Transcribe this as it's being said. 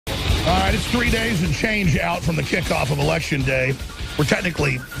All right, it's 3 days and change out from the kickoff of Election Day. We're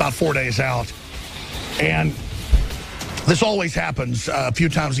technically about 4 days out. And this always happens a few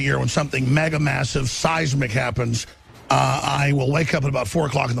times a year when something mega massive, seismic happens. I will wake up at about 4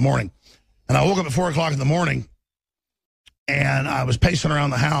 o'clock in the morning. And I woke up at 4 o'clock in the morning, and I was pacing around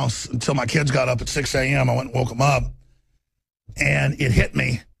the house until my kids got up at 6 a.m. I went and woke them up, and it hit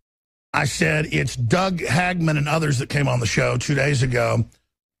me. I said, it's Doug Hagman and others that came on the show 2 days ago.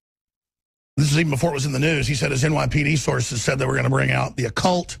 This is even before it was in the news. He said his NYPD sources said they were going to bring out the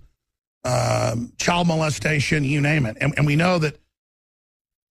occult, child molestation, you name it. And we know that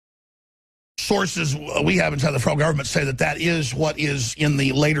sources we have inside the federal government say that that is what is in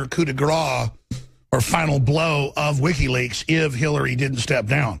the later coup de grace or final blow of WikiLeaks if Hillary didn't step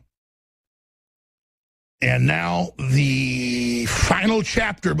down. And now the final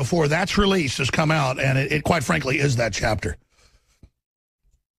chapter before that's released has come out, and it quite frankly is that chapter.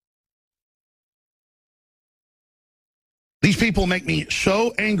 These people make me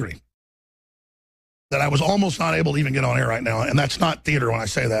so angry that I was almost not able to even get on air right now, and that's not theater when I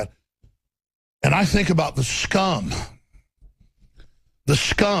say that. And I think about the scum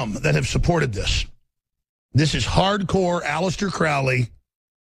that have supported this. This is hardcore Aleister Crowley,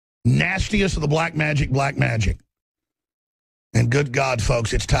 nastiest of the black magic. And good God,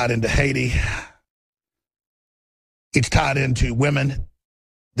 folks, it's tied into Haiti. It's tied into women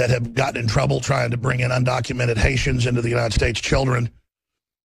that have gotten in trouble trying to bring in undocumented Haitians into the United States, children,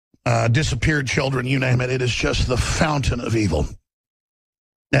 disappeared children, you name it. It is just the fountain of evil.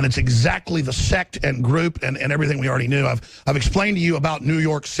 And it's exactly the sect and group and everything we already knew. I've explained to you about New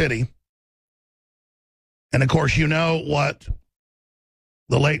York City. And, of course, you know what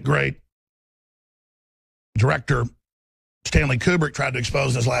the late, great director Stanley Kubrick tried to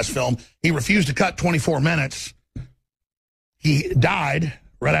expose in his last film. He refused to cut 24 minutes. He died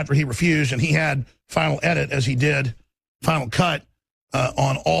right after he refused, and he had final edit as he did, final cut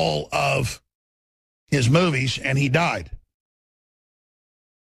on all of his movies, and he died.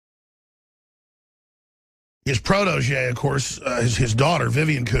 His protege, of course, his daughter,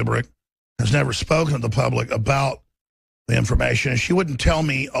 Vivian Kubrick, has never spoken to the public about the information. She wouldn't tell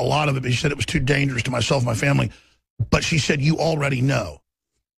me a lot of it, but she said it was too dangerous to myself and my family. But she said, you already know.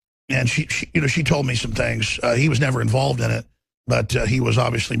 And she told me some things. He was never involved in it, but he was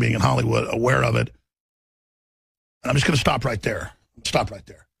obviously, being in Hollywood, aware of it. And I'm just going to stop right there.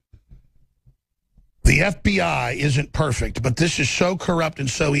 The FBI isn't perfect, but this is so corrupt and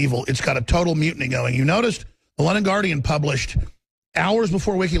so evil, it's got a total mutiny going. You noticed the London Guardian published hours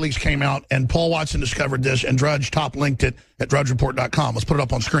before WikiLeaks came out, and Paul Watson discovered this, and Drudge top linked it at drudgereport.com. Let's put it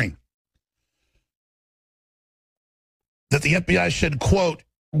up on screen. That the FBI said, quote,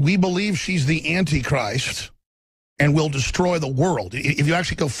 we believe she's the Antichrist and will destroy the world. If you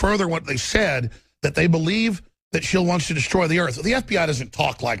actually go further, what they said, that they believe that she wants to destroy the earth. The FBI doesn't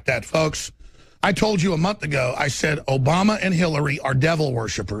talk like that, folks. I told you a month ago, I said Obama and Hillary are devil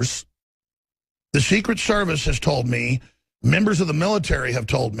worshipers. The Secret Service has told me, members of the military have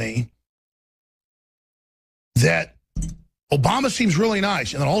told me, that Obama seems really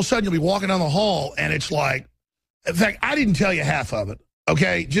nice. And then all of a sudden you'll be walking down the hall and it's like, in fact, I didn't tell you half of it,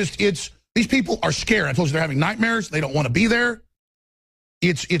 okay? These people are scared. I told you they're having nightmares. They don't want to be there.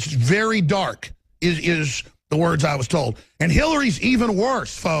 It's very dark, is the words I was told. And Hillary's even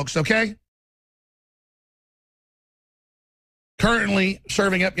worse, folks, okay? Currently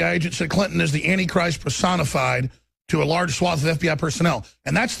serving FBI agents said Clinton is the Antichrist personified to a large swath of FBI personnel.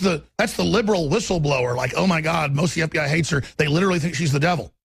 And that's the liberal whistleblower, like, oh my God, most of the FBI hates her. They literally think she's the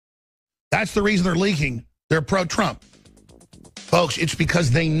devil. That's the reason they're leaking. They're pro-Trump. Folks, it's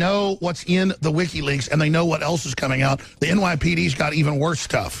because they know what's in the WikiLeaks and they know what else is coming out. The NYPD's got even worse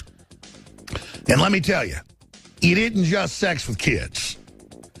stuff. And let me tell you, it isn't just sex with kids.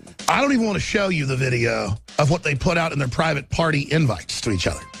 I don't even want to show you the video of what they put out in their private party invites to each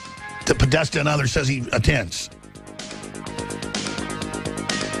other. That Podesta and others says he attends.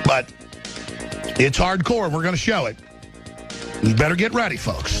 But it's hardcore. We're going to show it. You better get ready,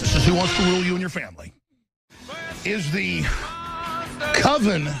 folks. This is Who Wants to Rule You and Your Family. Is the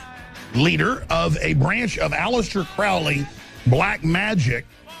coven leader of a branch of Aleister Crowley black magic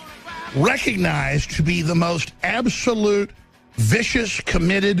recognized to be the most absolute, vicious,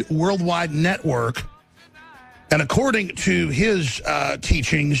 committed worldwide network. And according to his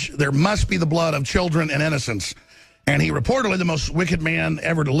teachings, there must be the blood of children and innocents. And he reportedly the most wicked man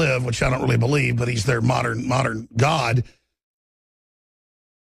ever to live, which I don't really believe, but he's their modern god,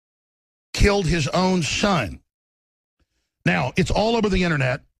 killed his own son. Now, it's all over the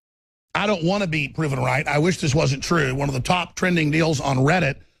internet. I don't want to be proven right. I wish this wasn't true. One of the top trending deals on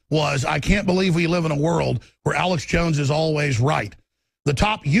Reddit was, I can't believe we live in a world where Alex Jones is always right. The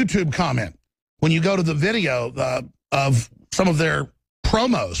top YouTube comment, when you go to the video of some of their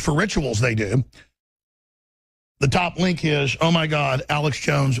promos for rituals they do, the top link is, oh my God, Alex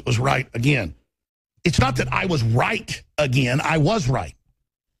Jones was right again. It's not that I was right again, I was right.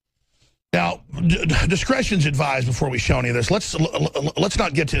 Now, discretion's advised before we show any of this. Let's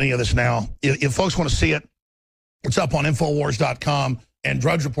not get to any of this now. If folks want to see it, it's up on Infowars.com and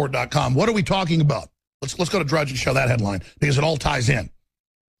DrudgeReport.com. What are we talking about? Let's go to Drudge and show that headline, because it all ties in.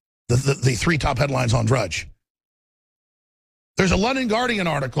 The three top headlines on Drudge. There's a London Guardian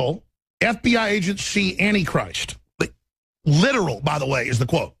article, FBI agents see Antichrist. Literal, by the way, is the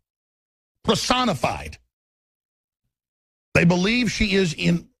quote. Personified. They believe she is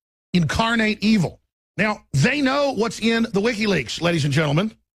incarnate evil. Now, they know what's in the WikiLeaks, ladies and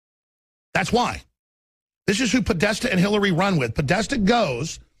gentlemen. That's why. This is who Podesta and Hillary run with. Podesta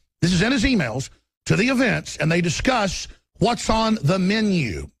goes, this is in his emails, to the events, and they discuss what's on the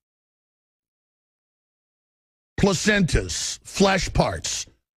menu. Placentas, flesh parts,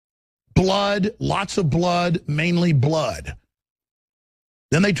 blood, lots of blood, mainly blood.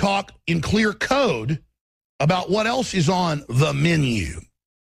 Then they talk in clear code about what else is on the menu.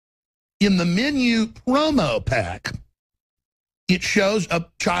 In the menu promo pack, it shows a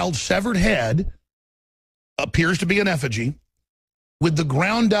child's severed head, appears to be an effigy, with the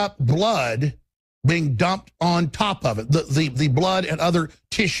ground up blood being dumped on top of it, the blood and other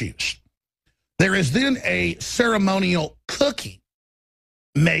tissues. There is then a ceremonial cookie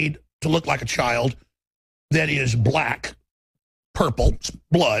made to look like a child that is black, purple,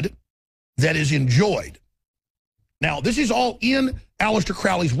 blood, that is enjoyed. Now, this is all in Aleister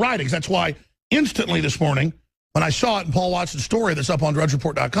Crowley's writings. That's why instantly this morning, when I saw it in Paul Watson's story that's up on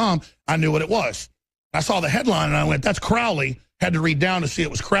DrudgeReport.com, I knew what it was. I saw the headline and I went, that's Crowley. Had to read down to see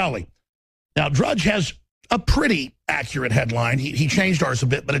it was Crowley. Now, Drudge has a pretty accurate headline. He changed ours a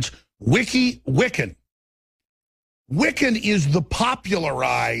bit, but it's Wiccan. Wiccan is the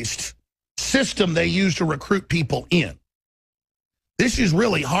popularized system they use to recruit people in. This is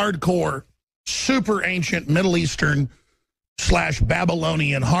really hardcore, super ancient Middle Eastern /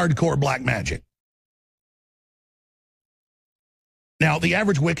 Babylonian hardcore black magic. Now, the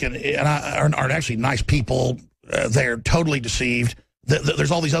average Wiccan aren't actually nice people. They're totally deceived.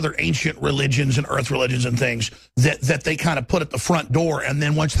 There's all these other ancient religions and earth religions and things that they kind of put at the front door, and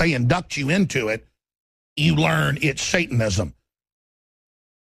then once they induct you into it, you learn it's Satanism.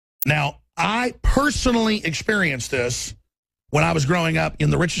 Now, I personally experienced this when I was growing up in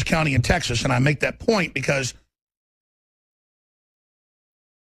the richest county in Texas, and I make that point because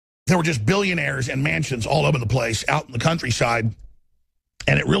there were just billionaires and mansions all over the place out in the countryside,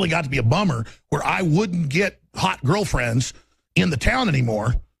 and it really got to be a bummer where I wouldn't get hot girlfriends in the town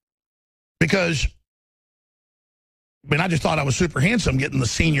anymore because, I mean, I just thought I was super handsome getting the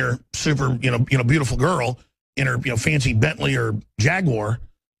senior, super, beautiful girl in her, fancy Bentley or Jaguar.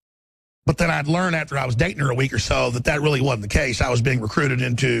 But then I'd learn after I was dating her a week or so that really wasn't the case. I was being recruited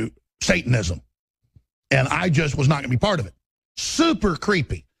into Satanism. And I just was not going to be part of it. Super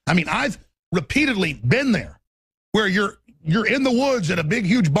creepy. I mean, I've repeatedly been there where you're in the woods at a big,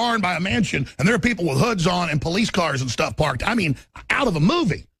 huge barn by a mansion, and there are people with hoods on and police cars and stuff parked. I mean, out of a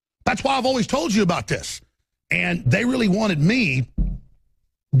movie. That's why I've always told you about this. And they really wanted me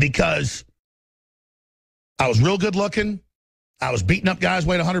because I was real good looking. I was beating up guys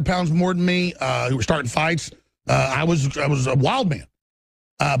weighed 100 pounds more than me who were starting fights. I was a wild man.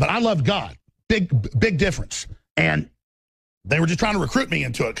 But I loved God. Big difference. And they were just trying to recruit me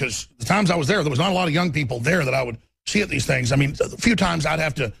into it because the times I was there was not a lot of young people there that I would see at these things. I mean, a few times I'd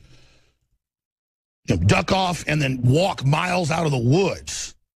have to duck off and then walk miles out of the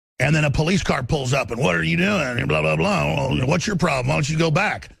woods. And then a police car pulls up and, what are you doing? And blah, blah, blah. Well, what's your problem? Why don't you go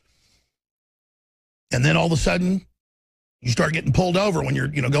back? And then all of a sudden, you start getting pulled over when you're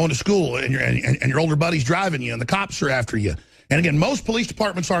going to school and your older buddy's driving you and the cops are after you. And again, most police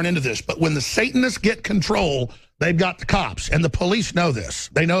departments aren't into this, but when the Satanists get control, they've got the cops. And the police know this.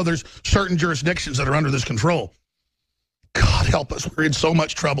 They know there's certain jurisdictions that are under this control. God help us. We're in so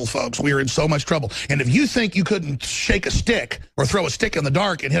much trouble, folks. We are in so much trouble. And if you think you couldn't shake a stick or throw a stick in the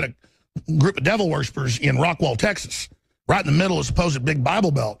dark and hit a group of devil worshippers in Rockwall, Texas, right in the middle of supposed big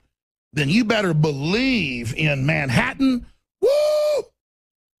Bible Belt, then you better believe in Manhattan. Woo!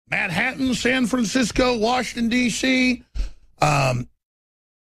 Manhattan, San Francisco, Washington, D.C.,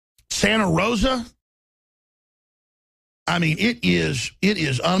 Santa Rosa. I mean, it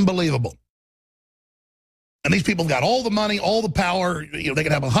is unbelievable. And these people got all the money, all the power. They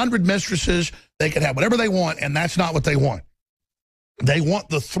could have 100 mistresses. They could have whatever they want, and that's not what they want. They want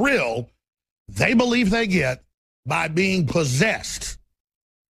the thrill they believe they get by being possessed.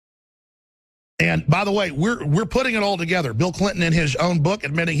 And by the way, we're putting it all together. Bill Clinton, in his own book,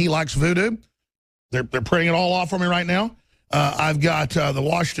 admitting he likes voodoo. They're printing it all off for me right now. I've got the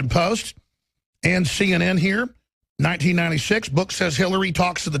Washington Post and CNN here. 1996, book says Hillary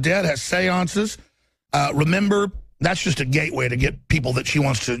talks to the dead, has seances. Remember, that's just a gateway to get people that she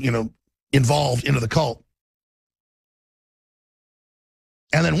wants to, involved into the cult.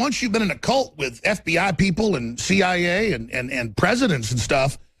 And then once you've been in a cult with FBI people and CIA and presidents and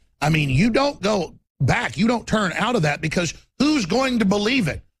stuff, I mean, you don't go back. You don't turn out of that, because who's going to believe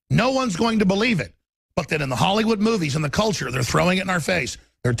it? No one's going to believe it. But then in the Hollywood movies and the culture, they're throwing it in our face.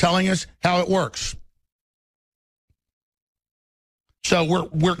 They're telling us how it works. So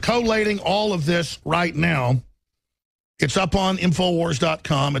we're collating all of this right now. It's up on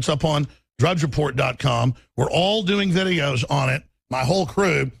Infowars.com. It's up on DrudgeReport.com. We're all doing videos on it, my whole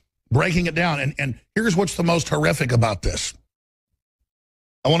crew, breaking it down. And here's what's the most horrific about this.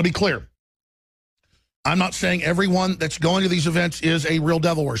 I want to be clear. I'm not saying everyone that's going to these events is a real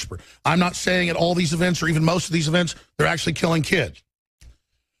devil worshiper. I'm not saying at all these events, or even most of these events, they're actually killing kids.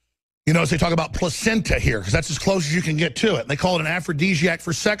 As they talk about placenta here, because that's as close as you can get to it. They call it an aphrodisiac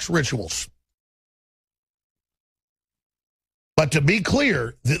for sex rituals. But to be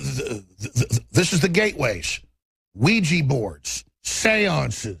clear, this is the gateways. Ouija boards,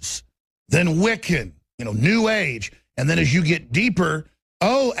 seances, then Wiccan, New Age. And then as you get deeper,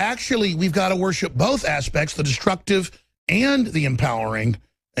 oh, actually, we've got to worship both aspects, the destructive and the empowering,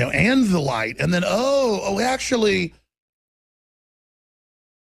 and the light. And then,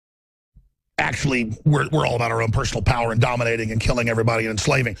 actually, we're all about our own personal power and dominating and killing everybody and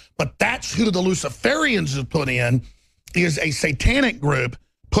enslaving. But that's who the Luciferians have put in, is a satanic group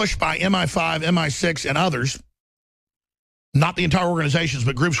pushed by MI5, MI6, and others, not the entire organizations,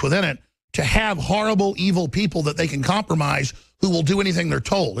 but groups within it, to have horrible, evil people that they can compromise who will do anything they're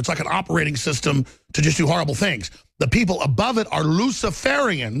told. It's like an operating system to just do horrible things. The people above it are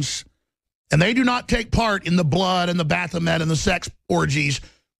Luciferians, and they do not take part in the blood and the Baphomet and the sex orgies.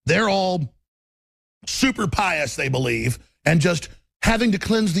 They're all super pious, they believe, and just having to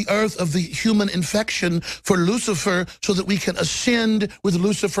cleanse the earth of the human infection for Lucifer so that we can ascend with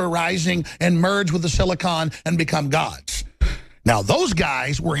Lucifer rising and merge with the silicon and become gods. Now, those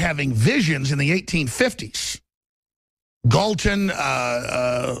guys were having visions in the 1850s. Galton,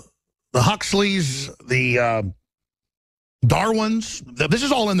 the Huxleys, the Darwins, this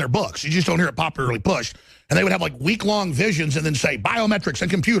is all in their books. You just don't hear it popularly pushed. And they would have like week-long visions and then say biometrics and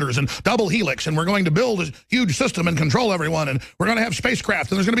computers and double helix, and we're going to build a huge system and control everyone, and we're going to have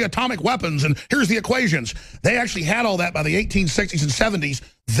spacecraft, and there's going to be atomic weapons, and here's the equations. They actually had all that by the 1860s and 70s.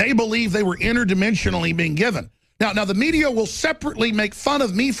 They believed they were interdimensionally being given. Now the media will separately make fun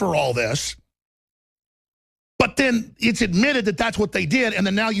of me for all this, but then it's admitted that that's what they did, and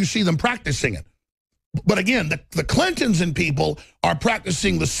then now you see them practicing it. But again, the Clintons and people are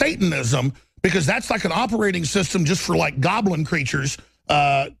practicing the Satanism, because that's like an operating system just for like goblin creatures,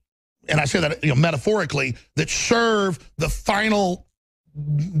 and I say that metaphorically, that serve the final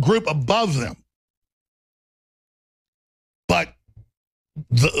group above them. But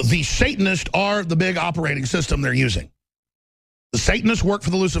the Satanists are the big operating system they're using. The Satanists work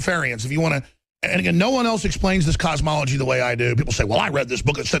for the Luciferians. If you want to, and again, no one else explains this cosmology the way I do. People say, well, I read this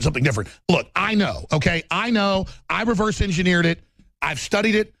book that said something different. Look, I know, okay? I know. I reverse engineered it. I've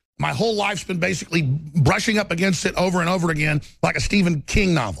studied it. My whole life's been basically brushing up against it over and over again, like a Stephen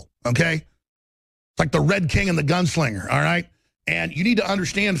King novel, okay? It's like The Red King and the Gunslinger, all right? And you need to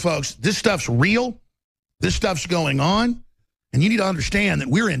understand, folks, this stuff's real. This stuff's going on. And you need to understand that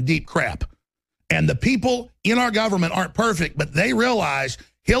we're in deep crap. And the people in our government aren't perfect, but they realize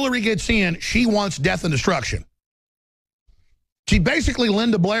Hillary gets in, she wants death and destruction. She basically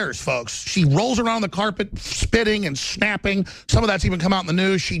Linda Blair's, folks. She rolls around the carpet spitting and snapping. Some of that's even come out in the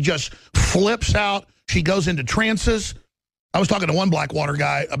news. She just flips out. She goes into trances. I was talking to one Blackwater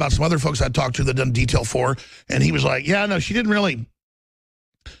guy about some other folks I'd talked to that done detail for, and he was like, yeah, no, she didn't really,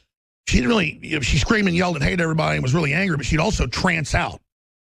 she screamed and yelled and hated everybody and was really angry, but she'd also trance out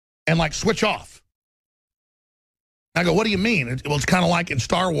and like switch off. I go, what do you mean? Well, it's kind of like in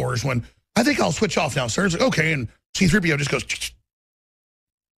Star Wars when, I think I'll switch off now, sir. It's like, okay, and C-3PO just goes,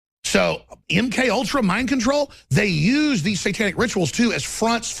 so MK Ultra mind control, they use these satanic rituals too as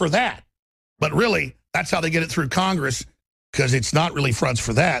fronts for that. But really, that's how they get it through Congress, because it's not really fronts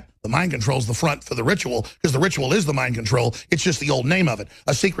for that. The mind control is the front for the ritual, because the ritual is the mind control. It's just the old name of it.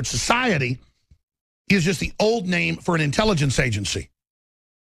 A secret society is just the old name for an intelligence agency,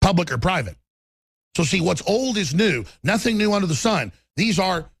 public or private. So see, what's old is new. Nothing new under the sun. These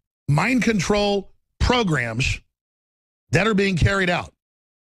are mind control programs that are being carried out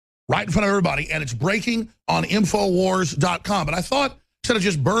right in front of everybody, and it's breaking on Infowars.com. But I thought, instead of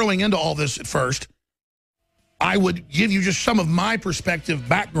just burrowing into all this at first, I would give you just some of my perspective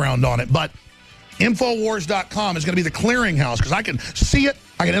background on it. But Infowars.com is going to be the clearinghouse, because I can see it,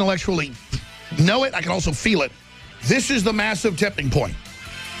 I can intellectually know it, I can also feel it. This is the massive tipping point.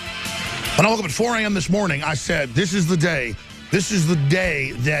 When I woke up at 4 a.m. this morning, I said, this is the day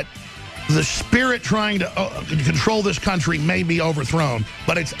that the spirit trying to control this country may be overthrown,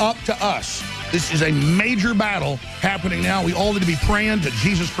 but it's up to us. This is a major battle happening now. We all need to be praying to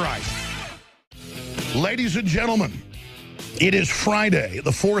Jesus Christ. Ladies and gentlemen, it is Friday,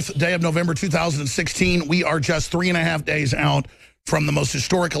 the 4th day of November 2016. We are just 3.5 days out from the most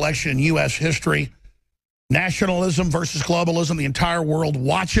historic election in U.S. history. Nationalism versus globalism. The entire world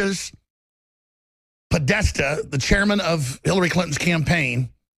watches. Podesta, the chairman of Hillary Clinton's campaign,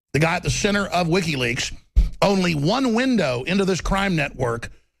 the guy at the center of WikiLeaks, only one window into this crime network,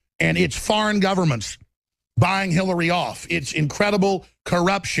 and it's foreign governments buying Hillary off. It's incredible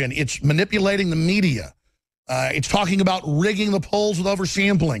corruption. It's manipulating the media. It's talking about rigging the polls with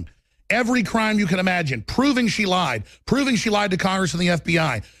oversampling. Every crime you can imagine, proving she lied to Congress and the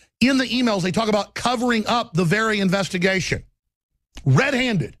FBI. In the emails, they talk about covering up the very investigation.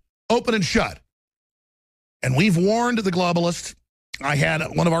 Red-handed, open and shut. And we've warned the globalists. I had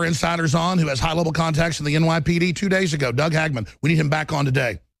one of our insiders on who has high-level contacts in the NYPD 2 days ago, Doug Hagman. We need him back on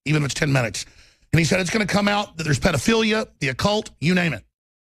today, even if it's 10 minutes. And he said it's going to come out that there's pedophilia, the occult, you name it.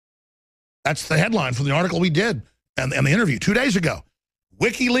 That's the headline from the article we did and the interview 2 days ago.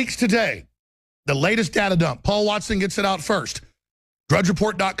 WikiLeaks today, the latest data dump. Paul Watson gets it out first.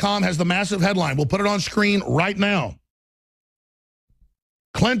 DrudgeReport.com has the massive headline. We'll put it on screen right now.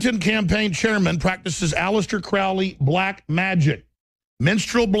 Clinton campaign chairman practices Aleister Crowley black magic.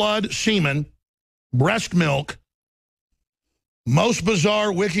 Menstrual blood, semen, breast milk. Most bizarre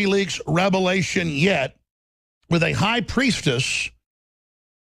WikiLeaks revelation yet, with a high priestess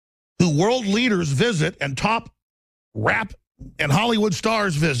who world leaders visit and top rap and Hollywood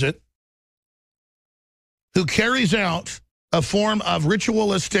stars visit, who carries out a form of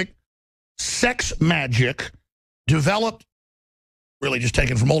ritualistic sex magic developed, really just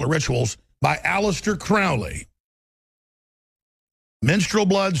taken from older rituals, by Aleister Crowley. Menstrual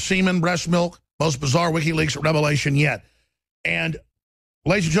blood, semen, breast milk, most bizarre WikiLeaks revelation yet. And,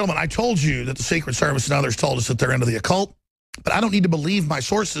 ladies and gentlemen, I told you that the Secret Service and others told us that they're into the occult, but I don't need to believe my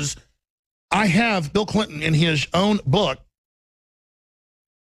sources. I have Bill Clinton in his own book,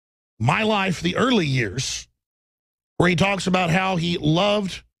 My Life, the Early Years, where he talks about how he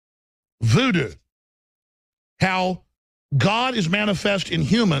loved voodoo, how God is manifest in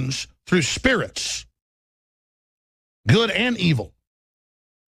humans through spirits, good and evil,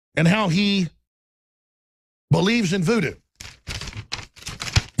 and how he believes in voodoo.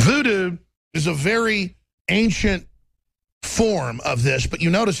 Voodoo is a very ancient form of this, but you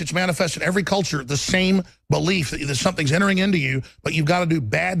notice it's manifest in every culture, the same belief that something's entering into you, but you've got to do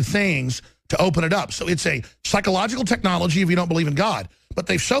bad things to open it up. So it's a psychological technology if you don't believe in God. But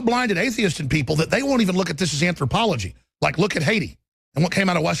they've so blinded atheists and people that they won't even look at this as anthropology. Like, look at Haiti and what came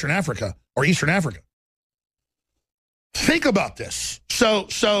out of Western Africa or Eastern Africa. Think about this.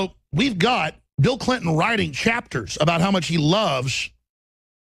 So we've got Bill Clinton writing chapters about how much he loves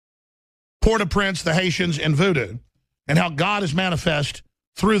Port-au-Prince, the Haitians, and voodoo, and how God is manifest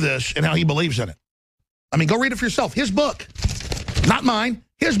through this and how he believes in it. I mean, go read it for yourself. His book, not mine,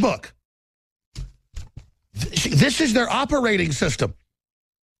 his book. This is their operating system.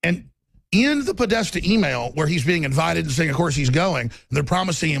 And in the Podesta email where he's being invited and saying, of course, he's going, and they're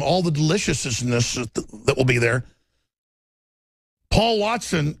promising him all the deliciousness that will be there, Paul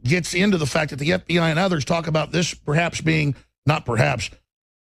Watson gets into the fact that the FBI and others talk about this perhaps being, not perhaps,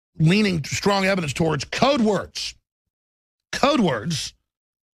 leaning strong evidence towards code words. Code words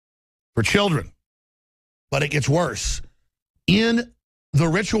for children. But it gets worse. In the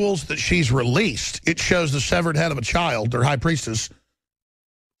rituals that she's released, it shows the severed head of a child, their high priestess.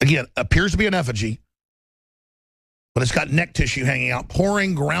 Again, appears to be an effigy, but it's got neck tissue hanging out,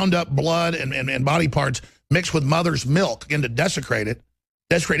 pouring ground up blood and body parts mixed with mother's milk, again, to desecrate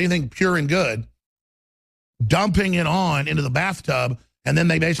anything pure and good, dumping it on into the bathtub, and then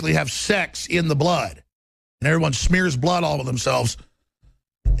they basically have sex in the blood. And everyone smears blood all over themselves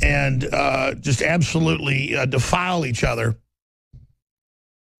and just absolutely defile each other.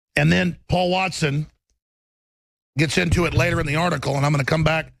 And then Paul Watson gets into it later in the article, and I'm going to come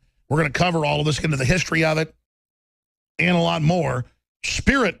back. We're going to cover all of this, get into the history of it, and a lot more.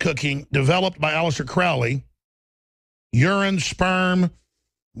 spirit cooking developed by Aleister Crowley, urine, sperm,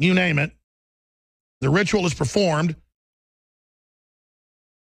 you name it. The ritual is performed.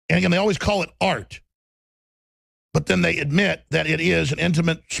 And again, they always call it art. But then they admit that it is an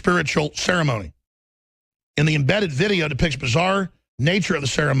intimate spiritual ceremony. And the embedded video depicts bizarre nature of the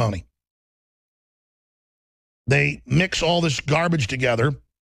ceremony. They mix all this garbage together.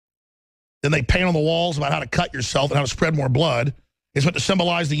 Then they paint on the walls about how to cut yourself and how to spread more blood. It's meant to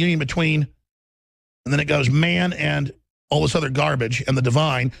symbolize the union between, and then it goes man and all this other garbage and the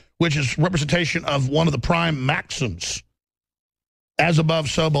divine, which is representation of one of the prime maxims. As above,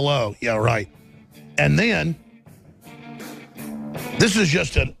 so below. Yeah, right. And then, this is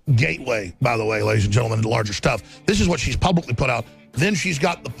just a gateway, by the way, ladies and gentlemen, into larger stuff. This is what she's publicly put out. Then she's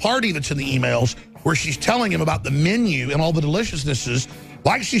got the party that's in the emails where she's telling him about the menu and all the deliciousnesses,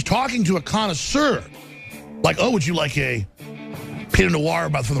 like she's talking to a connoisseur. Like, oh, would you like a Pinot Noir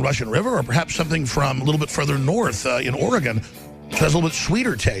from the Russian River, or perhaps something from a little bit further north in Oregon, which has a little bit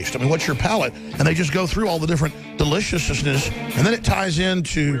sweeter taste? I mean, what's your palate? And they just go through all the different deliciousness, and then it ties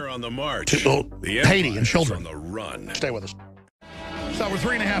into we're on the march. Haiti and children. On the run. Stay with us. So we're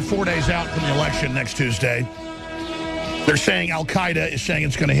 3.5, 4 days out from the election next Tuesday. They're saying Al-Qaeda is saying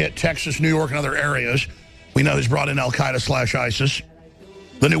it's going to hit Texas, New York, and other areas. We know who's brought in Al-Qaeda/ISIS.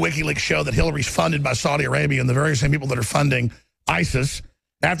 The new WikiLeaks show that Hillary's funded by Saudi Arabia and the very same people that are funding ISIS.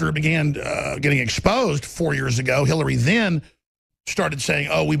 After it began getting exposed 4 years ago, Hillary then started saying,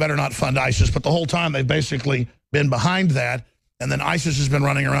 oh, we better not fund ISIS. But the whole time they've basically been behind that. And then ISIS has been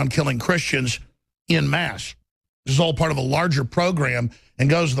running around killing Christians en masse. This is all part of a larger program and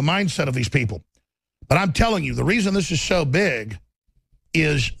goes to the mindset of these people. But I'm telling you, the reason this is so big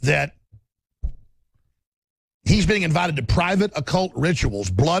is that he's being invited to private occult rituals,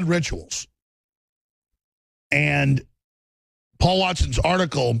 blood rituals. And Paul Watson's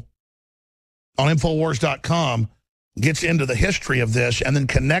article on Infowars.com gets into the history of this and then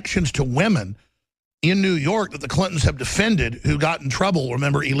connections to women in New York that the Clintons have defended who got in trouble,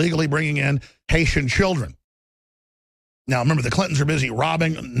 remember, illegally bringing in Haitian children. Now, remember, the Clintons are busy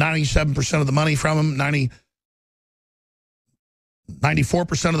robbing 97% of the money from them,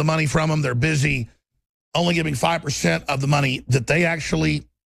 94% of the money from them. They're busy only giving 5% of the money that they actually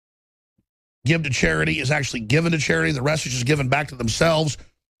give to charity is actually given to charity. The rest is just given back to themselves.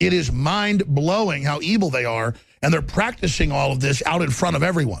 It is mind-blowing how evil they are, and they're practicing all of this out in front of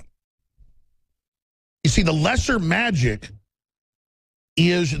everyone. You see, the lesser magic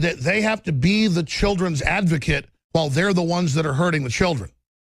is that they have to be the children's advocate while they're the ones that are hurting the children.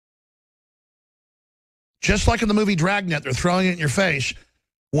 Just like in the movie Dragnet, they're throwing it in your face,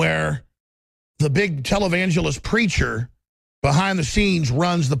 where the big televangelist preacher behind the scenes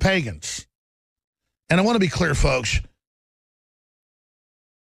runs the pagans. And I want to be clear, folks.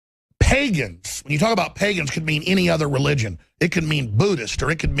 Pagans, when you talk about pagans, could mean any other religion. It could mean Buddhist,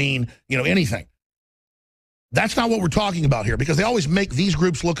 or it could mean, anything. That's not what we're talking about here, because they always make these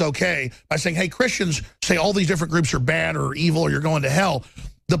groups look okay by saying, hey, Christians say all these different groups are bad or evil or you're going to hell.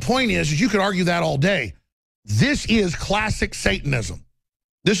 The point is you could argue that all day. This is classic Satanism.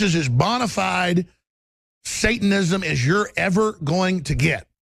 This is as bona fide Satanism as you're ever going to get.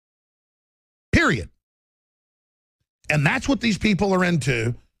 Period. And that's what these people are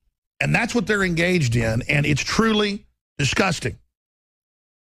into, and that's what they're engaged in, and it's truly disgusting.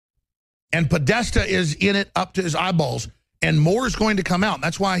 And Podesta is in it up to his eyeballs, and more is going to come out.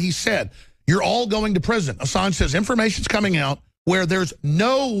 That's why he said, you're all going to prison. Assange says information's coming out where there's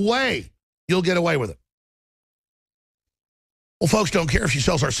no way you'll get away with it. Well, folks don't care if she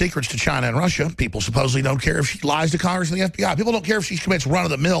sells our secrets to China and Russia. People supposedly don't care if she lies to Congress and the FBI. People don't care if she commits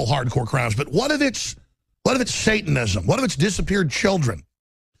run-of-the-mill hardcore crimes. But what if it's Satanism? What if it's disappeared children?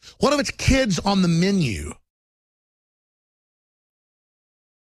 What if it's kids on the menu?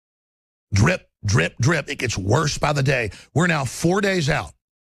 Drip, drip, drip. It gets worse by the day. We're now 4 days out.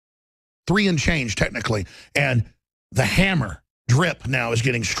 3 and change, technically. And the hammer, drip, now is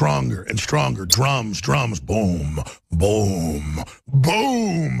getting stronger and stronger. Drums, drums, boom, boom,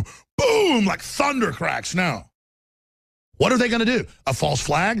 boom, boom, like thunder cracks now. What are they going to do? A false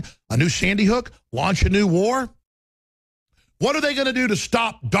flag? A new Sandy Hook? Launch a new war? What are they going to do to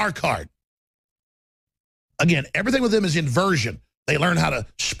stop Darkheart? Again, everything with them is inversion. They learn how to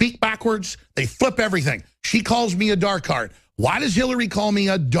speak backwards. They flip everything. She calls me a dark heart. Why does Hillary call me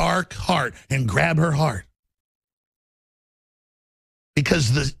a dark heart and grab her heart?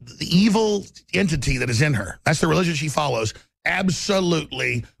 Because the evil entity that is in her, that's the religion she follows,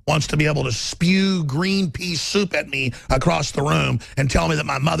 absolutely wants to be able to spew green pea soup at me across the room and tell me that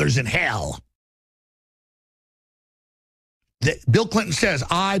my mother's in hell. Bill Clinton says,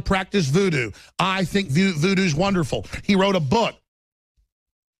 I practice voodoo. I think voodoo's wonderful. He wrote a book.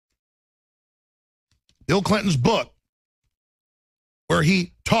 Bill Clinton's book, where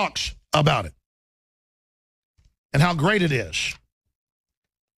he talks about it and how great it is.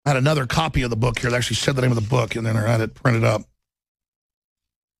 I had another copy of the book here that actually said the name of the book, and then I had it printed up.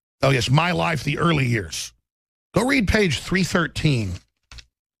 Oh, yes, My Life, the Early Years. Go read page 313.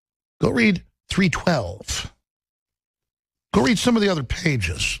 Go read 312. Go read some of the other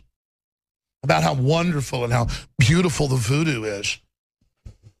pages about how wonderful and how beautiful the voodoo is.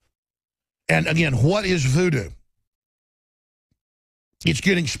 And again, what is voodoo? It's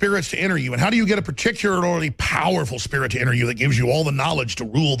getting spirits to enter you. And how do you get a particularly powerful spirit to enter you that gives you all the knowledge to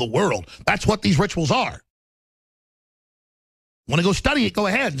rule the world? That's what these rituals are. Want to go study it, go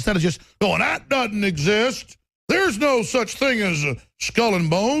ahead. Instead of just going, that doesn't exist. There's no such thing as skull and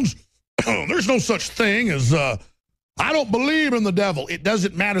bones. There's no such thing as, I don't believe in the devil. It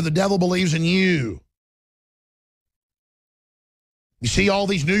doesn't matter. The devil believes in you. You see all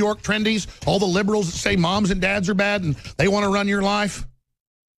these New York trendies, all the liberals that say moms and dads are bad and they want to run your life?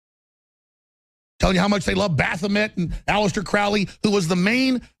 Telling you how much they love Baphomet and Aleister Crowley, who was the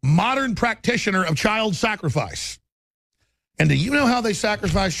main modern practitioner of child sacrifice. And do you know how they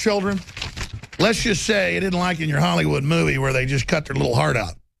sacrifice children? Let's just say it didn't like in your Hollywood movie where they just cut their little heart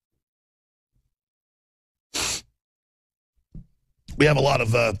out. We have a lot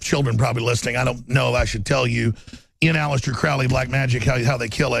of children probably listening. I don't know if I should tell you in Aleister Crowley, Black Magic, how they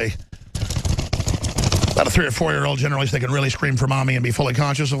kill about a 3 or 4 year old generally so they can really scream for mommy and be fully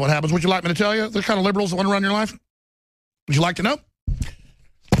conscious of what happens. Would you like me to tell you the kind of liberals that want to run your life? Would you like to know?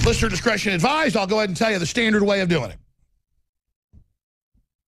 Listener discretion advised. I'll go ahead and tell you the standard way of doing it.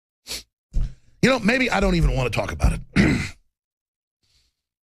 You know, maybe I don't even want to talk about it.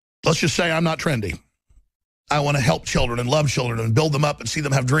 Let's just say I'm not trendy. I want to help children and love children and build them up and see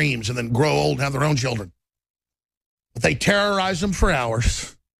them have dreams and then grow old and have their own children. But they terrorize them for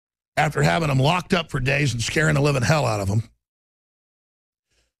hours after having them locked up for days and scaring the living hell out of them.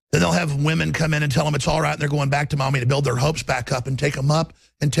 Then they'll have women come in and tell them it's all right, and they're going back to mommy to build their hopes back up and take them up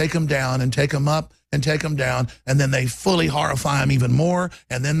and take them down and take them up and take them down. And then they fully horrify them even more,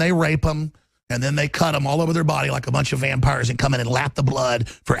 and then they rape them, and then they cut them all over their body like a bunch of vampires and come in and lap the blood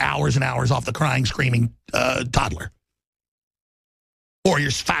for hours and hours off the crying, screaming toddler. Or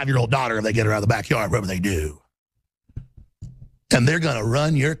your 5-year-old daughter if they get her out of the backyard, whatever they do. And they're going to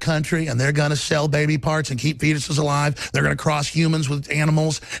run your country, and they're going to sell baby parts and keep fetuses alive. They're going to cross humans with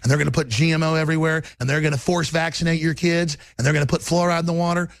animals, and they're going to put GMO everywhere, and they're going to force vaccinate your kids, and they're going to put fluoride in the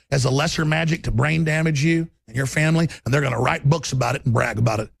water as a lesser magic to brain damage you and your family, and they're going to write books about it and brag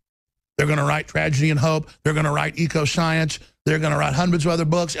about it. They're going to write Tragedy and Hope. They're going to write Eco-Science. They're going to write hundreds of other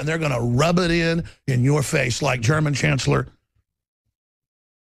books, and they're going to rub it in your face like German Chancellor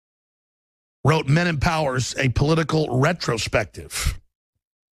wrote Men in Powers, a political retrospective.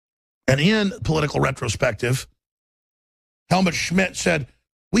 And in political retrospective, Helmut Schmidt said,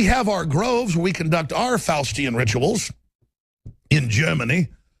 we have our groves where we conduct our Faustian rituals in Germany,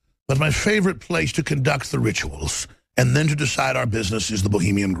 but my favorite place to conduct the rituals and then to decide our business is the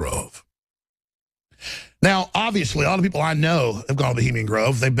Bohemian Grove. Now, obviously, a lot of people I know have gone to the Bohemian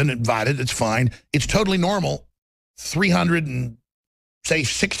Grove. They've been invited. It's fine. It's totally normal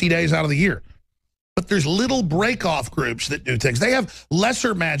 360 days out of the year. But there's little break-off groups that do things. They have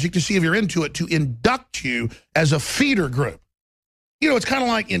lesser magic to see if you're into it to induct you as a feeder group. You know, it's kind of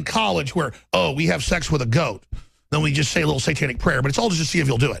like in college where, oh, we have sex with a goat. Then we just say a little satanic prayer, but it's all just to see if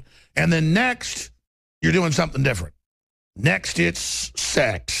you'll do it. And then next, you're doing something different. Next, it's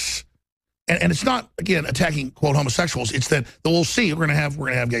sex. And it's not, again, attacking, quote, homosexuals. It's that we'll see, we're gonna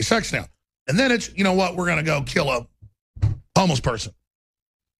have gay sex now. And then it's, you know what, we're going to go kill a homeless person.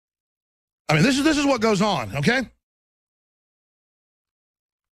 I mean, this is what goes on, okay?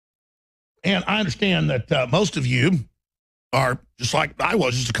 And I understand that most of you are just like I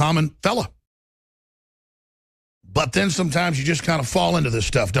was, just a common fella. But then sometimes you just kind of fall into this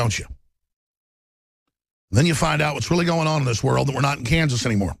stuff, don't you? And then you find out what's really going on in this world, that we're not in Kansas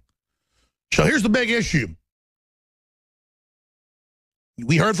anymore. So here's the big issue.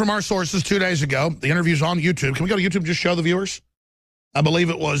 We heard from our sources 2 days ago. The interview's on YouTube. Can we go to YouTube and just show the viewers? I believe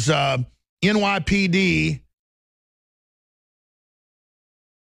it was NYPD,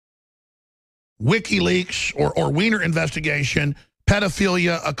 WikiLeaks, or Wiener investigation,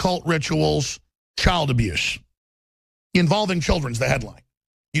 pedophilia, occult rituals, child abuse. Involving children's the headline.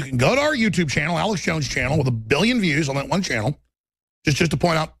 You can go to our YouTube channel, Alex Jones channel, with 1 billion views on that one channel. Just to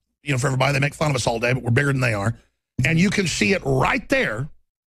point out, you know, for everybody, they make fun of us all day, but we're bigger than they are. And you can see it right there.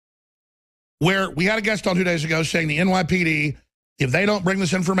 where we had a guest on 2 days ago saying the NYPD, if they don't bring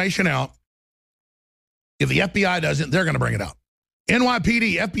this information out, if the FBI doesn't, they're going to bring it out.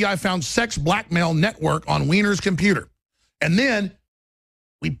 NYPD, FBI found sex blackmail network on Wiener's computer. And then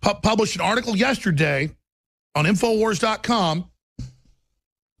we published an article yesterday on Infowars.com.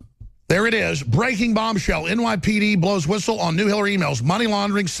 There it is. Breaking bombshell. NYPD blows whistle on new Hillary emails. Money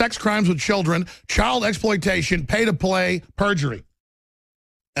laundering, sex crimes with children, child exploitation, pay-to-play, perjury.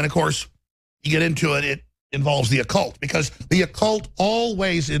 And, of course, you get into it, it involves the occult, because the occult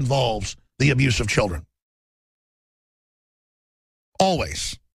always involves the abuse of children.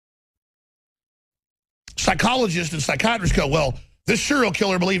 Always. Psychologists and psychiatrists go, well, this serial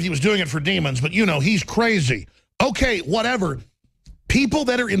killer believed he was doing it for demons, but, you know, he's crazy. Okay, whatever. People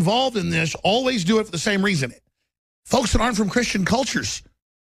that are involved in this always do it for the same reason. Folks that aren't from Christian cultures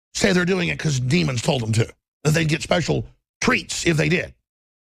say they're doing it because demons told them to, that they'd get special treats if they did.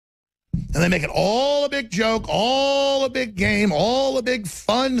 And they make it all a big joke, all a big game, all a big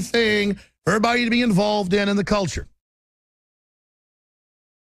fun thing for everybody to be involved in the culture.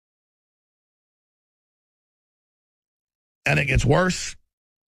 And it gets worse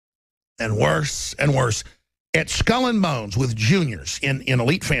and worse and worse. At Skull and Bones with juniors in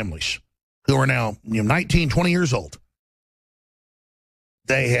elite families who are now 19, 20 years old,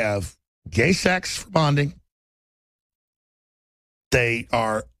 they have gay sex for bonding. They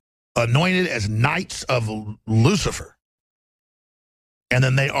are anointed as knights of Lucifer. And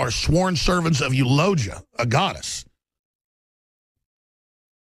then they are sworn servants of Eulogia, a goddess.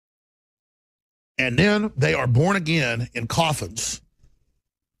 And then they are born again in coffins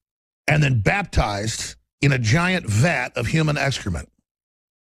and then baptized in a giant vat of human excrement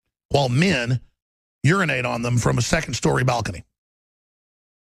while men urinate on them from a second-story balcony.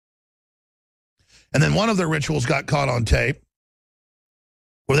 And then one of their rituals got caught on tape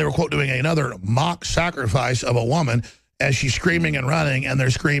where they were, quote, doing another mock sacrifice of a woman as she's screaming and running, and they're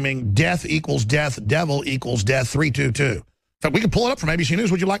screaming, death equals death, devil equals death, 322. In fact, we can pull it up from ABC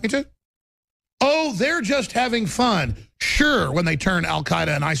News. Would you like me to? Oh, they're just having fun. Sure, when they turn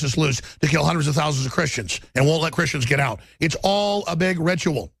Al-Qaeda and ISIS loose to kill hundreds of thousands of Christians and won't let Christians get out. It's all a big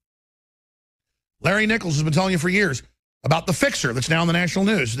ritual. Larry Nichols has been telling you for years about the fixer that's now in the national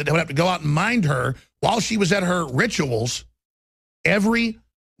news, that they would have to go out and mind her while she was at her rituals every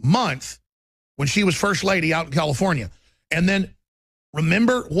month when she was first lady out in California. And then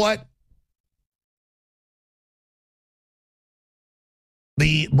remember what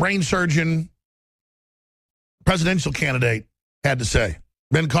the brain surgeon presidential candidate had to say,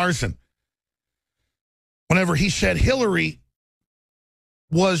 Ben Carson, whenever he said Hillary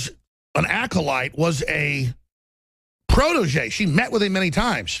was an acolyte, was a protege. She met with him many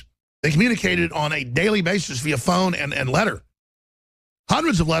times. They communicated on a daily basis via phone and letter.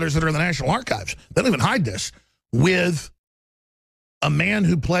 Hundreds of letters that are in the National Archives. They don't even hide this. With a man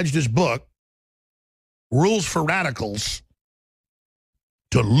who pledged his book, Rules for Radicals,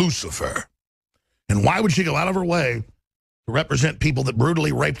 to Lucifer. And why would she go out of her way to represent people that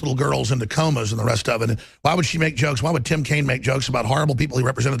brutally raped little girls into comas and the rest of it? And why would she make jokes? Why would Tim Kaine make jokes about horrible people he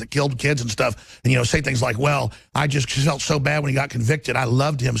represented that killed kids and stuff? And, you know, say things like, well, I just felt so bad when he got convicted. I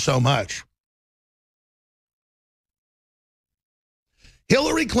loved him so much.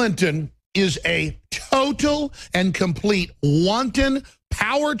 Hillary Clinton is a total and complete wanton,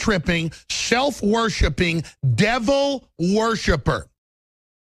 power-tripping, self-worshiping, devil worshiper.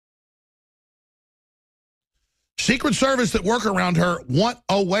 Secret Service that work around her want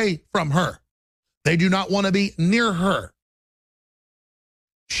away from her. They do not want to be near her.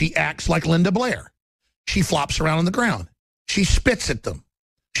 She acts like Linda Blair. She flops around on the ground. She spits at them.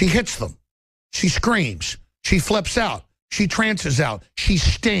 She hits them. She screams. She flips out. She trances out. She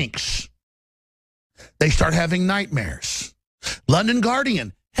stinks. They start having nightmares. London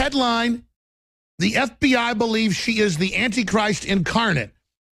Guardian, headline, the FBI believes she is the Antichrist incarnate.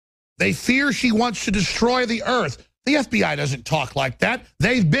 They fear she wants to destroy the earth. The FBI doesn't talk like that.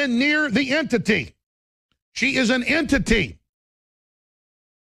 They've been near the entity. She is an entity.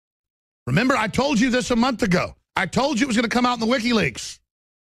 Remember, I told you this a month ago. I told you it was going to come out in the WikiLeaks.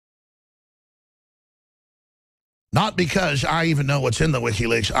 Not because I even know what's in the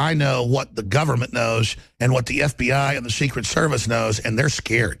WikiLeaks. I know what the government knows and what the FBI and the Secret Service knows, and they're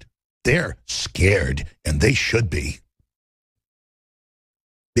scared. They're scared, and they should be.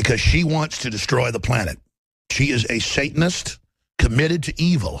 Because she wants to destroy the planet. She is a Satanist committed to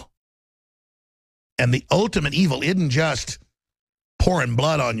evil. And the ultimate evil isn't just pouring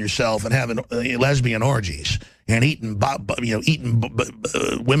blood on yourself and having lesbian orgies and eating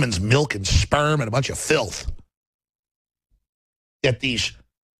women's milk and sperm and a bunch of filth at these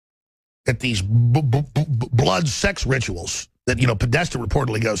at these blood sex rituals that, Podesta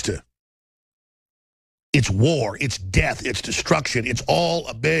reportedly goes to. It's war, it's death, it's destruction. It's all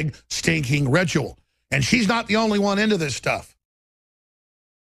a big, stinking ritual. And she's not the only one into this stuff.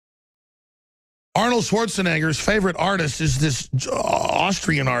 Arnold Schwarzenegger's favorite artist is this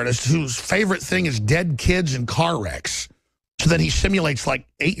Austrian artist whose favorite thing is dead kids and car wrecks. So then he simulates like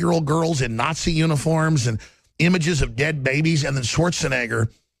 8-year-old girls in Nazi uniforms and images of dead babies. And then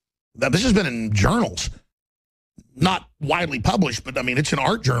Schwarzenegger, this has been in journals, not widely published, but I mean, it's in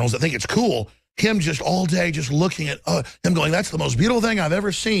art journals. I think it's cool. Him just all day just looking at him going, that's the most beautiful thing I've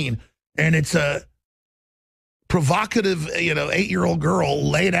ever seen. And it's a provocative, 8-year-old girl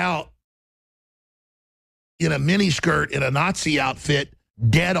laid out in a miniskirt in a Nazi outfit,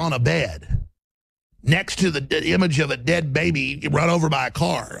 dead on a bed, next to the image of a dead baby run over by a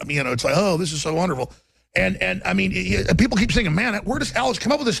car. I mean, it's like, oh, this is so wonderful. And I mean, people keep saying, man, where does Alex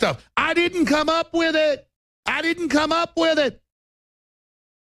come up with this stuff? I didn't come up with it. I didn't come up with it.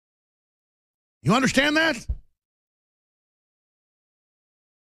 You understand that?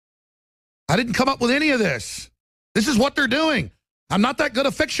 I didn't come up with any of this. This is what they're doing. I'm not that good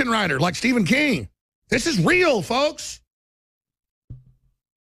a fiction writer like Stephen King. This is real, folks.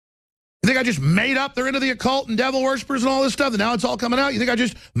 You think I just made up they're into the occult and devil worshippers and all this stuff, and now it's all coming out? You think I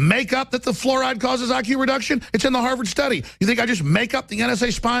just make up that the fluoride causes IQ reduction? It's in the Harvard study. You think I just make up the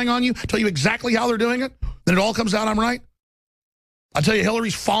NSA spying on you, tell you exactly how they're doing it, then it all comes out I'm right? I tell you,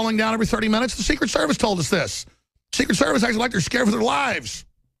 Hillary's falling down every 30 minutes. The Secret Service told us this. Secret Service acts like they're scared for their lives.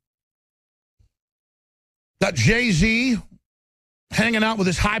 Got Jay-Z hanging out with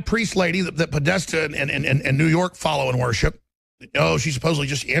this high priest lady that Podesta and New York follow and worship. Oh, she supposedly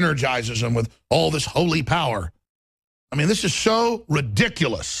just energizes them with all this holy power. I mean, this is so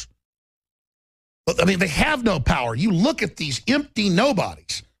ridiculous. But, I mean, they have no power. You look at these empty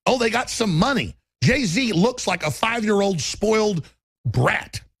nobodies. Oh, they got some money. Jay-Z looks like a 5-year-old spoiled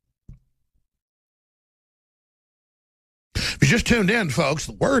brat. If you just tuned in, folks,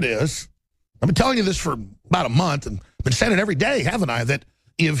 the word is, I've been telling you this for about a month and been saying it every day, haven't I, that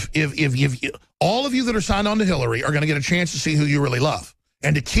if all of you that are signed on to Hillary are going to get a chance to see who you really love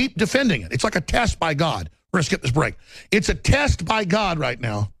and to keep defending it. It's like a test by God. We're going to skip this break. It's a test by God right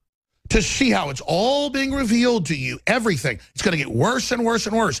now to see how it's all being revealed to you, everything. It's going to get worse and worse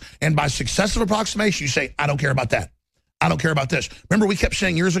and worse. And by successive approximation, you say, I don't care about that. I don't care about this. Remember, we kept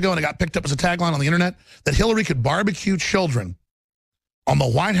saying years ago, and it got picked up as a tagline on the internet, that Hillary could barbecue children on the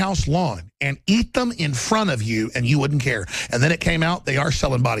White House lawn and eat them in front of you, and you wouldn't care. And then it came out, they are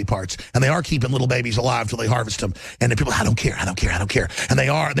selling body parts, and they are keeping little babies alive till they harvest them. And the people, I don't care, I don't care, I don't care. And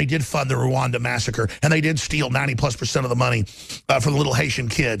they did fund the Rwanda massacre, and they did steal 90+% of the money from the little Haitian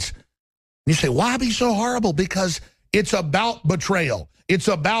kids. And you say, why be so horrible? Because it's about betrayal. It's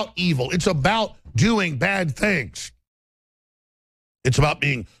about evil. It's about doing bad things. It's about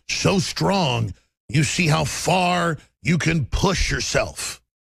being so strong, you see how far you can push yourself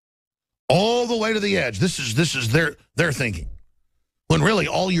all the way to the edge. This is their thinking. When really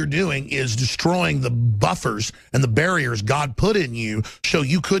all you're doing is destroying the buffers and the barriers God put in you so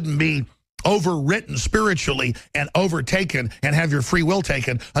you couldn't be overwritten spiritually and overtaken and have your free will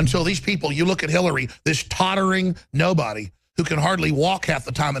taken until these people, you look at Hillary, this tottering nobody who can hardly walk half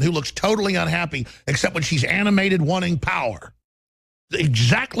the time and who looks totally unhappy except when she's animated wanting power.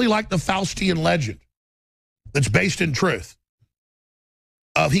 Exactly like the Faustian legend that's based in truth.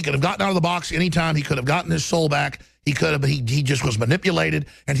 He could have gotten out of the box anytime. He could have gotten his soul back. He could have, but he just was manipulated,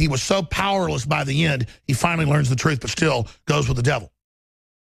 and he was so powerless by the end, he finally learns the truth, but still goes with the devil.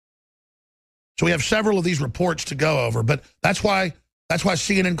 So we have several of these reports to go over, but that's why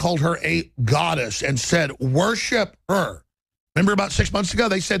CNN called her a goddess and said, worship her. Remember about 6 months ago,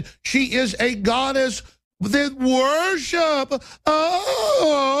 they said, she is a goddess that worship.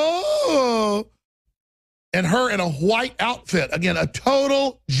 Oh. And her in a white outfit. Again, a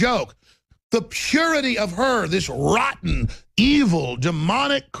total joke. The purity of her, this rotten, evil,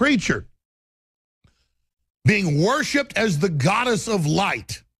 demonic creature, being worshipped as the goddess of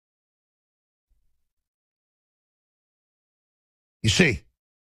light. You see,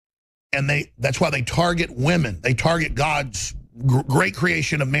 and that's why they target women. They target God's great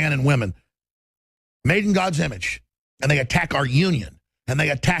creation of man and women, made in God's image, and they attack our union, and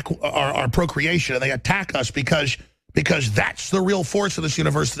they attack our procreation, and they attack us because that's the real force of this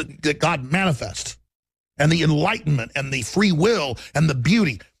universe that God manifests, and the enlightenment, and the free will, and the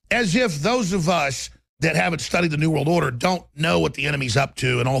beauty, as if those of us that haven't studied the New World Order don't know what the enemy's up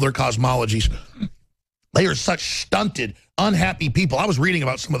to and all their cosmologies. They are such stunted, unhappy people. I was reading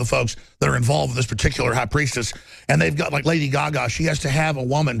about some of the folks that are involved with this particular high priestess, and they've got, like Lady Gaga, she has to have a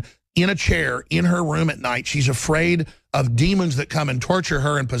woman in a chair in her room at night. She's afraid of demons that come and torture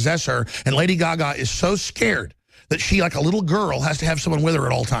her and possess her. And Lady Gaga is so scared that she, like a little girl, has to have someone with her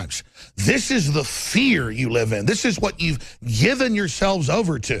at all times. This is the fear you live in. This is what you've given yourselves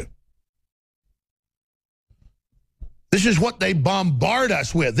over to. This is what they bombard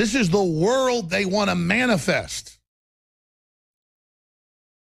us with. This is the world they want to manifest.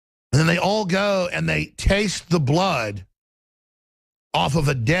 And then they all go and they taste the blood off of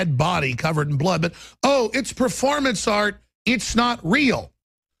a dead body covered in blood. But, oh, it's performance art. It's not real.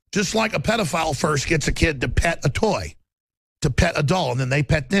 Just like a pedophile first gets a kid to pet a toy, to pet a doll, and then they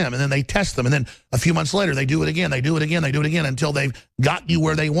pet them, and then they test them, and then a few months later they do it again, they do it again, they do it again until they've got you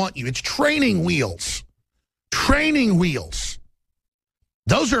where they want you. It's training wheels. Training wheels.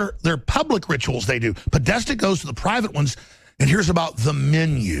 Those are their public rituals they do. Podesta goes to the private ones and here's about the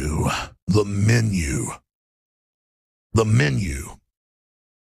menu. The menu. The menu.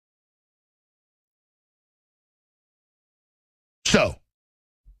 So,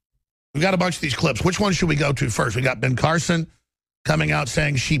 we've got a bunch of these clips. Which one should we go to first? We got Ben Carson coming out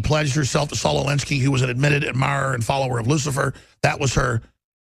saying she pledged herself to Saul Alinsky, who was an admitted admirer and follower of Lucifer. That was her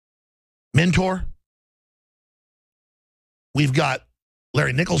mentor. We've got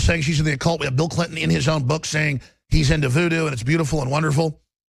Larry Nichols saying she's in the occult. We have Bill Clinton in his own book saying he's into voodoo and it's beautiful and wonderful.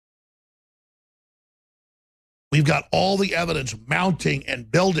 We've got all the evidence mounting and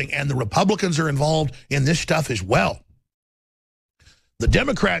building, and the Republicans are involved in this stuff as well. The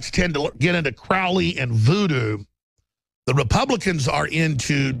Democrats tend to get into Crowley and voodoo. The Republicans are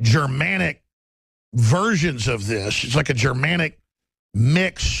into Germanic versions of this. It's like a Germanic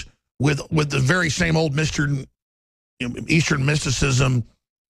mix with the very same old Eastern mysticism,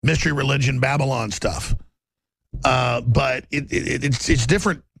 mystery religion, Babylon stuff. But it's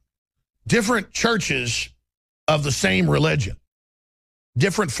different churches of the same religion,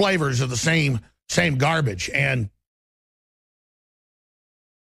 different flavors of the same garbage. And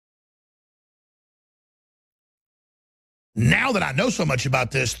now that I know so much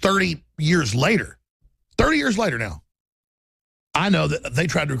about this, 30 years later now, I know that they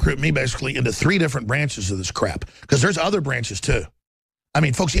tried to recruit me basically into 3 different branches of this crap, because there's other branches too. I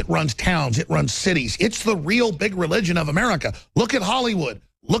mean, folks, it runs towns, it runs cities. It's the real big religion of America. Look at Hollywood.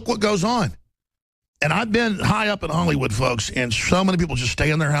 Look what goes on. And I've been high up in Hollywood, folks, and so many people just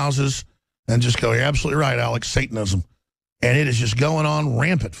stay in their houses and just go, you're absolutely right, Alex, Satanism. And it is just going on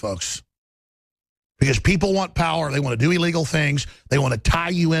rampant, folks. Because people want power, they want to do illegal things, they want to tie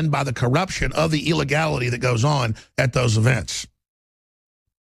you in by the corruption of the illegality that goes on at those events.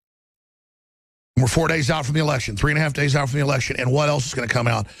 We're 4 days out from the election, 3.5 days out from the election, and what else is going to come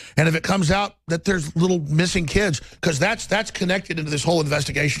out? And if it comes out that there's little missing kids, because that's connected into this whole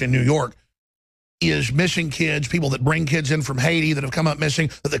investigation in New York, is missing kids, people that bring kids in from Haiti that have come up missing,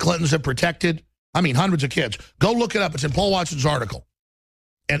 that the Clintons have protected. I mean, hundreds of kids. Go look it up. It's in Paul Watson's article.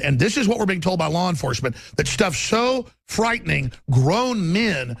 And this is what we're being told by law enforcement, that stuff's so frightening, grown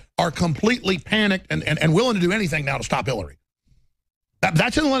men are completely panicked and willing to do anything now to stop Hillary.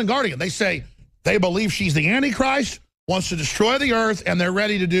 That's in the London Guardian. They say they believe she's the Antichrist, wants to destroy the earth, and they're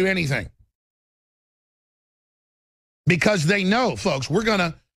ready to do anything. Because they know, folks, we're going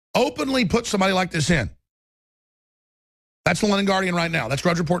to openly put somebody like this in. That's the London Guardian right now. That's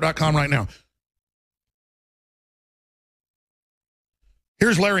grudgereport.com right now.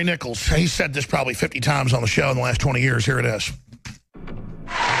 Here's Larry Nichols. He said this probably 50 times on the show in the last 20 years. Here it is.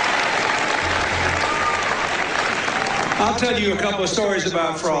 I'll tell you a couple of stories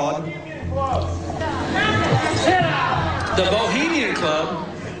about fraud. The Bohemian Club.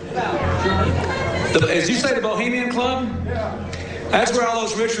 As you say, the Bohemian Club? That's where all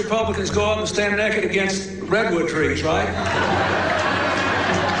those rich Republicans go up and stand naked against redwood trees, right?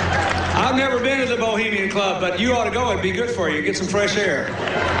 I've never been to the Bohemian Club, but you ought to go. It'd be good for you. Get some fresh air.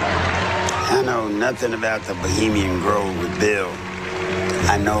 I know nothing about the Bohemian Grove with Bill.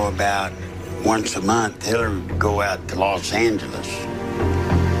 I know about once a month, Hillary would go out to Los Angeles.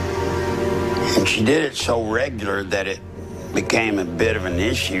 And she did it so regular that it became a bit of an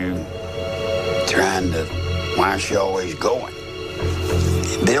issue trying to, why is she always going?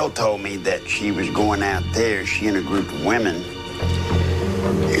 Bill told me that she was going out there, she and a group of women,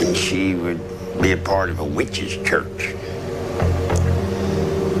 and she would be a part of a witch's church.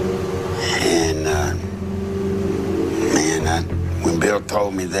 And, man, when Bill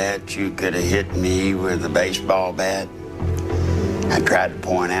told me that, you could have hit me with a baseball bat. I tried to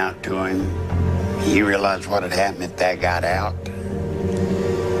point out to him. He realized what had happened if that got out.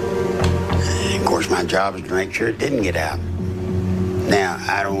 And of course, my job is to make sure it didn't get out. Now,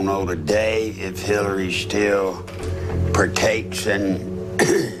 I don't know today if Hillary still partakes in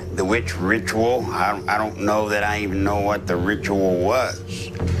the witch ritual. I don't know that I even know what the ritual was.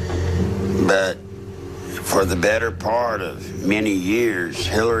 But for the better part of many years,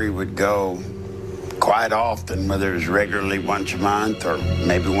 Hillary would go quite often, whether it was regularly once a month or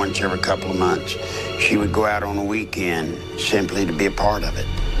maybe once every couple of months. She would go out on a weekend simply to be a part of it.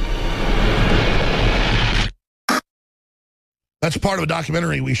 That's part of a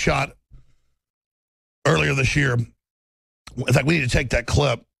documentary we shot earlier this year. In fact, we need to take that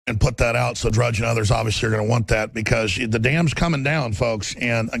clip and put that out, so Drudge and others obviously are going to want that, because the dam's coming down, folks.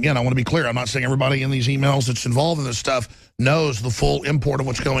 And again, I want to be clear. I'm not saying everybody in these emails that's involved in this stuff knows the full import of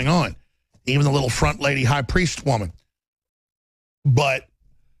what's going on, even the little front lady high priest woman. But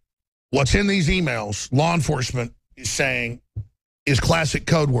what's in these emails, law enforcement is saying, is classic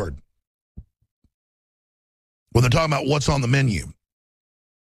code word. When they're talking about what's on the menu.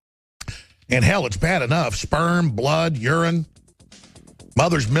 And hell, it's bad enough. Sperm, blood, urine,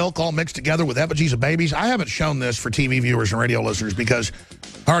 mother's milk all mixed together with effigies of babies. I haven't shown this for TV viewers and radio listeners because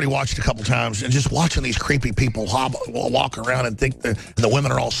I already watched it a couple times, and just watching these creepy people walk around and think that the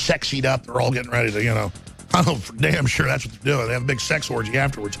women are all sexied up. They're all getting ready to, you know, I know for damn sure that's what they're doing. They have a big sex orgy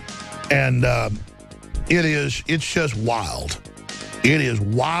afterwards. And it's just wild. It is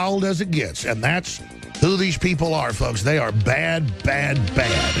wild as it gets. And that's who these people are, folks. They are bad, bad,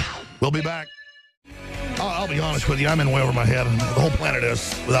 bad. We'll be back. I'll be honest with you. I'm in way over my head, and the whole planet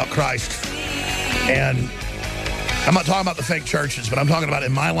is without Christ. And I'm not talking about the fake churches, but I'm talking about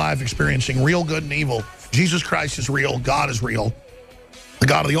in my life experiencing real good and evil. Jesus Christ is real. God is real. The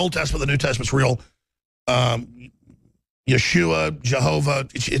God of the Old Testament, the New Testament's real. Yeshua, Jehovah,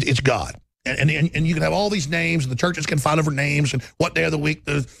 it's God. And you can have all these names, and the churches can fight over names and what day of the week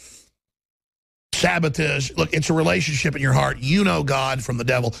the Sabbath is. Look, it's a relationship in your heart. You know God from the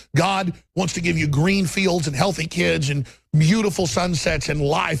devil. God wants to give you green fields and healthy kids and beautiful sunsets and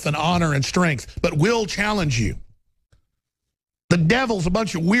life and honor and strength, but will challenge you. The devil's a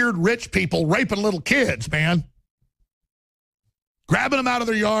bunch of weird rich people raping little kids, man. Grabbing them out of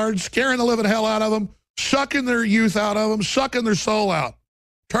their yards, scaring the living hell out of them, sucking their youth out of them, sucking their soul out,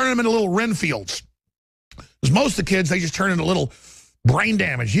 turning them into little Renfields. Because most of the kids, they just turn into little brain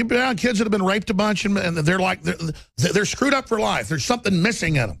damage. You've been around kids that have been raped a bunch, and they're like, they're screwed up for life. There's something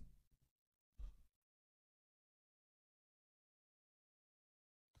missing in them.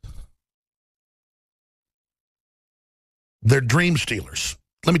 They're dream stealers.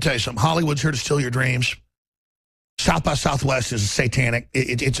 Let me tell you something. Hollywood's here to steal your dreams. South by Southwest is satanic.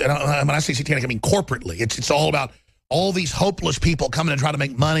 When I say satanic, I mean corporately. It's all about all these hopeless people coming and trying to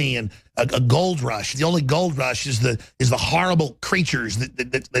make money, and a gold rush. The only gold rush is the horrible creatures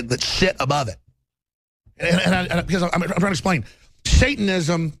that sit above it. Because I'm trying to explain,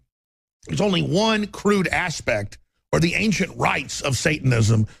 Satanism is only one crude aspect, or the ancient rites of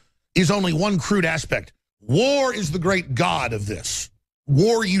Satanism is only one crude aspect. War is the great god of this.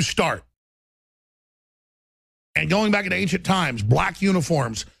 War you start. And going back into ancient times, black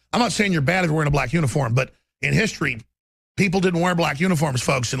uniforms. I'm not saying you're bad if you're wearing a black uniform, but in history, people didn't wear black uniforms,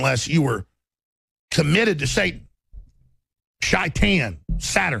 folks, unless you were committed to Satan. Shaitan,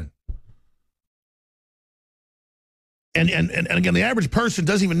 Saturn. And again, the average person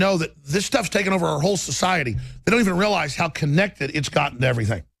doesn't even know that this stuff's taken over our whole society. They don't even realize how connected it's gotten to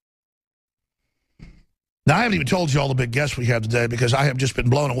everything. Now, I haven't even told you all the big guests we have today, because I have just been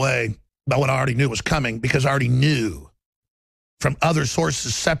blown away by what I already knew was coming, because I already knew from other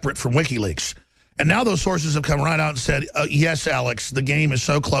sources separate from WikiLeaks. And now those sources have come right out and said, yes, Alex, the game is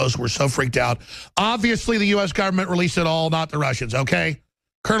so close. We're so freaked out. Obviously, the U.S. government released it all, not the Russians, okay?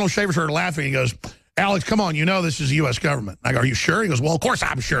 Colonel Schaefer started laughing. He goes, Alex, come on, you know this is the U.S. government. I go, are you sure? He goes, well, of course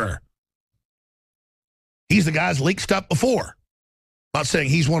I'm sure. He's the guy's leaked stuff before. I'm not saying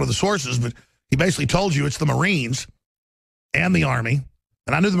he's one of the sources, but he basically told you it's the Marines and the Army.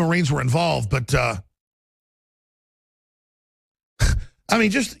 And I knew the Marines were involved, but, I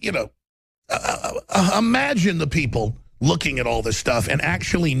mean, just, you know, imagine the people looking at all this stuff and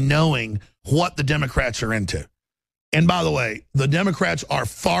actually knowing what the Democrats are into. And by the way, the Democrats are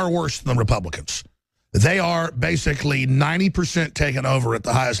far worse than the Republicans. They are basically 90% taken over at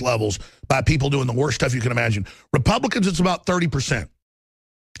the highest levels by people doing the worst stuff you can imagine. Republicans, it's about 30%.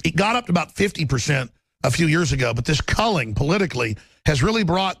 It got up to about 50% a few years ago, but this culling politically has really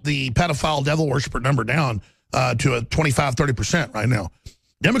brought the pedophile devil worshiper number down to a 25, 30% right now.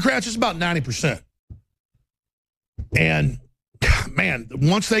 Democrats is about 90%. And, man,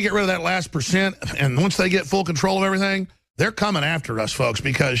 once they get rid of that last percent, and once they get full control of everything, they're coming after us, folks,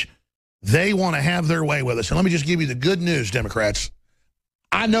 because they want to have their way with us. And let me just give you the good news, Democrats.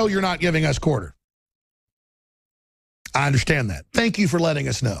 I know you're not giving us quarter. I understand that. Thank you for letting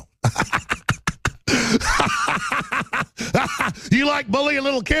us know. You like bullying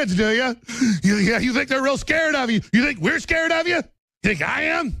little kids, do you? You think they're real scared of you? You think we're scared of you? You think I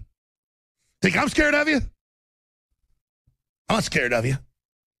am? Think I'm scared of you? I'm not scared of you.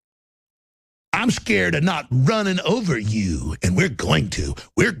 I'm scared of not running over you, and we're going to.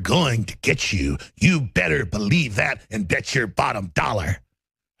 We're going to get you. You better believe that and bet your bottom dollar.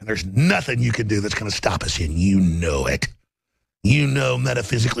 And there's nothing you can do that's going to stop us, and you know it. You know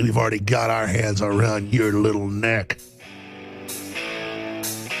metaphysically we've already got our hands around your little neck.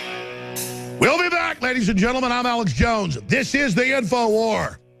 We'll be back, ladies and gentlemen. I'm Alex Jones. This is the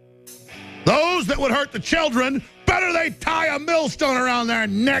InfoWar. Those that would hurt the children, better they tie a millstone around their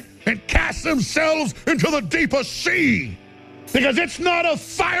neck and cast themselves into the deepest sea. Because it's not a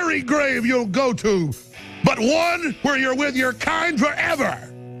fiery grave you'll go to, but one where you're with your kind forever.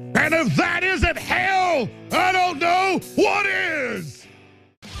 And if that isn't hell, I don't know what is.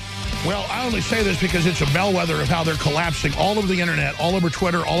 Well, I only say this because it's a bellwether of how they're collapsing all over the internet, all over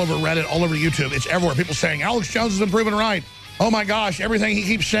Twitter, all over Reddit, all over YouTube. It's everywhere. People saying, Alex Jones has been proven right. Oh, my gosh, everything he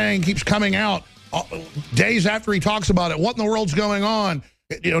keeps saying keeps coming out days after he talks about it. What in the world's going on?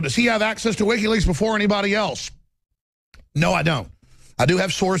 You know, does he have access to WikiLeaks before anybody else? No, I don't. I do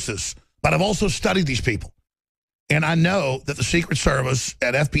have sources, but I've also studied these people. And I know that the Secret Service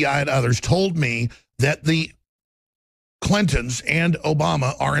at FBI and others told me that the Clintons and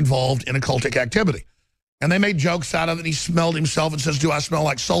Obama are involved in occultic activity. And they made jokes out of it. He smelled himself and says, do I smell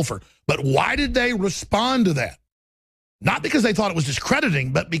like sulfur? But why did they respond to that? Not because they thought it was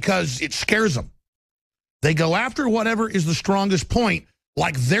discrediting, but because it scares them. They go after whatever is the strongest point,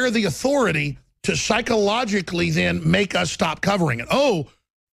 like they're the authority to psychologically then make us stop covering it. Oh,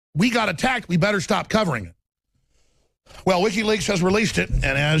 we got attacked. We better stop covering it. Well, WikiLeaks has released it, and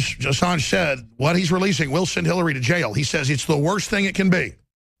as Assange said, what he's releasing will send Hillary to jail. He says it's the worst thing it can be.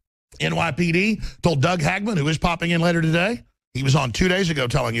 NYPD told Doug Hagman, who is popping in later today. He was on 2 days ago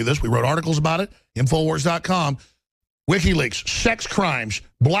telling you this. We wrote articles about it, Infowars.com. WikiLeaks, sex crimes,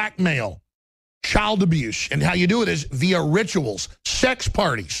 blackmail, child abuse, and how you do it is via rituals, sex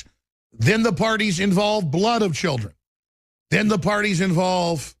parties. Then the parties involve blood of children. Then the parties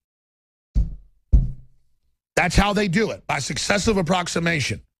involve... That's how they do it, by successive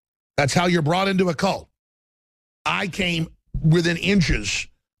approximation. That's how you're brought into a cult. I came within inches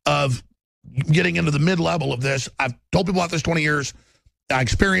of getting into the mid-level of this. I've told people about this 20 years. I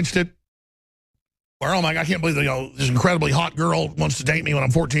experienced it. Where, oh my God, I can't believe this incredibly hot girl wants to date me when I'm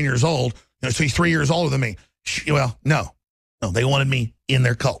 14 years old. So she's 3 years older than me. Well, no, they wanted me in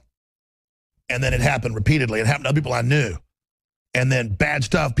their cult. And then it happened repeatedly. It happened to other people I knew. And then bad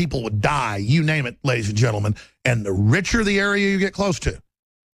stuff, people would die, you name it, ladies and gentlemen. And the richer the area you get close to. I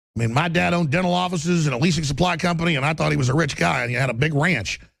mean, my dad owned dental offices and a leasing supply company, and I thought he was a rich guy, and he had a big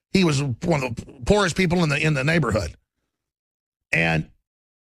ranch. He was one of the poorest people in the neighborhood. And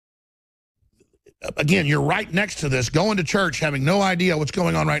again, you're right next to this, going to church, having no idea what's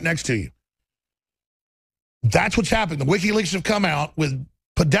going on right next to you. That's what's happening. The WikiLeaks have come out with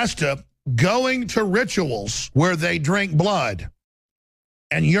Podesta going to rituals where they drink blood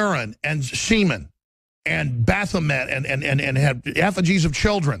and urine and semen and Baphomet and have effigies of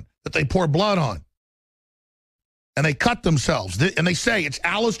children that they pour blood on. And they cut themselves. And they say it's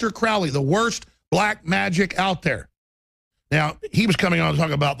Aleister Crowley, the worst black magic out there. Now, he was coming on to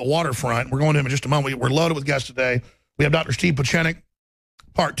talk about the waterfront. We're going to him in just a moment. We're loaded with guests today. We have Dr. Steve Pieczenik,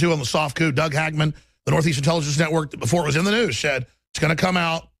 part 2 on the soft coup. Doug Hagman, the Northeast Intelligence Network, before it was in the news, said it's going to come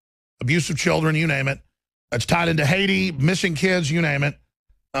out. Abuse of children, you name it. It's tied into Haiti, missing kids, you name it.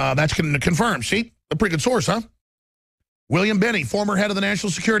 That's confirmed. See, a pretty good source, huh? William Binney, former head of the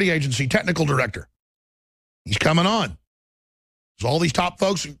National Security Agency, technical director. He's coming on. So all these top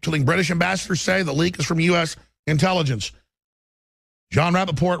folks, including British ambassadors, say the leak is from U.S. intelligence. John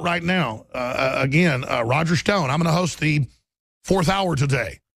Rappaport right now. Again, Roger Stone. I'm going to host the 4th hour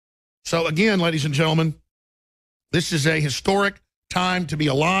today. So again, ladies and gentlemen, this is a historic time to be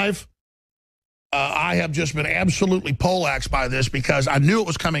alive. I have just been absolutely poleaxed by this because I knew it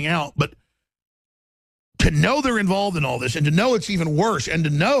was coming out, but to know they're involved in all this and to know it's even worse and to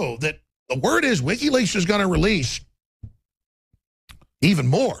know that the word is WikiLeaks is going to release even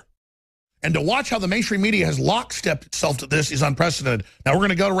more. And to watch how the mainstream media has lockstepped itself to this is unprecedented. Now, we're going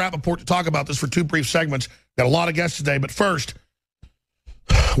to go to Rappaport to talk about this for 2 brief segments. Got a lot of guests today, but first,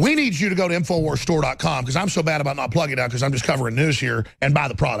 we need you to go to InfoWarsStore.com because I'm so bad about not plugging it out because I'm just covering news here and buy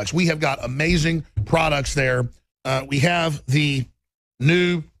the products. We have got amazing products there. We have the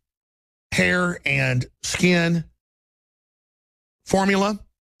new hair and skin formula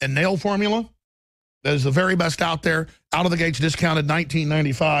and nail formula. that is the very best out there. Out of the gates, discounted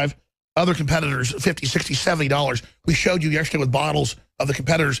 $19.95. Other competitors, $50, $60, $70. We showed you yesterday with bottles of the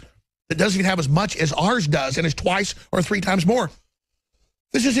competitors that doesn't even have as much as ours does, and is twice or 3 times more.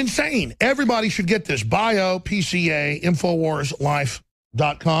 This is insane. Everybody should get this. BioPCA,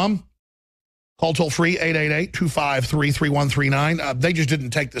 InfoWarsLife.com. Call toll-free, 888-253-3139. They just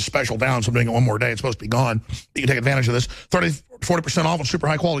didn't take this special down, so I'm doing it one more day. It's supposed to be gone. You can take advantage of this. 40% off on super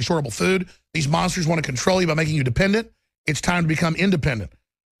high-quality, storable food. These monsters want to control you by making you dependent. It's time to become independent.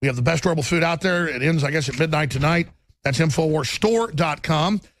 We have the best storable food out there. It ends, I guess, at midnight tonight. That's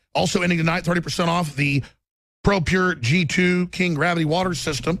InfoWarsStore.com. Also ending tonight, 30% off the ProPure G2 King Gravity Water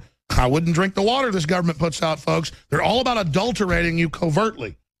System. I wouldn't drink the water this government puts out, folks. They're all about adulterating you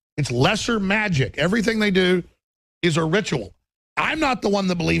covertly. It's lesser magic. Everything they do is a ritual. I'm not the one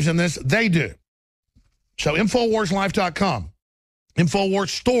that believes in this. They do. So InfoWarsLife.com,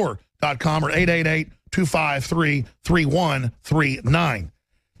 InfoWarsStore.com, or 888-253-3139.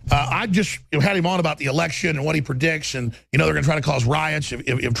 I just had him on about the election and what he predicts, and they're going to try to cause riots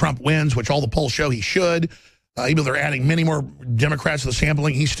if Trump wins, which all the polls show he should. Even though they're adding many more Democrats to the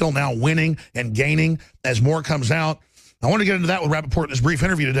sampling, he's still now winning and gaining as more comes out. I want to get into that with Rappaport in this brief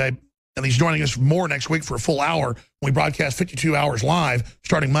interview today, and he's joining us more next week for a full hour when we broadcast 52 hours live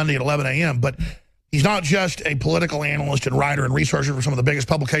starting Monday at 11 a.m. But he's not just a political analyst and writer and researcher for some of the biggest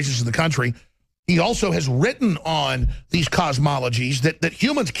publications in the country. He also has written on these cosmologies that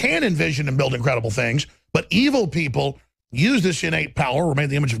humans can envision and build incredible things, but evil people use this innate power, we're made in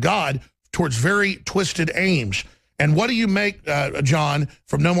the image of God, towards very twisted aims. And what do you make, John,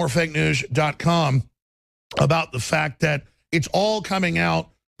 from NoMoreFakeNews.com about the fact that it's all coming out,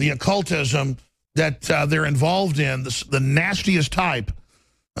 the occultism that they're involved in, the nastiest type?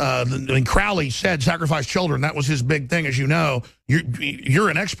 Crowley said sacrifice children. That was his big thing, as you know. You're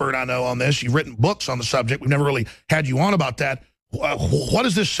an expert, I know, on this. You've written books on the subject. We've never really had you on about that. What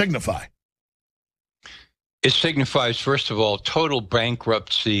does this signify? It signifies, first of all, total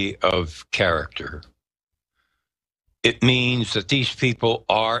bankruptcy of character. It means that these people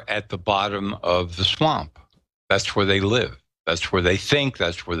are at the bottom of the swamp. That's where they live. That's where they think.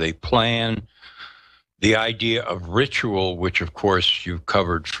 That's where they plan. The idea of ritual, which, of course, you've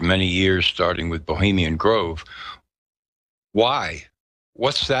covered for many years, starting with Bohemian Grove. Why?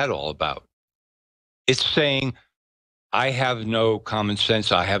 What's that all about? It's saying, I have no common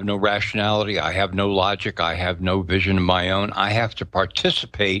sense, I have no rationality, I have no logic, I have no vision of my own. I have to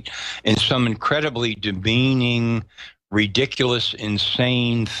participate in some incredibly demeaning, ridiculous,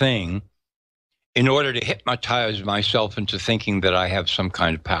 insane thing in order to hypnotize myself into thinking that I have some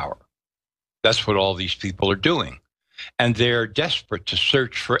kind of power. That's what all these people are doing. And they're desperate to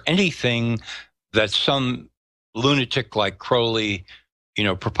search for anything that some lunatic like Crowley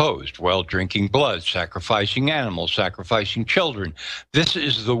proposed. Well, drinking blood, sacrificing animals, sacrificing children. This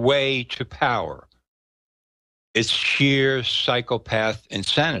is the way to power. It's sheer psychopath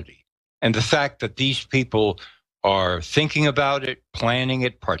insanity. And the fact that these people are thinking about it, planning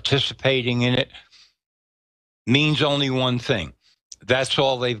it, participating in it, means only one thing. That's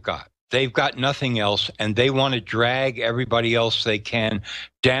all they've got. They've got nothing else, and they want to drag everybody else they can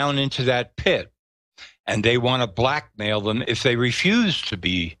down into that pit. And they want to blackmail them if they refuse to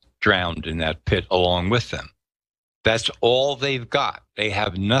be drowned in that pit along with them. That's all they've got. They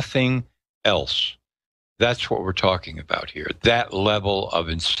have nothing else. That's what we're talking about here, that level of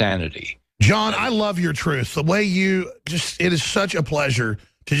insanity. John, I love your truth. The way you it is such a pleasure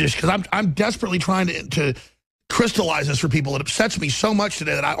to because I'm desperately trying to crystallize this for people. It upsets me so much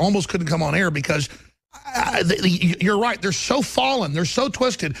today that I almost couldn't come on air because you're right. They're so fallen. They're so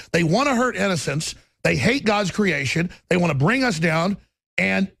twisted. They want to hurt innocents. They hate God's creation. They want to bring us down.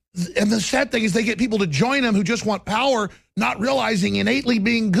 And the sad thing is they get people to join them who just want power, not realizing innately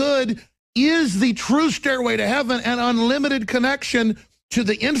being good is the true stairway to heaven and unlimited connection to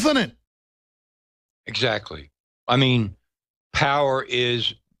the infinite. Exactly. I mean, power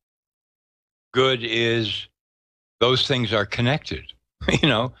is, good is, those things are connected.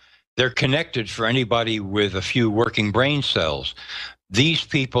 They're connected for anybody with a few working brain cells. These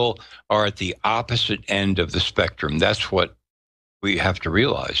people are at the opposite end of the spectrum. That's what we have to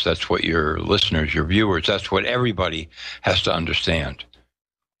realize. That's what your listeners, your viewers, that's what everybody has to understand.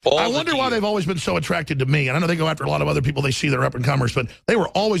 I wonder why they've always been so attracted to me. And I know they go after a lot of other people they see that are up-and-comers, but they were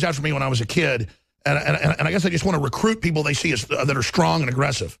always after me when I was a kid. And I guess they just want to recruit people they see as, that are strong and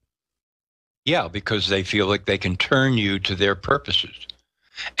aggressive. Yeah, because they feel like they can turn you to their purposes.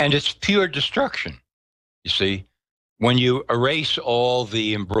 And it's pure destruction, you see. When you erase all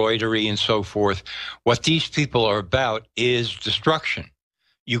the embroidery and so forth, what these people are about is destruction.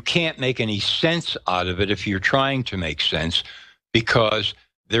 you can't make any sense out of it if you're trying to make sense, because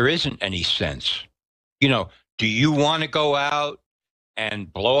there isn't any sense. You know, do you want to go out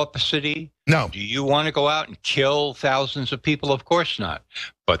and blow up a city? No. Do you want to go out and kill thousands of people? Of course not.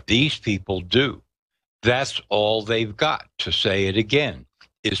 But these people do. That's all they've got, to say it again,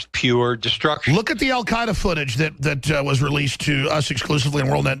 is pure destruction. Look at the Al-Qaeda footage that was released to us exclusively on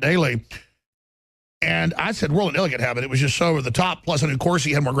WorldNet Daily. And I said WorldNet Daily could have it. It was just so over the top. Plus, and of course,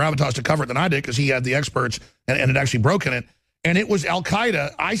 he had more gravitas to cover it than I did because he had the experts and had actually broken it. And it was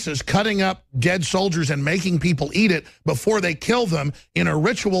Al-Qaeda, ISIS, cutting up dead soldiers and making people eat it before they kill them in a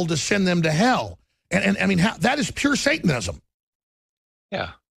ritual to send them to hell. And I mean, that is pure Satanism.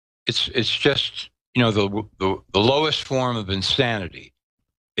 Yeah. It's just, you know, the lowest form of insanity.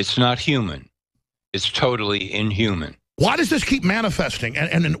 It's not human. It's totally inhuman. Why does this keep manifesting?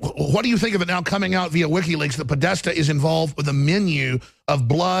 And what do you think of it now coming out via WikiLeaks that Podesta is involved with a menu of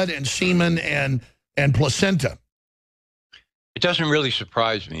blood and semen and placenta? It doesn't really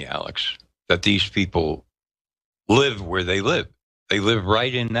surprise me, Alex, that these people live where they live. They live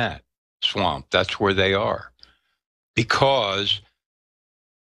right in that swamp. That's where they are. Because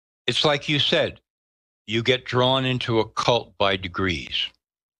it's like you said, you get drawn into a cult by degrees.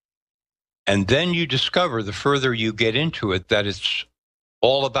 And then you discover, the further you get into it, that it's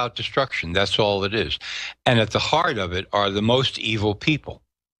all about destruction. That's all it is. And at the heart of it are the most evil people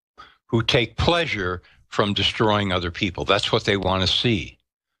who take pleasure from destroying other people. That's what they want to see.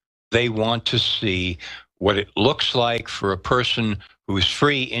 They want to see what it looks like for a person who is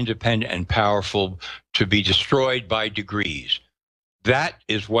free, independent, and powerful to be destroyed by degrees. That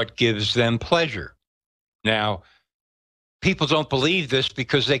is what gives them pleasure. Now, people don't believe this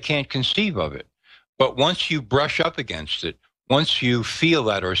because they can't conceive of it. But once you brush up against it, once you feel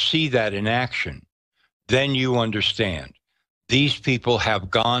that or see that in action, then you understand. These people have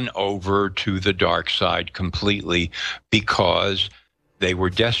gone over to the dark side completely because they were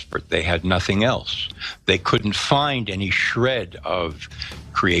desperate. They had nothing else. They couldn't find any shred of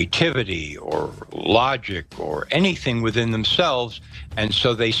creativity or logic or anything within themselves, and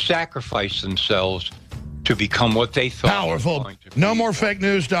so they sacrificed themselves to become what they thought. Powerful.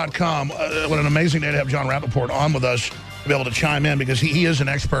 NoMoreFakeNews.com. What an amazing day to have Jon Rappoport on with us to be able to chime in, because he is an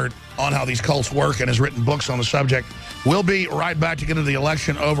expert on how these cults work and has written books on the subject. We'll be right back to get into the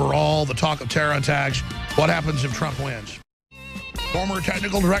election overall, the talk of terror attacks, what happens if Trump wins. Former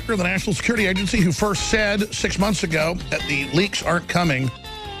technical director of the National Security Agency, who first said 6 months ago that the leaks aren't coming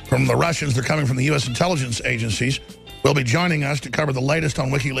from the Russians, they're coming from the U.S. intelligence agencies, will be joining us to cover the latest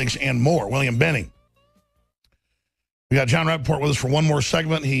on WikiLeaks and more. William Benning. We got Jon Rappoport with us for one more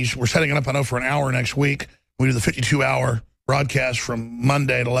segment. We're setting it up, I know, for an hour next week. We do the 52-hour broadcast from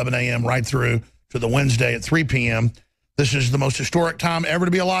Monday at 11 a.m. right through to the Wednesday at 3 p.m. This is the most historic time ever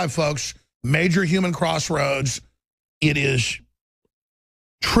to be alive, folks. Major human crossroads. It is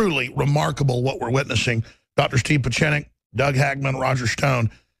truly remarkable what we're witnessing. Dr. Steve Pieczenik, Doug Hagmann, Roger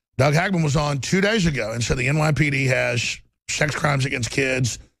Stone. Doug Hagmann was on 2 days ago and said the NYPD has sex crimes against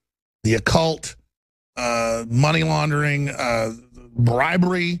kids, the occult, money laundering,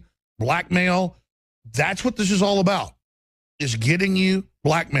 bribery, blackmail. That's what this is all about, is getting you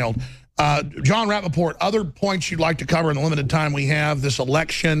blackmailed. Jon Rappoport, other points you'd like to cover in the limited time we have, this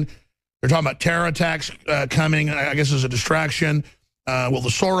election. They're talking about terror attacks coming, I guess, as a distraction. Will the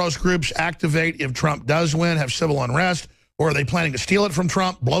Soros groups activate if Trump does win, have civil unrest? Or are they planning to steal it from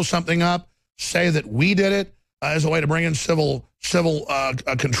Trump, blow something up, say that we did it as a way to bring in civil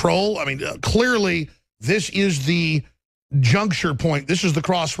control? I mean, clearly, this is the juncture point. This is the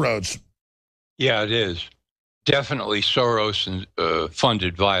crossroads. Yeah, it is. Definitely Soros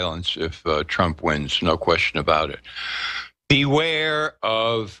funded violence if Trump wins, no question about it. Beware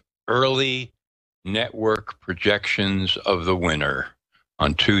of early network projections of the winner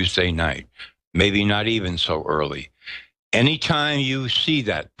on Tuesday night. Maybe not even so early. Anytime you see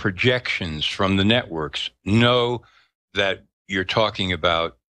that, projections from the networks, know that you're talking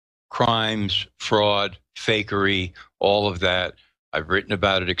about crimes, fraud, fakery, all of that. I've written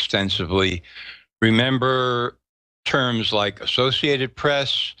about it extensively. Remember terms like Associated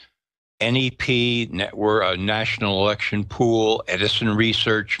Press, NEP, Network, National Election Pool, Edison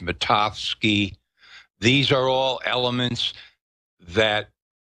Research, Matovsky. These are all elements that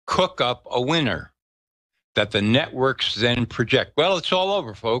cook up a winner that the networks then project. Well, it's all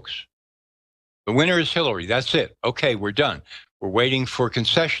over, folks. The winner is Hillary. That's it. Okay, we're done. We're waiting for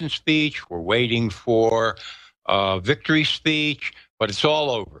concession speech. We're waiting for victory speech, but it's all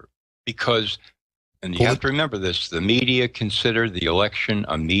over because, and you have to remember this, the media consider the election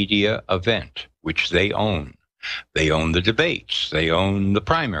a media event, which they own. They own the debates. They own the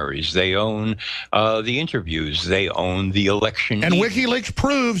primaries. They own the interviews. They own the election. And WikiLeaks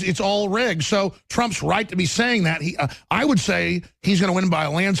proves it's all rigged. So Trump's right to be saying that. I would say he's going to win by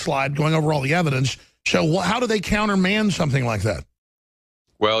a landslide going over all the evidence. So how do they countermand something like that?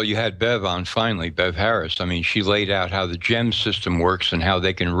 Well, you had Bev on finally, Bev Harris. I mean, she laid out how the GEM system works and how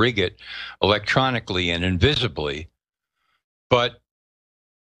they can rig it electronically and invisibly. But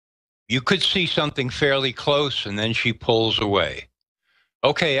you could see something fairly close, and then she pulls away.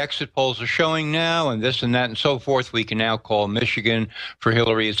 Okay, exit polls are showing now, and this and that and so forth. We can now call Michigan for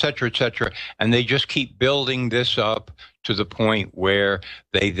Hillary, et cetera, et cetera. And they just keep building this up to the point where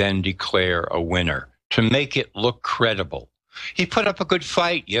they then declare a winner to make it look credible. He put up a good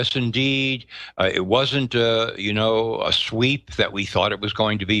fight, yes, indeed. It wasn't, a sweep that we thought it was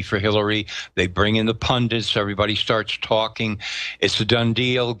going to be for Hillary. They bring in the pundits. Everybody starts talking. It's a done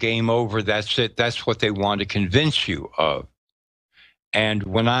deal, game over. That's it. That's what they want to convince you of. And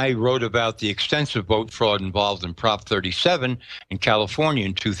when I wrote about the extensive vote fraud involved in Prop 37 in California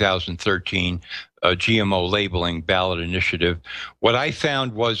in 2013, GMO labeling ballot initiative, what I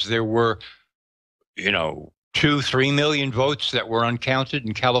found was there were, 2-3 million votes that were uncounted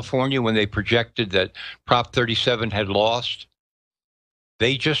in California when they projected that Prop 37 had lost.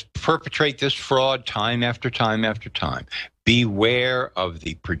 They just perpetrate this fraud time after time after time. Beware of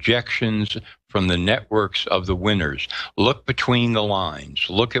the projections from the networks of the winners. Look between the lines.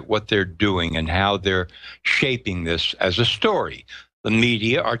 Look at what they're doing and how they're shaping this as a story. The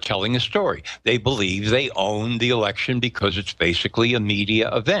media are telling a story. They believe they own the election because it's basically a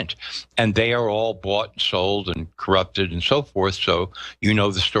media event. And they are all bought, sold, and corrupted and so forth. So you know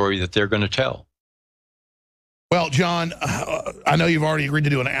the story that they're going to tell. Well, John, I know you've already agreed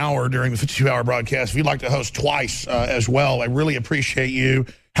to do an hour during the 52-hour broadcast. If you'd like to host twice as well, I really appreciate you.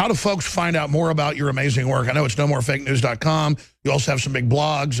 How do folks find out more about your amazing work? I know it's nomorefakenews.com. You also have some big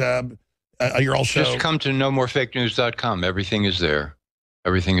blogs. You're also... Just come to nomorefakenews.com. Everything is there.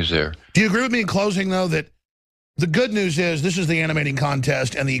 Everything is there. Do you agree with me in closing, though, that the good news is this is the animating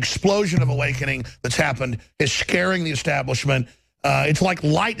contest, and the explosion of awakening that's happened is scaring the establishment. It's like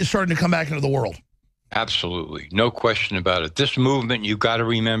light is starting to come back into the world. Absolutely. No question about it. This movement, you've got to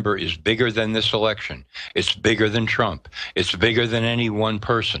remember, is bigger than this election. It's bigger than Trump. It's bigger than any one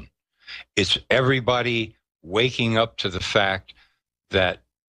person. It's everybody waking up to the fact that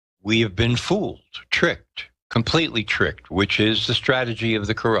we have been fooled, tricked, completely tricked, which is the strategy of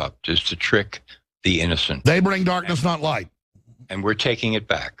the corrupt, is to trick the innocent. They bring darkness, not light. And we're taking it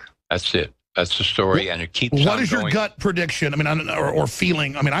back. That's it. That's the story, and it keeps on going. What is your gut prediction? I mean, or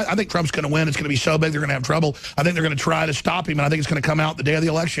feeling? I mean, I think Trump's going to win. It's going to be so big they're going to have trouble. I think they're going to try to stop him, and I think it's going to come out the day of the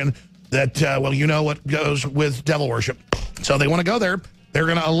election that, well, you know what goes with devil worship. So they want to go there. They're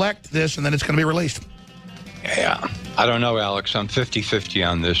going to elect this, and then it's going to be released. Yeah. I don't know, Alex. I'm 50-50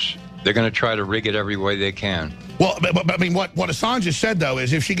 on this. They're going to try to rig it every way they can. Well, but I mean, what Assange has said, though,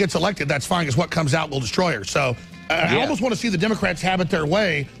 is if she gets elected, that's fine, because what comes out will destroy her. So I almost want to see the Democrats have it their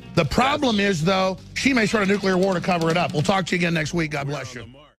way. The problem is, though, she may start a nuclear war to cover it up. We'll talk to you again next week. God bless you.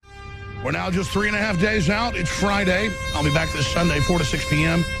 We're now just 3.5 days out. It's Friday. I'll be back this Sunday, 4 to 6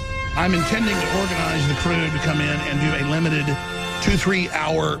 p.m. I'm intending to organize the crew to come in and do a limited 2-3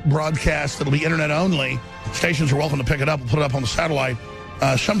 hour broadcast that'll be internet only. Stations are welcome to pick it up and put it up on the satellite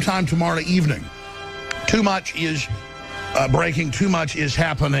sometime tomorrow evening. Too much is breaking. Too much is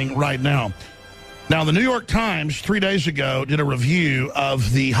happening right now. Now, the New York Times 3 days ago did a review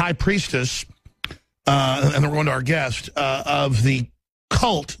of the high priestess, and then we're going to our guest, of the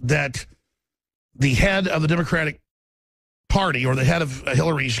cult that the head of the Democratic Party, or the head of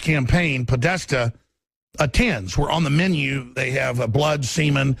Hillary's campaign, Podesta, attends. Where on the menu they have blood,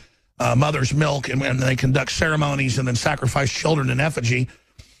 semen, mother's milk, and they conduct ceremonies and then sacrifice children in effigy.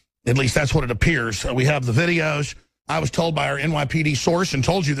 At least that's what it appears. We have the videos. I was told by our NYPD source, and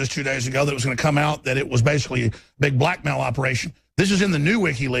told you this 2 days ago, that it was going to come out that it was basically a big blackmail operation. This is in the new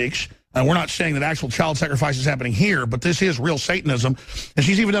WikiLeaks. We're not saying that actual child sacrifice is happening here, but this is real Satanism. And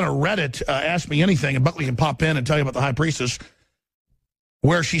she's even done a Reddit, Ask Me Anything, and Buckley can pop in and tell you about the high priestess,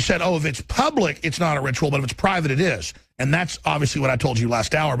 where she said, oh, if it's public, it's not a ritual, but if it's private, it is. And that's obviously what I told you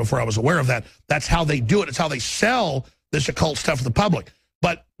last hour before I was aware of that. That's how they do it. It's how they sell this occult stuff to the public.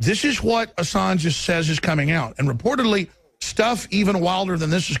 But this is what Assange says is coming out. And reportedly, stuff even wilder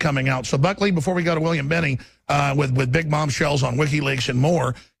than this is coming out. So, Buckley, before we go to William Benny, with big bombshells on WikiLeaks and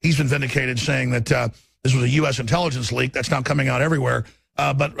more, he's been vindicated, saying that this was a U.S. intelligence leak. That's now coming out everywhere.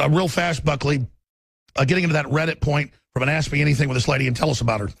 But real fast, Buckley, getting into that Reddit point, from an Ask Me Anything with this lady and tell us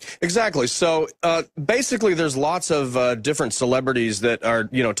about her. Exactly. So basically, there's lots of different celebrities that are,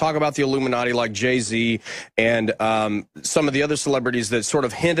 talk about the Illuminati, like Jay-Z and some of the other celebrities that sort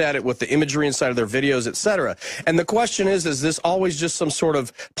of hint at it with the imagery inside of their videos, etc. And the question is this always just some sort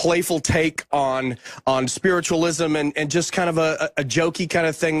of playful take on spiritualism and just kind of a jokey kind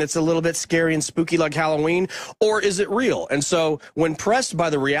of thing that's a little bit scary and spooky like Halloween? Or is it real? And so when pressed by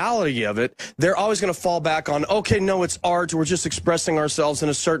the reality of it, they're always going to fall back on, okay, no, it's art. We're just expressing ourselves in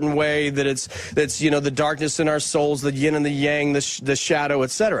a certain way, that's the darkness in our souls, the yin and the yang, the shadow,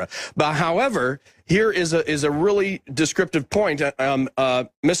 etc. But however, here is a really descriptive point.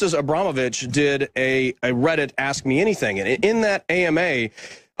 Mrs. Abramovich did a Reddit Ask Me Anything, and in that AMA,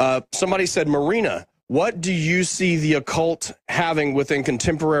 somebody said, Marina, what do you see the occult having within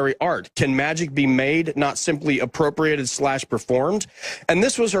contemporary art? Can magic be made, not simply appropriated / performed? And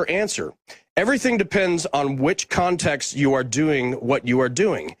this was her answer. Everything depends on which context you are doing what you are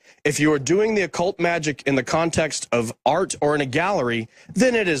doing. If you are doing the occult magic in the context of art or in a gallery,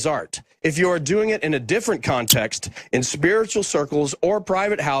 then it is art. If you are doing it in a different context, in spiritual circles or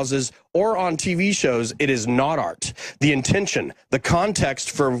private houses or on TV shows, it is not art. The intention, the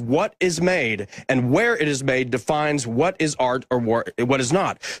context for what is made and where it is made defines what is art or what is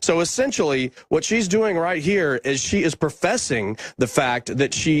not. So essentially, what she's doing right here is she is professing the fact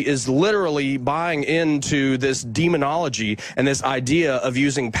that she is literally buying into this demonology and this idea of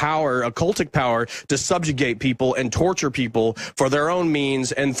using power, occultic power, to subjugate people and torture people for their own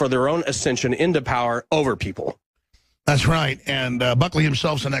means and for their own ascension into power over people. That's right. And Buckley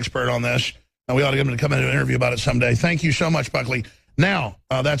himself's an expert on this. We ought to get him to come in and do an interview about it someday. Thank you so much, Buckley. Now,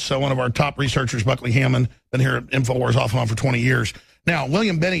 that's one of our top researchers, Buckley Hammond, been here at InfoWars off and on for 20 years. Now,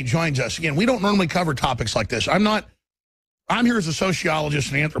 William Binney joins us. Again, we don't normally cover topics like this. I'm here as a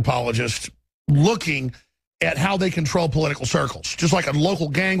sociologist and anthropologist looking at how they control political circles. Just like a local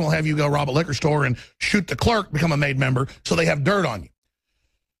gang will have you go rob a liquor store and shoot the clerk, become a MAID member, so they have dirt on you.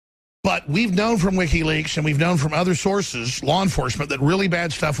 But we've known from WikiLeaks and we've known from other sources, law enforcement, that really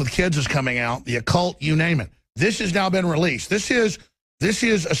bad stuff with kids is coming out, the occult, you name it. This has now been released. This is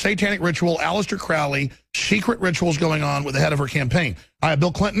a satanic ritual, Aleister Crowley, secret rituals going on with the head of her campaign. I have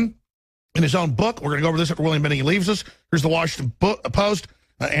Bill Clinton in his own book. We're going to go over this after William Binney leaves us. Here's the Washington Post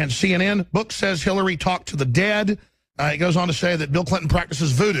and CNN. Book says Hillary talked to the dead. It goes on to say that Bill Clinton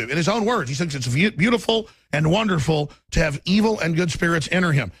practices voodoo. In his own words, he thinks it's beautiful and wonderful to have evil and good spirits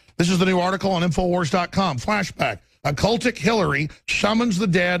enter him. This is the new article on Infowars.com. Flashback. Occultic Hillary summons the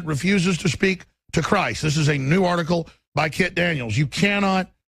dead, refuses to speak to Christ. This is a new article by Kit Daniels. You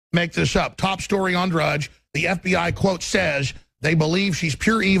cannot make this up. Top story on Drudge. The FBI, quote, says they believe she's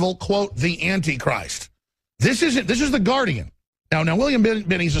pure evil, quote, the Antichrist. This is the Guardian. Now, William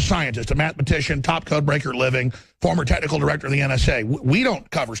Binney's a scientist, a mathematician, top code breaker living, former technical director of the NSA. We don't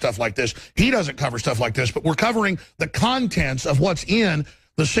cover stuff like this. He doesn't cover stuff like this, but we're covering the contents of what's in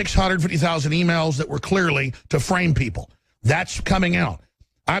the 650,000 emails that were clearly to frame people. That's coming out.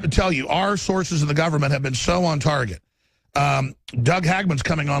 I have to tell you, our sources in the government have been so on target. Doug Hagman's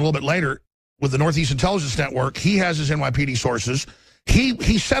coming on a little bit later with the Northeast Intelligence Network. He has his NYPD sources.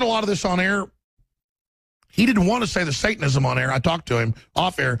 He said a lot of this on air. He didn't want to say the Satanism on air. I talked to him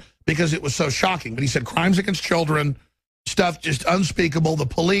off air because it was so shocking. But he said crimes against children, stuff just unspeakable. The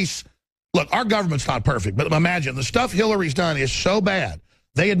police, look, our government's not perfect, but imagine the stuff Hillary's done is so bad.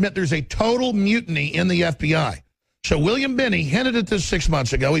 They admit there's a total mutiny in the FBI. So William Binney hinted at this 6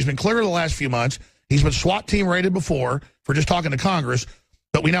 months ago. He's been cleared the last few months. He's been SWAT team raided before for just talking to Congress.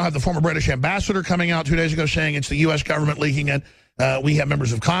 But we now have the former British ambassador coming out 2 days ago saying it's the U.S. government leaking it. We have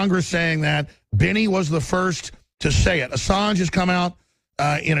members of Congress saying that. Binney was the first to say it. Assange has come out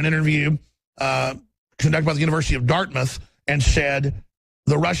in an interview conducted by the University of Dartmouth and said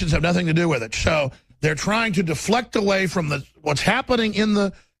the Russians have nothing to do with it. So they're trying to deflect away from what's happening in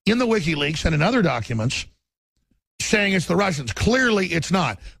the WikiLeaks and in other documents, saying it's the Russians. Clearly, it's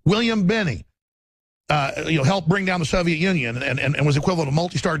not. William Binney, helped bring down the Soviet Union and was equivalent of a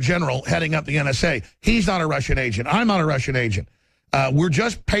multi-star general heading up the NSA. He's not a Russian agent. I'm not a Russian agent. We're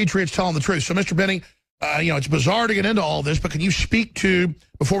just patriots telling the truth. So, Mr. Binney, it's bizarre to get into all this, but can you speak to,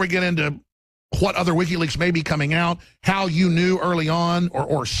 before we get into what other WikiLeaks may be coming out, how you knew early on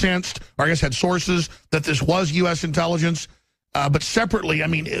or sensed, or I guess had sources, that this was U.S. intelligence? But separately, I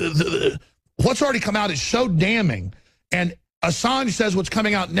mean, what's already come out is so damning, and Assange says what's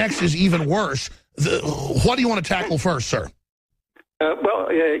coming out next is even worse. What do you want to tackle first, sir?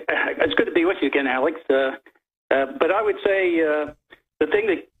 It's good to be with you again, Alex. But I would say the thing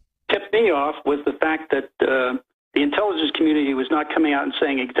that tipped me off was the fact that the intelligence community was not coming out and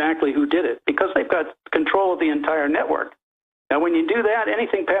saying exactly who did it because they've got control of the entire network. Now, when you do that,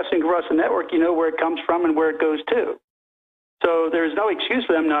 anything passing across the network, you know where it comes from and where it goes to. So there's no excuse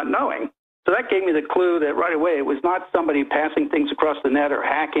for them not knowing. So that gave me the clue that right away it was not somebody passing things across the net or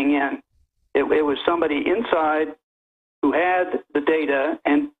hacking in. It was somebody inside who had the data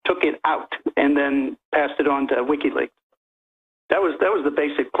and took it out and then passed it on to WikiLeaks. That was the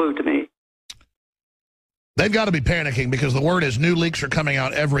basic clue to me. They've got to be panicking because the word is new leaks are coming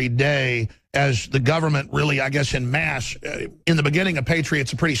out every day as the government really, I guess, en masse. In the beginning, a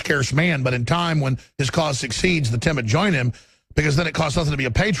patriot's a pretty scarce man, but in time when his cause succeeds, the timid join him because then it costs nothing to be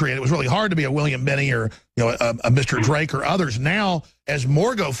a patriot. It was really hard to be a William Binney or a Mr. Drake or others. Now, as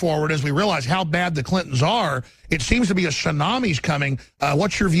more go forward, as we realize how bad the Clintons are, it seems to be a tsunami's coming.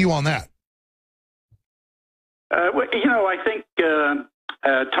 What's your view on that? I think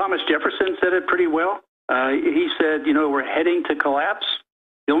Thomas Jefferson said it pretty well. He said, we're heading to collapse.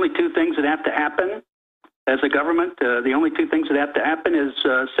 The only two things that have to happen as a government, the only two things that have to happen is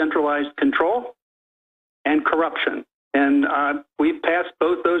centralized control and corruption. And we've passed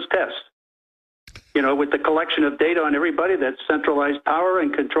both those tests. With the collection of data on everybody, that's centralized power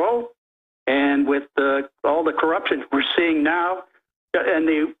and control, and with all the corruption we're seeing now. And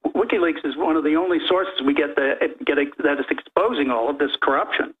the WikiLeaks is one of the only sources we get that is exposing all of this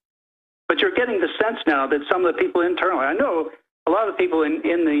corruption. But you're getting the sense now that some of the people internally, I know a lot of people in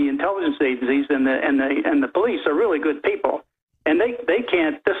the intelligence agencies and the police are really good people, and they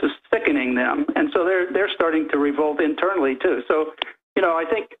can't. This is sickening them, and so they're starting to revolt internally too. So I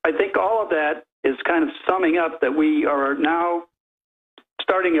think all of that is kind of summing up that we are now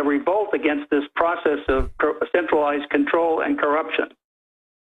starting a revolt against this process of centralized control and corruption.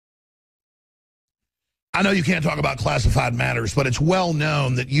 I know you can't talk about classified matters, but it's well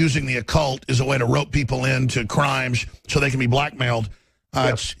known that using the occult is a way to rope people into crimes so they can be blackmailed.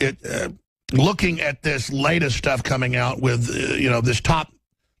 Looking at this latest stuff coming out with, this top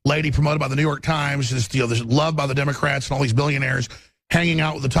lady promoted by the New York Times, this loved by the Democrats and all these billionaires hanging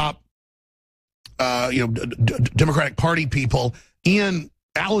out with the top, Democratic Party people in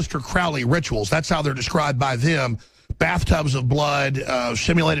Aleister Crowley rituals. That's how they're described by them. Bathtubs of blood,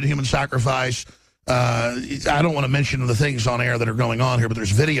 simulated human sacrifice. I don't want to mention the things on air that are going on here, but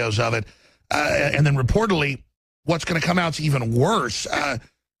there's videos of it. And then reportedly, what's going to come out is even worse.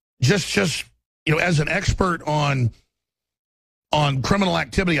 Just as an expert on criminal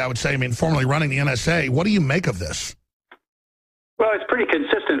activity, I would say, formerly running the NSA, what do you make of this? Well, it's pretty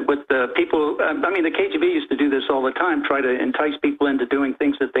consistent with the people. The KGB used to do this all the time, try to entice people into doing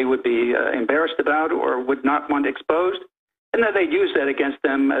things that they would be embarrassed about or would not want exposed. And then they'd use that against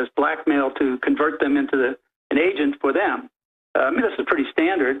them as blackmail to convert them into an agent for them. This is pretty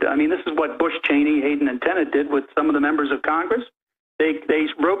standard. This is what Bush, Cheney, Hayden, and Tenet did with some of the members of Congress. They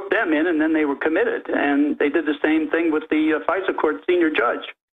roped them in, and then they were committed. And they did the same thing with the FISA court senior judge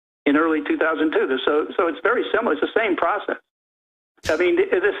in early 2002. So it's very similar. It's the same process. This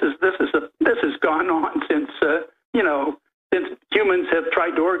has gone on since since humans have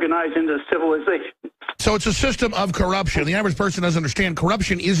tried to organize into civilization. So it's a system of corruption. The average person doesn't understand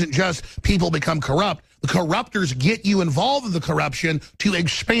corruption isn't just people become corrupt. The corruptors get you involved in the corruption to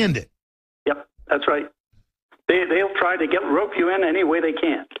expand it. Yep, that's right. They'll try to rope you in any way they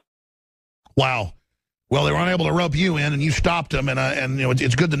can. Wow. Well, they were unable to rope you in, and you stopped them, and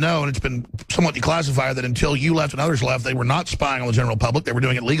it's good to know, and it's been somewhat declassified that until you left and others left, they were not spying on the general public. They were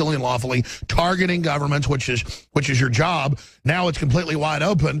doing it legally and lawfully, targeting governments, which is your job. Now it's completely wide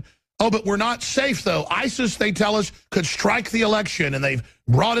open. Oh, but we're not safe, though. ISIS, they tell us, could strike the election, and they've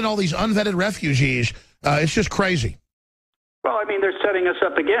brought in all these unvetted refugees. It's just crazy. Well, they're setting us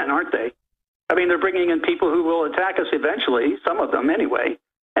up again, aren't they? They're bringing in people who will attack us eventually, some of them anyway.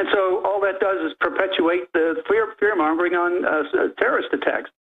 And so all that does is perpetuate the fear-mongering on terrorist attacks.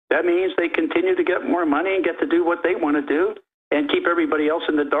 That means they continue to get more money and get to do what they want to do and keep everybody else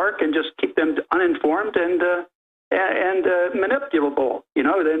in the dark and just keep them uninformed and manipulable.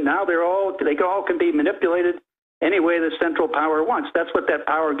 Then now they all can be manipulated any way the central power wants. That's what that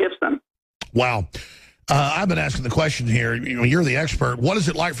power gives them. Wow. I've been asking the question here. You're the expert. What is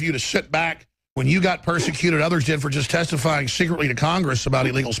it like for you to sit back when you got persecuted, others did, for just testifying secretly to Congress about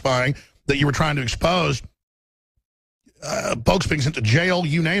illegal spying that you were trying to expose? Folks being sent to jail,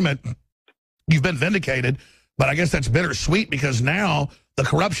 you name it. You've been vindicated. But I guess that's bittersweet because now the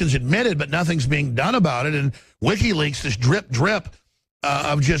corruption's admitted, but nothing's being done about it. And WikiLeaks, this drip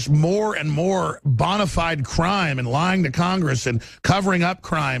of just more and more bona fide crime and lying to Congress and covering up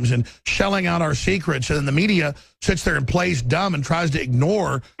crimes and shelling out our secrets. And then the media sits there and plays dumb and tries to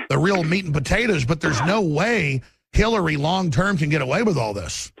ignore the real meat and potatoes. But there's no way Hillary long-term can get away with all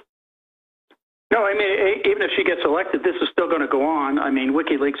this. No, I mean, even if she gets elected, this is still going to go on. I mean,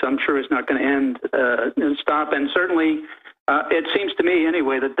 WikiLeaks, I'm sure, is not going to end and stop. And certainly, it seems to me,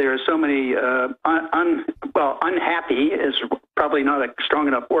 anyway, that there are so many unhappy is probably not a strong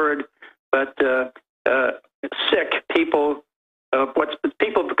enough word, but sick people.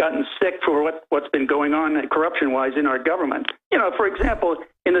 People have gotten sick for what's been going on corruption-wise in our government. You know, for example,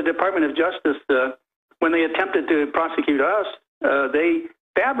 in the Department of Justice, when they attempted to prosecute us, they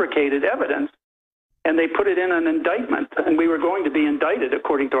fabricated evidence and they put it in an indictment, and we were going to be indicted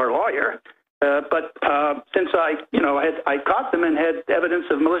according to our lawyer. But since I caught them and had evidence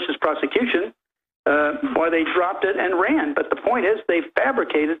of malicious prosecution, they dropped it and ran. But the point is, they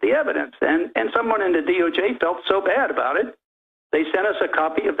fabricated the evidence, and someone in the DOJ felt so bad about it, they sent us a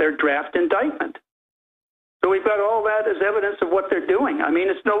copy of their draft indictment. So we've got all that as evidence of what they're doing. I mean,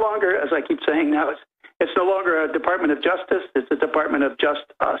 it's no longer, as I keep saying now, it's no longer a Department of Justice, it's a Department of Just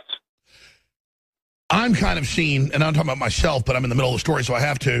Us. I'm kind of seen, and I'm talking about myself, but I'm in the middle of the story, so I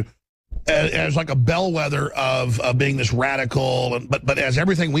have to, as like a bellwether of being this radical, but as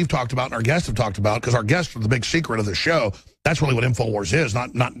everything we've talked about and our guests have talked about, because our guests are the big secret of the show, that's really what InfoWars is,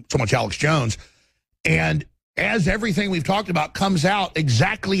 not so much Alex Jones. And as everything we've talked about comes out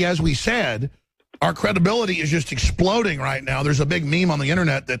exactly as we said, our credibility is just exploding right now. There's a big meme on the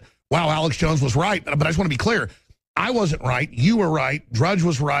internet that, wow, Alex Jones was right. But I just want to be clear. I wasn't right. You were right. Drudge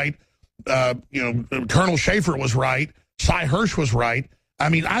was right. Colonel Schaefer was right. Cy Hirsch was right. I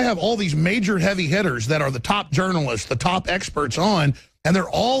mean, I have all these major heavy hitters that are the top journalists, the top experts on, and they're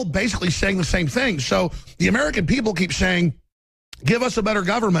all basically saying the same thing. So the American people keep saying, give us a better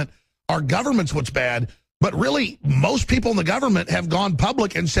government. Our government's what's bad. But really, most people in the government have gone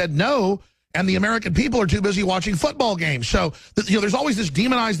public and said no, and the American people are too busy watching football games. So, there's always this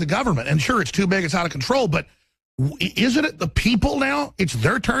demonize the government. And sure, it's too big, it's out of control. But isn't it the people now? It's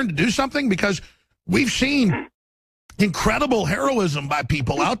their turn to do something? Because we've seen incredible heroism by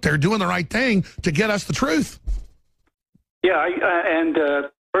people out there doing the right thing to get us the truth. Yeah,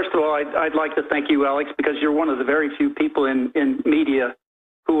 first of all, I'd like to thank you, Alex, because you're one of the very few people in media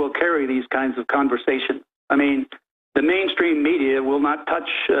who will carry these kinds of conversations. I mean, the mainstream media will not touch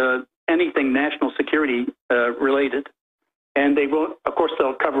anything national security related. And they will, of course,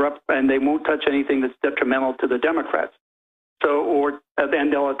 they'll cover up, and they won't touch anything that's detrimental to the Democrats. So,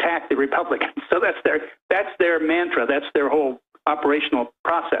 then they'll attack the Republicans. So that's their mantra. That's their whole operational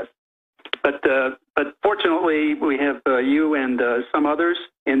process. But fortunately, we have you and some others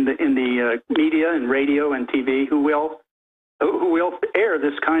in the media and radio and TV who will air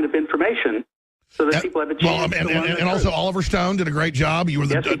this kind of information, so that people have a chance. And also Oliver Stone did a great job. You were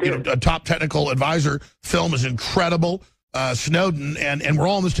a top technical advisor. Film is incredible. Snowden, and we're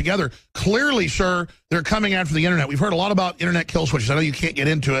all in this together. Clearly, sir, they're coming after the internet. We've heard a lot about internet kill switches. I know you can't get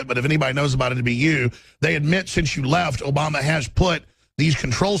into it, but if anybody knows about it, it'd be you. They admit since you left, Obama has put these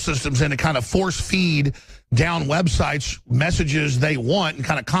control systems in to kind of force feed down websites messages they want and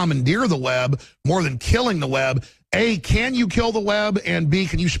kind of commandeer the web more than killing the web. A, can you kill the web? And B,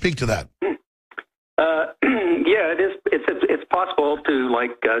 can you speak to that? Yeah, it is. It's possible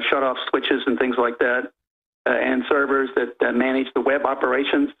to shut off switches and things like that, and servers that manage the web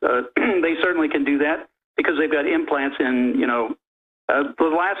operations. They certainly can do that because they've got implants in. The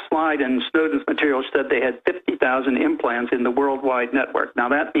last slide in Snowden's material said they had 50,000 implants in the worldwide network. Now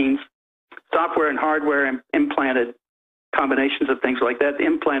that means software and hardware implanted combinations of things like that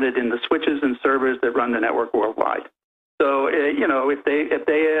implanted in the switches and servers that run the network worldwide. So, if they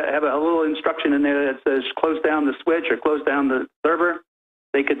have a little instruction in there that says close down the switch or close down the server,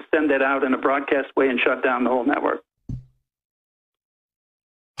 they could send that out in a broadcast way and shut down the whole network.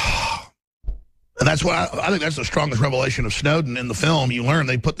 And that's why I think that's the strongest revelation of Snowden in the film. You learn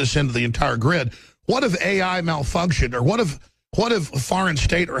they put this into the entire grid. What if AI malfunctioned, or what if a foreign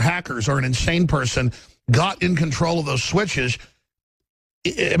state or hackers or an insane person got in control of those switches?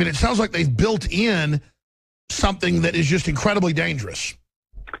 I mean, it sounds like they've built in something that is just incredibly dangerous.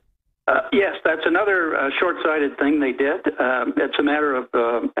 Yes, that's another short-sighted thing they did. It's a matter of,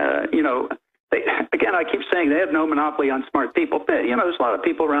 again, I keep saying they have no monopoly on smart people. There's a lot of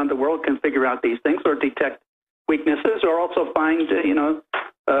people around the world can figure out these things or detect weaknesses or also find,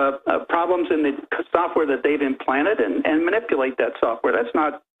 problems in the software that they've implanted and manipulate that software. That's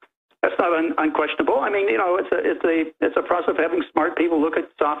not unquestionable. I mean, it's a process of having smart people look at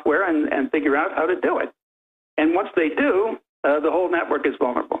software and figure out how to do it. And once they do, the whole network is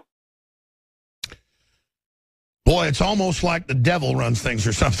vulnerable. Boy, it's almost like the devil runs things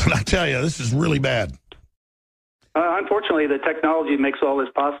or something. I tell you, this is really bad. Unfortunately, the technology makes all this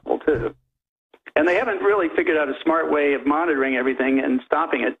possible, too. And they haven't really figured out a smart way of monitoring everything and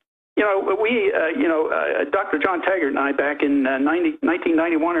stopping it. You know, we, Dr. John Taggart and I, back in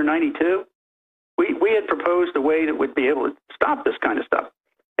 1991 or 92, we had proposed a way that would be able to stop this kind of stuff.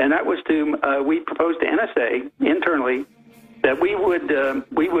 And that was we proposed to NSA internally that we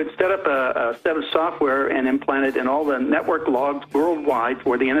would set up a set of software and implant it in all the network logs worldwide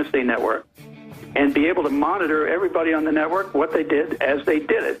for the NSA network, and be able to monitor everybody on the network, what they did as they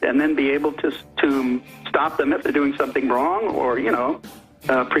did it, and then be able to stop them if they're doing something wrong, or,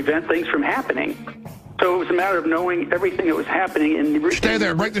 prevent things from happening. So it was a matter of knowing everything that was happening in... Stay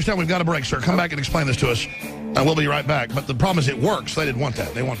there. Break this down. We've got a break, sir. Come back and explain this to us. We'll be right back. But the problem is it works. They didn't want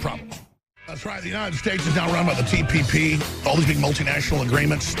that. They want problems. That's right. The United States is now run by the TPP, all these big multinational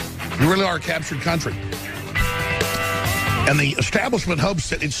agreements. We really are a captured country. And the establishment hopes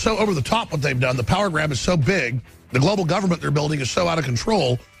that it's so over the top what they've done. The power grab is so big. The global government they're building is so out of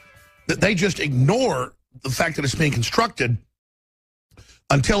control that they just ignore the fact that it's being constructed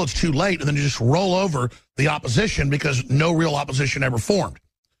until it's too late, and then you just roll over the opposition because no real opposition ever formed.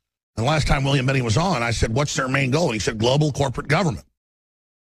 And the last time William Benny was on, I said, what's their main goal? And he said, global corporate government.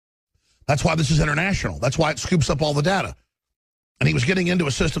 That's why this is international. That's why it scoops up all the data. And he was getting into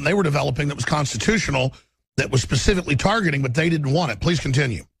a system they were developing that was constitutional, that was specifically targeting, but they didn't want it. Please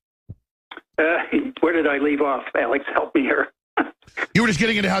continue. Where did I leave off, Alex? Help me here. You were just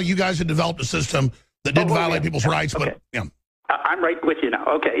getting into how you guys had developed a system that didn't violate people's rights, okay. But, yeah. I'm right with you now.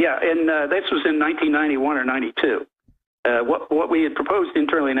 Okay, yeah, and this was in 1991 or 92. What we had proposed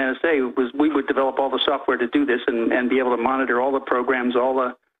internally in NSA was we would develop all the software to do this and be able to monitor all the programs, all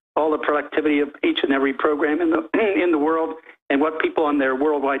the productivity of each and every program in the world, and what people on their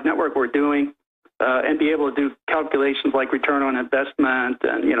worldwide network were doing, and be able to do calculations like return on investment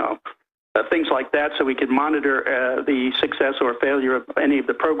and things like that, so we could monitor the success or failure of any of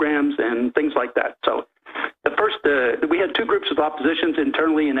the programs and things like that. So the first, we had two groups of oppositions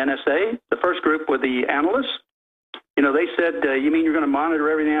internally in NSA. The first group were the analysts. They said, "You mean you're going to monitor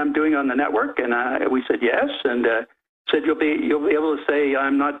everything I'm doing on the network?" And we said yes, and said you'll be able to say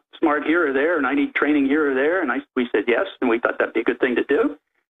I'm not smart here or there, and I need training here or there. And we said yes, and we thought that'd be a good thing to do.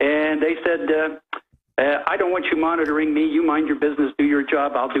 And they said, "I don't want you monitoring me. You mind your business, do your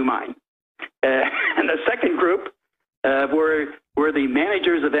job. I'll do mine." And the second group were the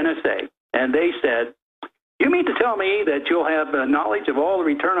managers of NSA, and they said, "You mean to tell me that you'll have knowledge of all the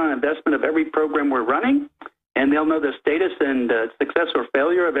return on investment of every program we're running, and they'll know the status and success or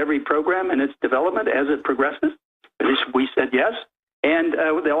failure of every program and its development as it progresses?" We said yes. And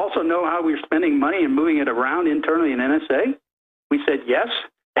they'll also know how we're spending money and moving it around internally in NSA? We said yes.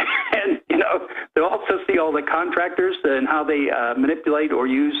 And, they'll also see all the contractors and how they manipulate or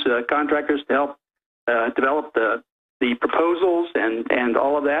use contractors to help develop the proposals and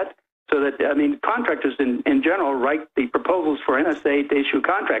all of that. So that, contractors in general write the proposals for NSA to issue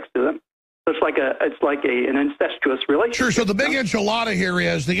contracts to them. So it's like an incestuous relationship. Sure, so the big enchilada here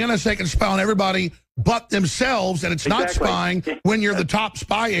is the NSA can spy on everybody but themselves, and it's not spying when you're the top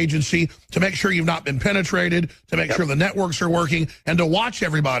spy agency to make sure you've not been penetrated, to make sure the networks are working, and to watch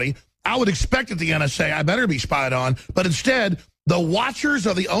everybody. I would expect at the NSA, I better be spied on, but instead, the watchers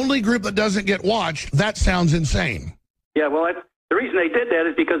are the only group that doesn't get watched. That sounds insane. Yeah, well, the reason they did that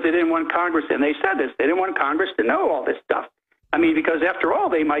is because they didn't want Congress, and they said this, they didn't want Congress to know all this stuff. Because after all,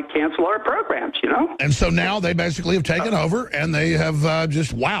 they might cancel our programs, And so now they basically have taken over, and they have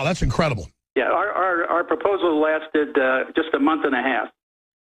wow, that's incredible. Yeah, our proposal lasted just a month and a half.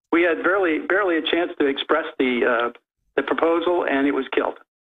 We had barely a chance to express the proposal, and it was killed.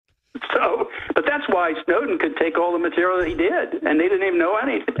 So, but that's why Snowden could take all the material that he did, and they didn't even know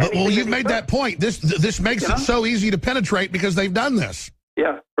anything. Well, you've made that point. This makes it so easy to penetrate because they've done this.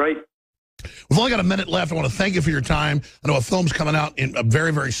 Yeah, right. We've only got a minute left. I want to thank you for your time. I know a film's coming out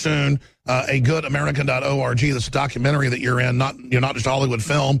very, very soon. AGoodAmerican.org. That's a documentary that you're in, not just a Hollywood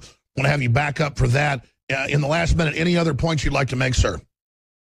film. I want to have you back up for that. In the last minute, any other points you'd like to make, sir?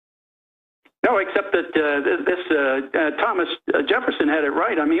 No, except that Thomas Jefferson had it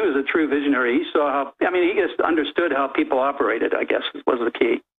right. He was a true visionary. He saw how, he just understood how people operated, I guess, was the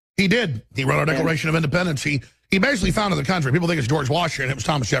key. He did. He wrote our Declaration of Independence. He basically founded the country. People think it's George Washington. It was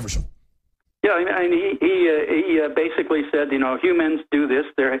Thomas Jefferson. Yeah, he basically said, humans do this.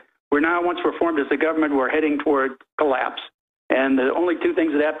 We're now, once we're formed as a government, we're heading toward collapse. And the only two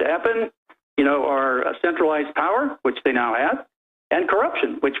things that have to happen, are a centralized power, which they now have, and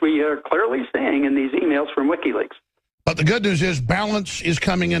corruption, which we are clearly seeing in these emails from WikiLeaks. But the good news is balance is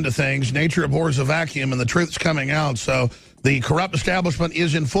coming into things. Nature abhors a vacuum, and the truth's coming out. So the corrupt establishment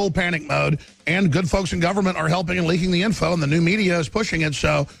is in full panic mode, and good folks in government are helping and leaking the info, and the new media is pushing it.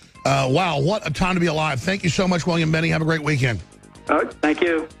 So Wow, what a time to be alive. Thank you so much, William Benny. Have a great weekend. Thank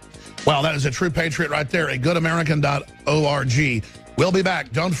you. Wow, that is a true patriot right there, a goodamerican.org. We'll be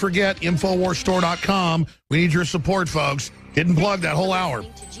back. Don't forget, InfoWarsStore.com. We need your support, folks. Didn't plug that whole hour.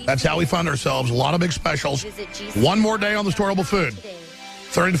 That's how we fund ourselves. A lot of big specials. One more day on the storable food.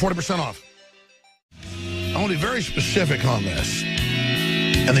 30 to 40% off. I want to be very specific on this.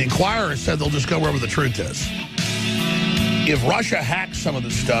 And the Inquirer said they'll just go wherever the truth is. If Russia hacks some of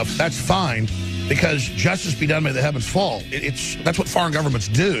this stuff, that's fine, because justice be done, may the heavens fall. That's what foreign governments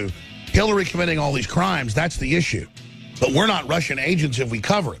do. Hillary committing all these crimes, that's the issue. But we're not Russian agents if we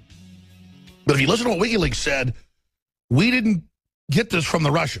cover it. But if you listen to what WikiLeaks said, we didn't get this from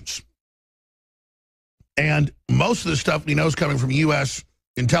the Russians. And most of the stuff we know is coming from U.S.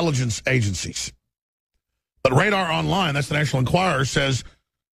 intelligence agencies. But Radar Online, that's the National Enquirer, says,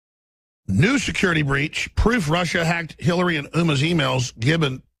 new security breach, proof Russia hacked Hillary and Uma's emails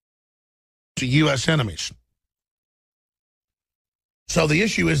given to U.S. enemies. So the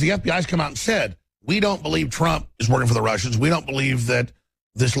issue is the FBI's come out and said, we don't believe Trump is working for the Russians. We don't believe that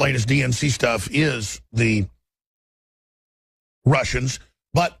this latest DNC stuff is the Russians.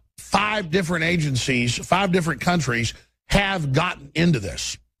 But 5 different agencies, 5 different countries have gotten into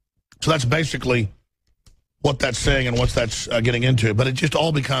this. So that's basically what that's saying and what that's getting into. But it just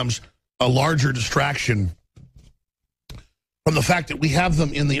all becomes a larger distraction from the fact that we have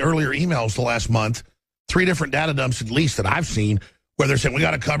them in the earlier emails the last month, 3 different data dumps at least that I've seen, where they're saying, we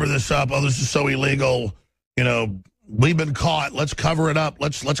got to cover this up. Oh, this is so illegal. You know, we've been caught. Let's cover it up.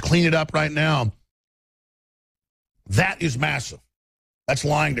 Let's clean it up right now. That is massive. That's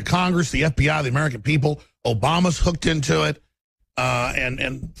lying to Congress, the FBI, the American people. Obama's hooked into it.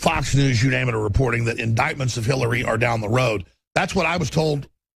 And Fox News, you name it, are reporting that indictments of Hillary are down the road. That's what I was told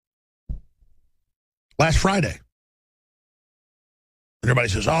last Friday. And everybody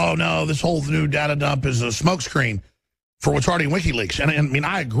says, oh, no, this whole new data dump is a smokescreen for what's already in WikiLeaks. And I mean,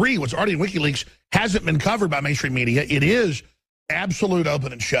 I agree. What's already in WikiLeaks hasn't been covered by mainstream media. It is absolute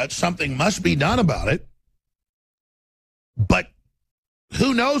open and shut. Something must be done about it. But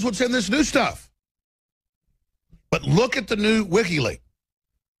who knows what's in this new stuff? But look at the new WikiLeaks.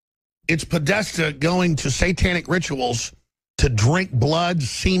 It's Podesta going to satanic rituals to drink blood,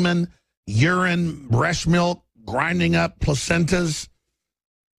 semen, urine, breast milk, grinding up placentas.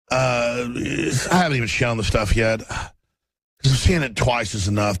 I haven't even shown the stuff yet. Because seeing it twice is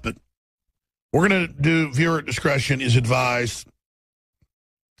enough. But we're going to do viewer discretion is advised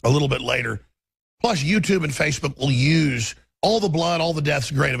a little bit later. Plus, YouTube and Facebook will use all the blood, all the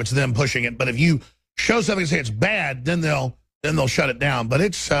deaths. Great if it's them pushing it. But if you show something and say it's bad, then they'll shut it down. But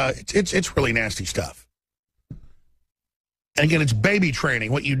it's really nasty stuff. And again, it's baby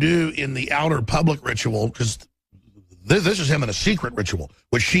training. What you do in the outer public ritual, because this is him in a secret ritual,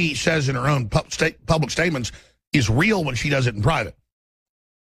 which she says in her own public statements is real when she does it in private.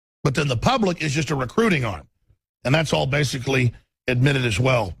 But then the public is just a recruiting arm. And that's all basically admitted as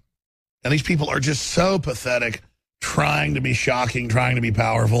well. And these people are just so pathetic, trying to be shocking, trying to be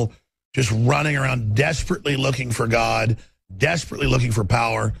powerful, just running around desperately looking for God, desperately looking for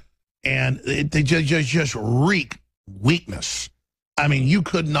power. And they just reek weakness. I mean, you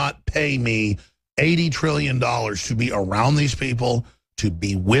could not pay me $80 trillion to be around these people, to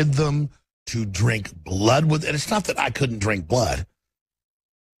be with them, to drink blood with. And it's not that I couldn't drink blood.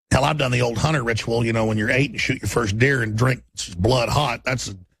 Hell, I've done the old hunter ritual, you know, when you're 8 and shoot your first deer and drink blood hot. That's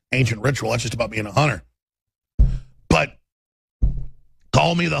an ancient ritual. That's just about being a hunter. But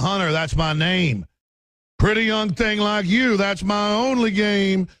call me the hunter, that's my name. Pretty young thing like you, that's my only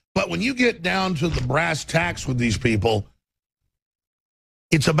game. But when you get down to the brass tacks with these people,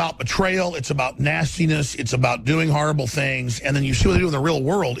 it's about betrayal, it's about nastiness, it's about doing horrible things, and then you see what they do in the real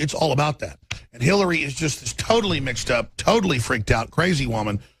world, it's all about that. And Hillary is just this totally mixed up, totally freaked out, crazy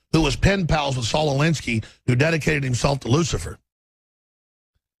woman who was pen pals with Saul Alinsky, who dedicated himself to Lucifer.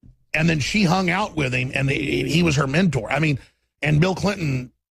 And then she hung out with him, and he was her mentor. I mean, and Bill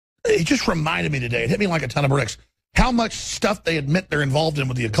Clinton, it just reminded me today, it hit me like a ton of bricks, how much stuff they admit they're involved in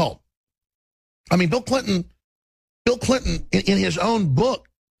with the occult. I mean, Bill Clinton, in his own book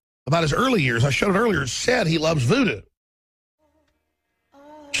about his early years, I showed it earlier, said he loves voodoo.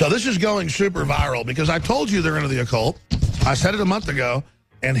 So this is going super viral because I told you they're into the occult. I said it a month ago,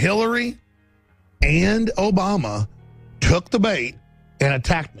 and Hillary and Obama took the bait and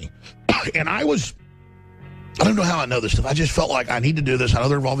attacked me. And I don't know how I know this stuff. I just felt like I need to do this. I know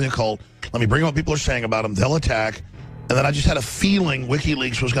they're involved in the occult. Let me bring what people are saying about them. They'll attack. And then I just had a feeling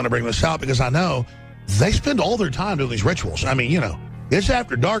WikiLeaks was going to bring this out because I know they spend all their time doing these rituals. I mean, you know, it's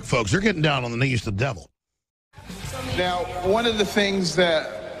after dark, folks. They're getting down on the knees to the devil. Now, one of the things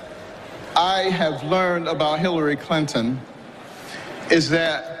that I have learned about Hillary Clinton is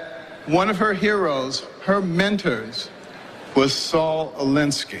that one of her heroes, her mentors, was Saul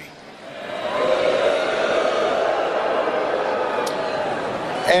Alinsky.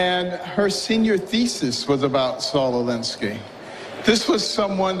 And her senior thesis was about Saul Alinsky. This was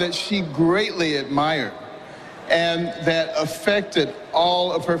someone that she greatly admired and that affected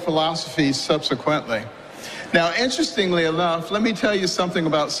all of her philosophies subsequently. Now, interestingly enough, let me tell you something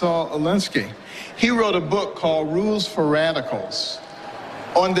about Saul Alinsky. He wrote a book called Rules for Radicals.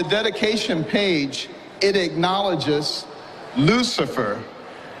 On the dedication page, it acknowledges Lucifer,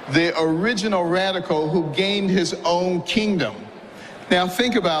 the original radical who gained his own kingdom. Now,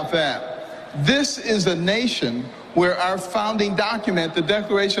 think about that. This is a nation where our founding document, the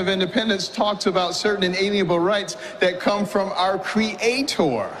Declaration of Independence, talks about certain inalienable rights that come from our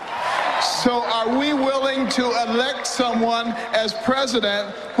Creator. So are we willing to elect someone as president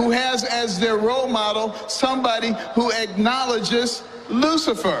who has as their role model somebody who acknowledges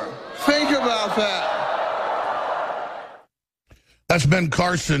Lucifer? Think about that. That's Ben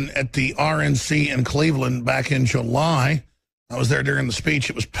Carson at the RNC in Cleveland back in July. I was there during the speech.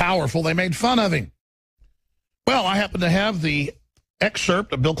 It was powerful. They made fun of him. Well, I happen to have the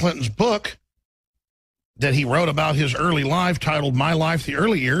excerpt of Bill Clinton's book that he wrote about his early life titled My Life, the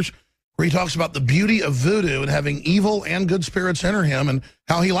Early Years, where he talks about the beauty of voodoo and having evil and good spirits enter him and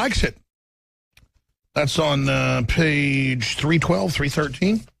how he likes it. That's on page 312,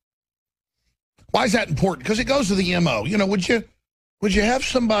 313. Why is that important? Because it goes to the MO. You know, would you have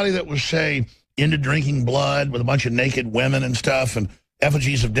somebody that was, say, into drinking blood with a bunch of naked women and stuff and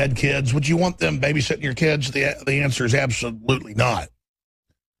effigies of dead kids? Would you want them babysitting your kids? The answer is absolutely not.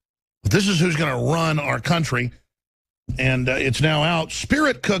 But this is who's going to run our country, and it's now out.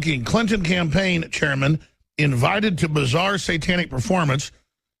 Spirit cooking. Clinton campaign chairman invited to bizarre satanic performance,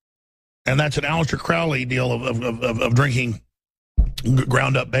 and that's an Aleister Crowley deal of drinking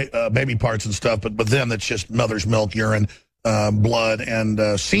ground up baby parts and stuff, but them that's just mother's milk, urine, blood,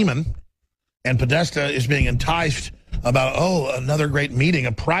 and semen. And Podesta is being enticed about, another great meeting,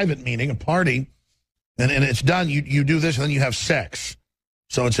 a private meeting, a party, and it's done. You do this, and then you have sex.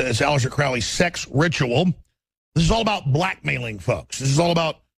 So it's Aleister Crowley's sex ritual. This is all about blackmailing folks. This is all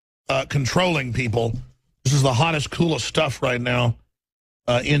about controlling people. This is the hottest, coolest stuff right now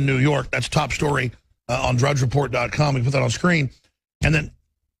in New York. That's top story on drudgereport.com. We put that on screen. And then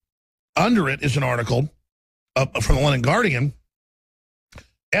under it is an article from the London Guardian.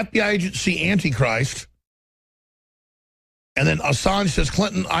 FBI agency Antichrist. And then Assange says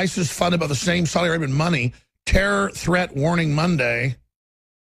Clinton, ISIS funded by the same Saudi Arabian money. Terror threat warning Monday.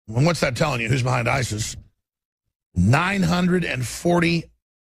 And what's that telling you? Who's behind ISIS?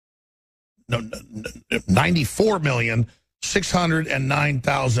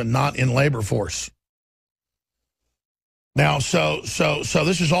 94,609,000 not in labor force. Now, so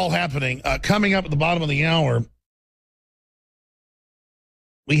this is all happening. Coming up at the bottom of the hour,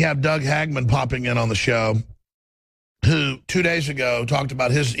 we have Doug Hagman popping in on the show, who 2 days ago talked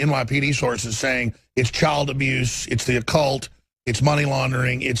about his NYPD sources saying it's child abuse, it's the occult, it's money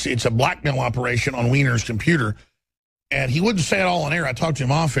laundering, it's a blackmail operation on Weiner's computer. And he wouldn't say it all on air. I talked to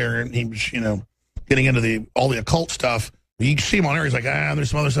him off air, and he was, getting into all the occult stuff. You can see him on air. He's like,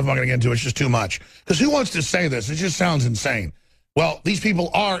 there's some other stuff I'm not going to get into. It's just too much. Because who wants to say this? It just sounds insane. Well, these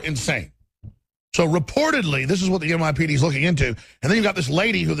people are insane. So reportedly, this is what the NYPD is looking into. And then you've got this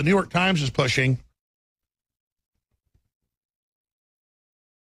lady who the New York Times is pushing,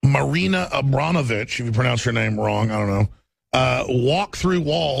 Marina Abramovich, if you pronounce her name wrong, I don't know. Walk Through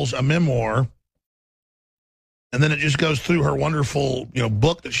Walls, a memoir. And then it just goes through her wonderful,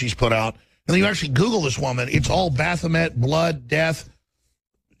 book that she's put out. And then you actually Google this woman. It's all Baphomet, blood, death,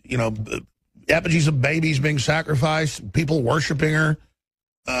 effigies of babies being sacrificed, people worshiping her,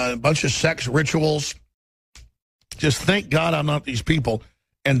 a bunch of sex rituals. Just thank God I'm not these people.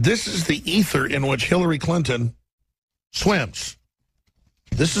 And this is the ether in which Hillary Clinton swims.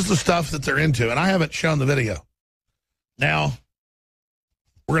 This is the stuff that they're into. And I haven't shown the video. Now,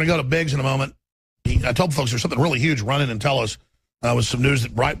 we're going to go to Biggs in a moment. I told folks there's something really huge running and tell us with some news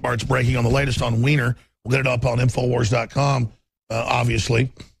that Breitbart's breaking on the latest on Weiner. We'll get it up on Infowars.com,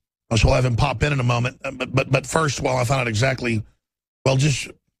 obviously. So we'll have him pop in a moment. But first, while I find out exactly, well, just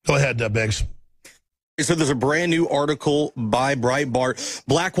go ahead, Biggs. So there's a brand new article by Breitbart.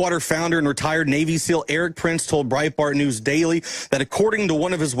 Blackwater founder and retired Navy SEAL Eric Prince told Breitbart News Daily that according to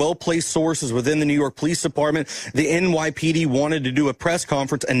one of his well-placed sources within the New York Police Department, the NYPD wanted to do a press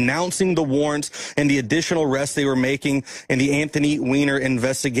conference announcing the warrants and the additional arrests they were making in the Anthony Weiner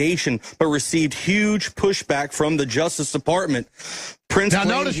investigation, but received huge pushback from the Justice Department. Prince now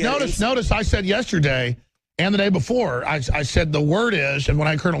notice I said yesterday and the day before, I said the word is, and when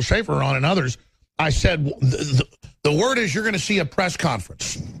I had Colonel Schaefer on and others, I said, the word is you're going to see a press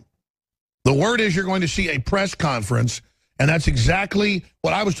conference. The word is you're going to see a press conference, and that's exactly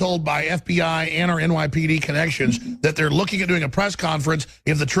what I was told by FBI and our NYPD connections, that they're looking at doing a press conference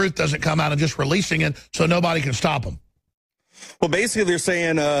if the truth doesn't come out and just releasing it so nobody can stop them. Well, basically, they're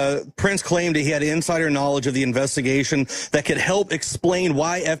saying Prince claimed that he had insider knowledge of the investigation that could help explain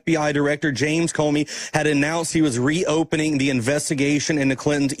why FBI Director James Comey had announced he was reopening the investigation into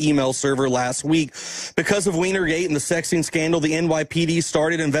Clinton's email server last week. Because of Weinergate and the sexting scandal, the NYPD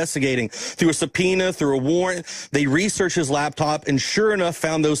started investigating. Through a subpoena, through a warrant, they researched his laptop and sure enough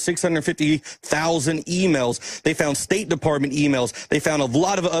found those 650,000 emails. They found State Department emails. They found a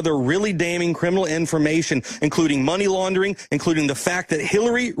lot of other really damning criminal information, including money laundering, including the fact that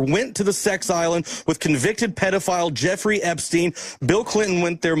Hillary went to the sex island with convicted pedophile Jeffrey Epstein. Bill Clinton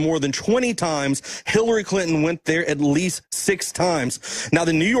went there more than 20 times. Hillary Clinton went there at least 6 times. Now,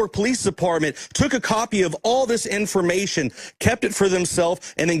 the New York Police Department took a copy of all this information, kept it for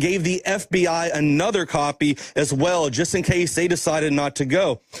themselves, and then gave the FBI another copy as well, just in case they decided not to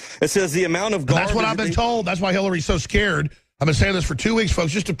go. It says the amount of garbage... That's what I've been told. That's why Hillary's so scared. I've been saying this for 2 weeks,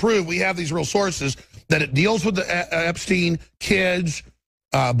 folks, just to prove we have these real sources, that it deals with the Epstein kids,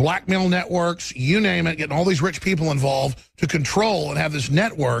 blackmail networks, you name it, getting all these rich people involved to control and have this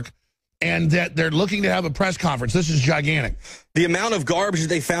network, and that they're looking to have a press conference. This is gigantic. The amount of garbage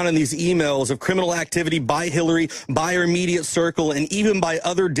they found in these emails of criminal activity by Hillary, by her immediate circle, and even by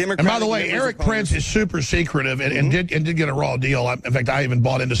other Democrats. And by the way, Eric Prince is super secretive and did get a raw deal. In fact, I even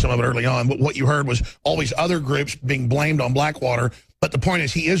bought into some of it early on. But what you heard was all these other groups being blamed on Blackwater. But the point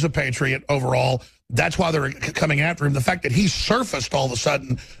is, he is a patriot overall. That's why they're coming after him. The fact that he surfaced all of a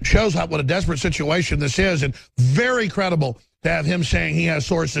sudden shows what a desperate situation this is, and very credible to have him saying he has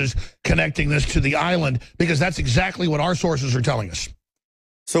sources connecting this to the island, because that's exactly what our sources are telling us.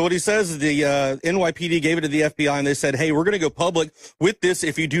 So what he says is the NYPD gave it to the FBI, and they said, hey, we're going to go public with this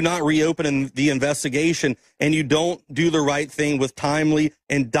if you do not reopen the investigation and you don't do the right thing with timely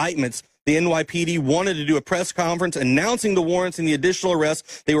indictments. The NYPD wanted to do a press conference announcing the warrants and the additional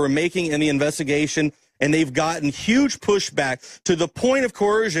arrests they were making in the investigation, and they've gotten huge pushback to the point of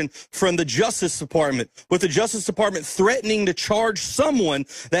coercion from the Justice Department, with the Justice Department threatening to charge someone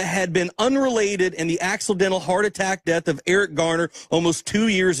that had been unrelated in the accidental heart attack death of Eric Garner almost 2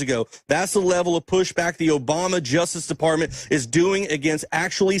 years ago. That's the level of pushback the Obama Justice Department is doing against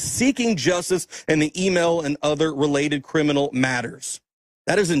actually seeking justice in the email and other related criminal matters.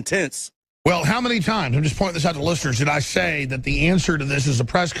 That is intense. Well, how many times, I'm just pointing this out to listeners, did I say that the answer to this is a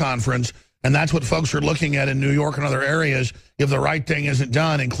press conference? And that's what folks are looking at in New York and other areas if the right thing isn't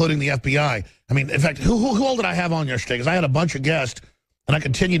done, including the FBI. I mean, in fact, who all did I have on yesterday? Because I had a bunch of guests, and I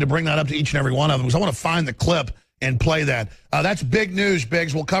continue to bring that up to each and every one of them because I want to find the clip and play that. That's big news,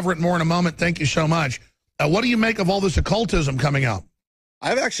 Biggs. We'll cover it more in a moment. Thank you so much. What do you make of all this occultism coming out?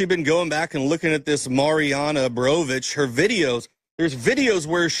 I've actually been going back and looking at this Mariana Brovich, her videos. There's videos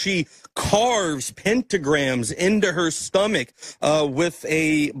where she carves pentagrams into her stomach with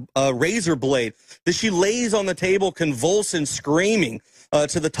a razor blade. That she lays on the table convulsing, screaming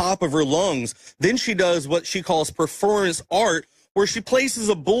to the top of her lungs. Then she does what she calls performance art, where she places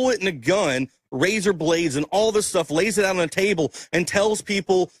a bullet in a gun, razor blades, and all this stuff, lays it out on a table, and tells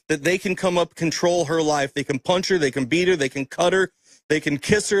people that they can come up, control her life. They can punch her, they can beat her, they can cut her, they can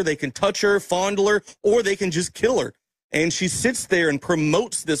kiss her, they can touch her, fondle her, or they can just kill her. And she sits there and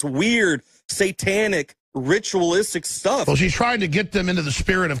promotes this weird, satanic, ritualistic stuff. Well, she's trying to get them into the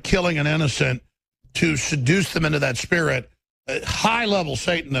spirit of killing an innocent to seduce them into that spirit. High-level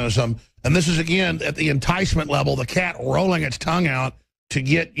Satanism. And this is, again, at the enticement level, the cat rolling its tongue out to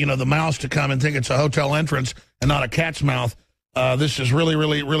get, the mouse to come and think it's a hotel entrance and not a cat's mouth. This is really,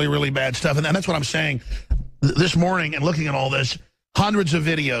 really, really, really bad stuff. And that's what I'm saying this morning and looking at all this. Hundreds of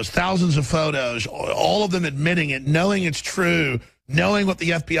videos, thousands of photos, all of them admitting it, knowing it's true, knowing what the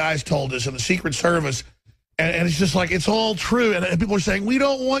FBI has told us and the Secret Service. And it's just like, it's all true. And people are saying, we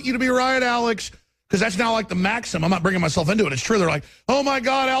don't want you to be right, Alex, because that's now like the maxim. I'm not bringing myself into it. It's true. They're like, oh, my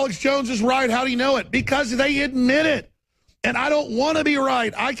God, Alex Jones is right. How do you know it? Because they admit it. And I don't want to be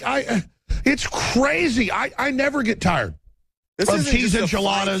right. It's crazy. I never get tired. of cheese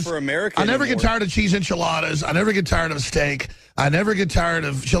enchiladas. For America I never anymore. get tired of cheese enchiladas. I never get tired of steak. I never get tired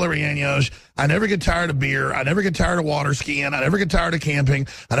of chili rellenos. I never get tired of beer. I never get tired of water skiing. I never get tired of camping.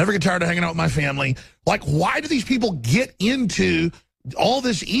 I never get tired of hanging out with my family. Like, why do these people get into all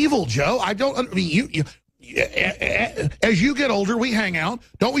this evil, Joe? I don't. I mean, as you get older, we hang out.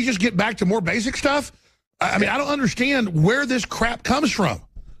 Don't we just get back to more basic stuff? I mean, I don't understand where this crap comes from.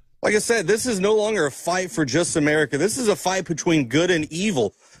 Like I said, this is no longer a fight for just America. This is a fight between good and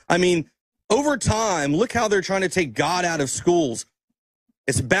evil. I mean, over time, look how they're trying to take God out of schools.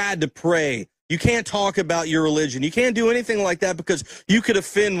 It's bad to pray. You can't talk about your religion. You can't do anything like that because you could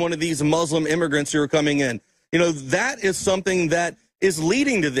offend one of these Muslim immigrants who are coming in. You know, that is something that is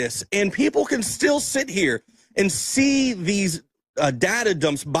leading to this. And people can still sit here and see these data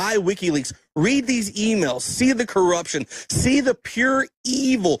dumps by WikiLeaks, read these emails, see the corruption, see the pure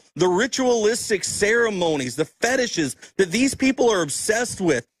evil, the ritualistic ceremonies, the fetishes that these people are obsessed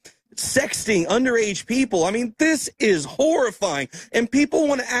with. Sexting underage people. I mean, this is horrifying. And people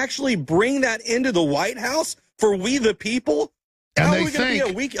want to actually bring that into the White House for we the people? And How they are we going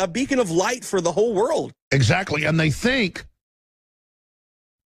to be a beacon of light for the whole world? Exactly. And they think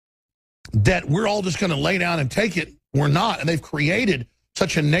that we're all just going to lay down and take it. We're not. And they've created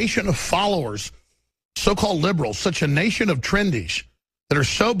such a nation of followers, so-called liberals, such a nation of trendies that are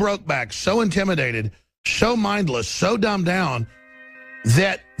so broke back, so intimidated, so mindless, so dumbed down,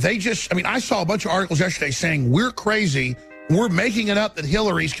 that they just, I mean, I saw a bunch of articles yesterday saying we're crazy, we're making it up that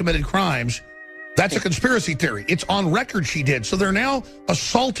Hillary's committed crimes. That's a conspiracy theory. It's on record she did. So they're now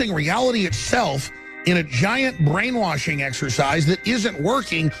assaulting reality itself in a giant brainwashing exercise that isn't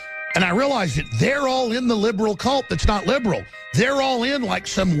working. And I realized that they're all in the liberal cult that's not liberal. They're all in like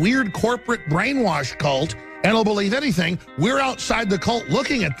some weird corporate brainwash cult and they'll believe anything. We're outside the cult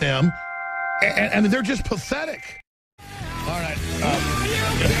looking at them, and they're just pathetic. All right.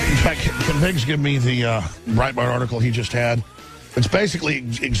 In fact, can Biggs give me the Breitbart article he just had? It's basically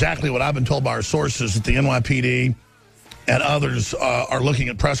exactly what I've been told by our sources that the NYPD and others are looking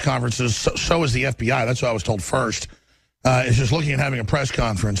at press conferences. So is the FBI. That's what I was told first. Is just looking at having a press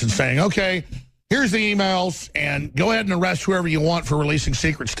conference and saying, okay, here's the emails, and go ahead and arrest whoever you want for releasing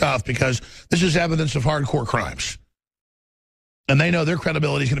secret stuff because this is evidence of hardcore crimes. And they know their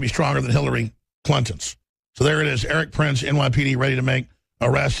credibility is going to be stronger than Hillary Clinton's. So there it is, Eric Prince, NYPD, ready to make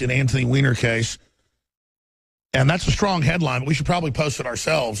arrest in Anthony Weiner case. And that's a strong headline, but we should probably post it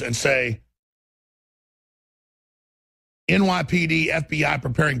ourselves and say, NYPD, FBI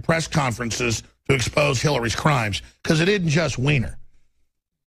preparing press conferences to expose Hillary's crimes, because it isn't just Weiner.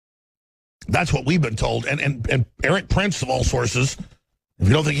 That's what we've been told. And Eric Prince, of all sources, if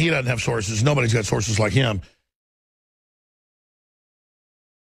you don't think he doesn't have sources, nobody's got sources like him.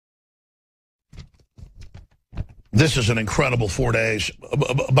 This is an incredible 4 days.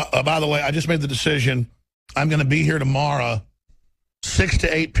 By the way, I just made the decision. I'm going to be here tomorrow, 6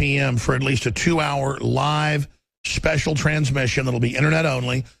 to 8 p.m. for at least a 2-hour live special transmission that'll be internet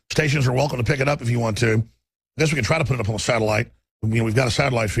only. Stations are welcome to pick it up if you want to. I guess we can try to put it up on a satellite. You know, we've got a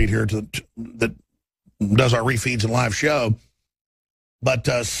satellite feed here that does our refeeds and live show.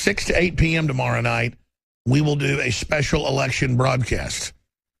 But 6 to 8 p.m. tomorrow night, we will do a special election broadcast.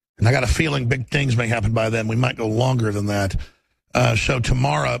 And I got a feeling big things may happen by then. We might go longer than that. So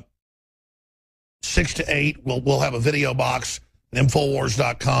tomorrow, 6 to 8, we'll have a video box at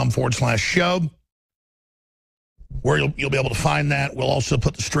Infowars.com/show. Where you'll be able to find that. We'll also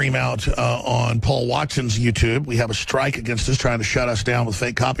put the stream out on Paul Watson's YouTube. We have a strike against us trying to shut us down with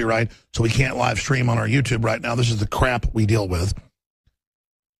fake copyright, so we can't live stream on our YouTube right now. This is the crap we deal with.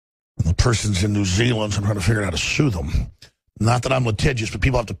 And the person's in New Zealand, so I'm trying to figure out how to sue them. Not that I'm litigious, but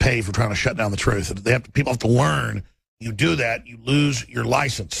people have to pay for trying to shut down the truth. People have to learn. You do that, you lose your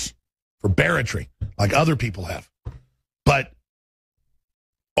license for barratry, like other people have. But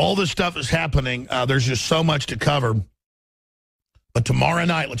all this stuff is happening. There's just so much to cover. But tomorrow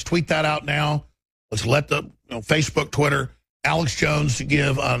night, let's tweet that out now. Let's let the Facebook, Twitter, Alex Jones to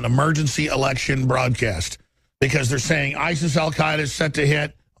give an emergency election broadcast. Because they're saying ISIS, Al-Qaeda is set to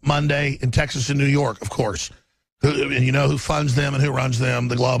hit Monday in Texas and New York, of course. And you know who funds them and who runs them?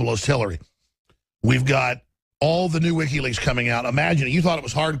 The globalist Hillary. We've got all the new WikiLeaks coming out. Imagine, you thought it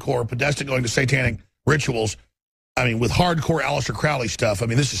was hardcore, Podesta going to satanic rituals. I mean, with hardcore Aleister Crowley stuff. I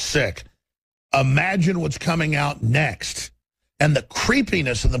mean, this is sick. Imagine what's coming out next. And the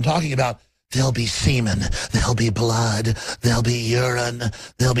creepiness of them talking about, there'll be semen, there'll be blood, there'll be urine,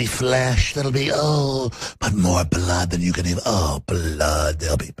 there'll be flesh, there'll be, but more blood than you can even, blood,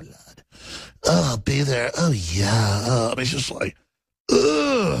 there'll be blood. Oh, be there. Oh, yeah. I mean, it's just like,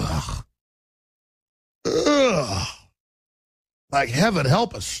 ugh. Like, heaven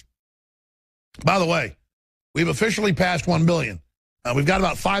help us. By the way, we've officially passed 1 billion. We've got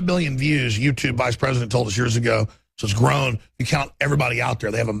about 5 billion views, YouTube vice president told us years ago. So it's grown. You count everybody out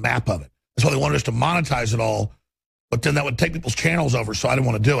there. They have a map of it. That's why they wanted us to monetize it all. But then that would take people's channels over, so I didn't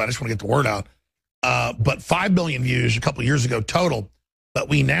want to do it. I just want to get the word out. But 5 billion views a couple of years ago total. But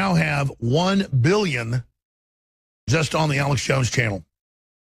we now have 1 billion just on the Alex Jones channel.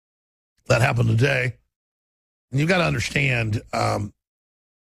 That happened today. And you've got to understand that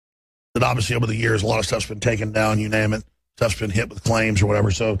obviously over the years, a lot of stuff's been taken down, you name it. Stuff's been hit with claims or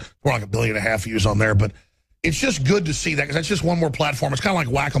whatever. So we're like 1.5 billion views on there. But it's just good to see that because that's just one more platform. It's kind of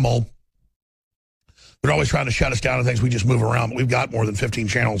like whack-a-mole. They're always trying to shut us down and things. We just move around. But we've got more than 15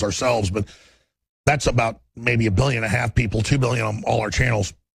 channels ourselves. But that's about maybe 1.5 billion people, 2 billion on all our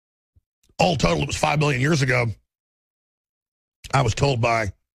channels. All total, it was 5 billion years ago. I was told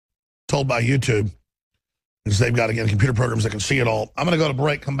by YouTube, because they've got, again, computer programs that can see it all. I'm going to go to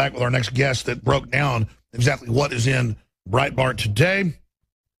break, come back with our next guest that broke down exactly what is in Breitbart today.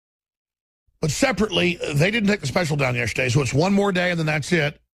 But separately, they didn't take the special down yesterday, so it's one more day and then that's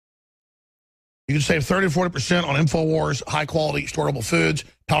it. You can save 30 to 40% on InfoWars high-quality storable foods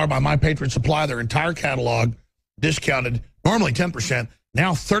powered by My Patriot Supply. Their entire catalog discounted, normally 10%,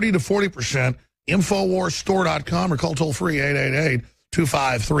 now 30 to 40%. InfoWarsStore.com or call toll-free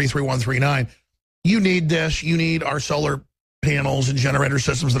 888-253-3139. You need this. You need our solar panels and generator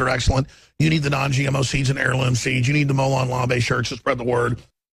systems that are excellent. You need the non-GMO seeds and heirloom seeds. You need the Molon Labe shirts to spread the word.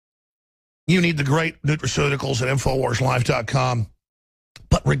 You need the great nutraceuticals at InfoWarsLife.com.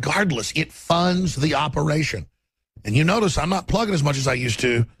 But regardless, it funds the operation. And you notice I'm not plugging as much as I used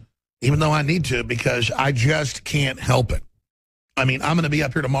to, even though I need to, because I just can't help it. I mean, I'm going to be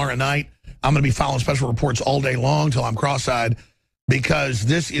up here tomorrow night. I'm going to be following special reports all day long till I'm cross-eyed, because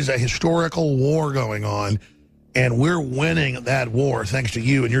this is a historical war going on, and we're winning that war thanks to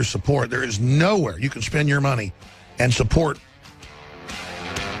you and your support. There is nowhere you can spend your money and support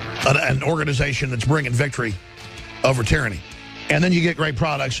an organization that's bringing victory over tyranny. And then you get great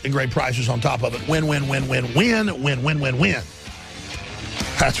products and great prices on top of it. Win, win, win, win, win, win, win, win, win.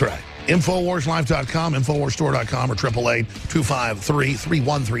 That's right. InfoWarsLife.com, InfoWarsStore.com, or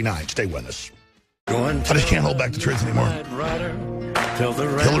 888-253-3139. Stay with us. I just can't hold back the truth anymore.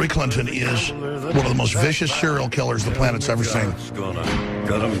 Hillary Clinton is one of the most vicious serial killers the planet's ever seen.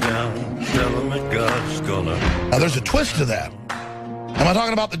 Now, there's a twist to that. Am I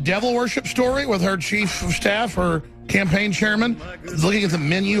talking about the devil worship story with her chief of staff, her campaign chairman, looking at the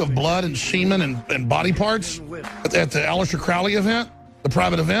menu of blood and semen and body parts at the Aleister Crowley event, the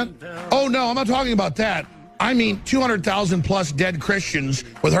private event? Oh, no, I'm not talking about that. I mean 200,000 plus dead Christians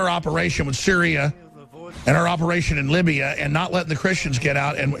with her operation with Syria and her operation in Libya, and not letting the Christians get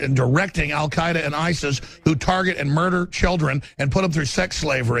out, and directing Al-Qaeda and ISIS, who target and murder children and put them through sex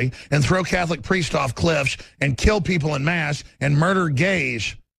slavery and throw Catholic priests off cliffs and kill people en masse and murder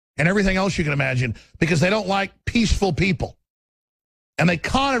gays and everything else you can imagine, because they don't like peaceful people. And they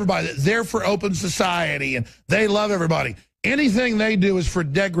con everybody that they're for open society and they love everybody. Anything they do is for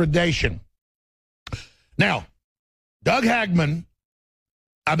degradation. Now, Doug Hagman,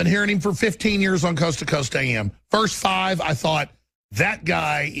 I've been hearing him for 15 years on Coast to Coast AM. First 5, I thought, that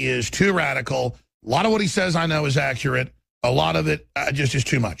guy is too radical. A lot of what he says I know is accurate. A lot of it just is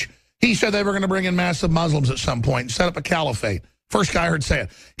too much. He said they were going to bring in massive Muslims at some point and set up a caliphate. First guy I heard say it.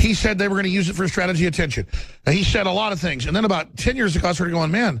 He said they were going to use it for strategy attention. He said a lot of things. And then about 10 years ago, I started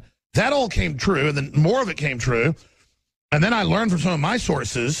going, man, that all came true. And then more of it came true. And then I learned from some of my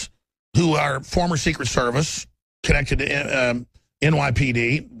sources, who are former Secret Service, connected to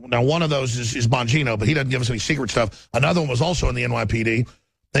NYPD. Now, one of those is Bongino, but he doesn't give us any secret stuff. Another one was also in the NYPD.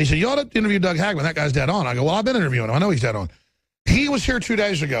 They said, you ought to interview Doug Hagman. That guy's dead on. I go, well, I've been interviewing him. I know he's dead on. He was here 2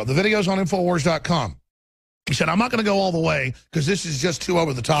 days ago. The video's on InfoWars.com. He said, I'm not going to go all the way because this is just too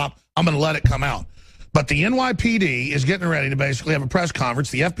over the top. I'm going to let it come out. But the NYPD is getting ready to basically have a press conference.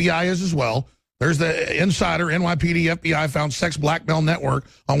 The FBI is as well. There's the insider, NYPD, FBI found sex blackmail network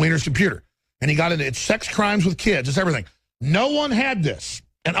on Wiener's computer. And he got into it's sex crimes with kids. It's everything. No one had this.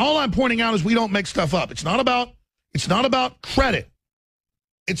 And all I'm pointing out is we don't make stuff up. It's not about credit.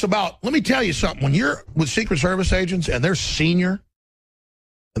 It's about, let me tell you something. When you're with Secret Service agents and they're senior,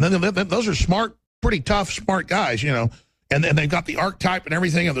 and then those are smart, pretty tough, smart guys, you know, and they've got the archetype and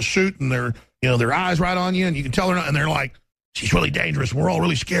everything of the suit, and their eyes right on you, and you can tell they're not, and they're like, she's really dangerous. We're all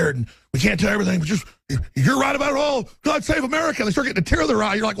really scared, and we can't tell everything, but just, you're right about it all. God save America. They start getting a tear in their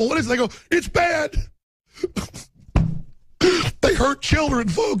eye. You're like, well, what is it? They go, it's bad. They hurt children,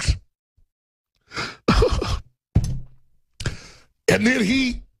 folks. And then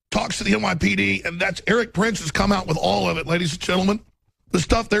he talks to the NYPD, and that's Eric Prince has come out with all of it, ladies and gentlemen. The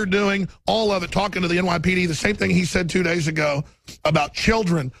stuff they're doing, all of it, talking to the NYPD, the same thing he said 2 days ago about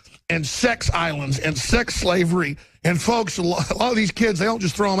children and sex islands and sex slavery. And, folks, a lot of these kids, they don't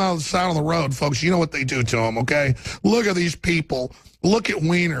just throw them out on the side of the road, folks. You know what they do to them, okay? Look at these people. Look at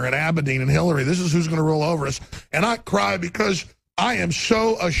Weiner and Abedin and Hillary. This is who's going to rule over us. And I cry because I am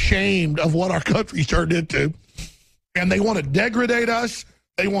so ashamed of what our country's turned into. And they want to degrade us.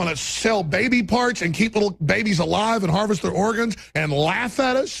 They want to sell baby parts and keep little babies alive and harvest their organs and laugh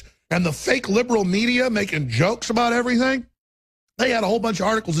at us. And the fake liberal media making jokes about everything. They had a whole bunch of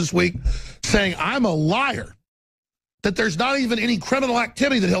articles this week saying I'm a liar, that there's not even any criminal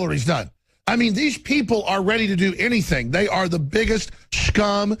activity that Hillary's done. I mean, these people are ready to do anything. They are the biggest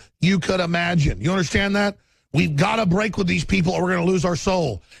scum you could imagine. You understand that? We've got to break with these people or we're going to lose our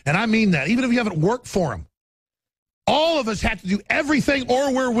soul. And I mean that, even if you haven't worked for them. All of us have to do everything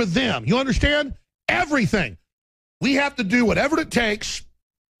or we're with them. You understand? Everything. We have to do whatever it takes,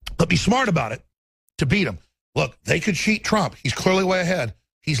 but be smart about it, to beat them. Look, they could cheat Trump. He's clearly way ahead.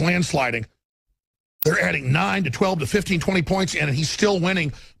 He's landsliding. They're adding 9 to 12 to 15, 20 points in, and he's still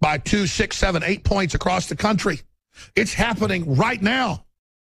winning by 2, 6, 7, 8 points across the country. It's happening right now.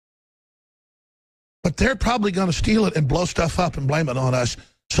 But they're probably going to steal it and blow stuff up and blame it on us.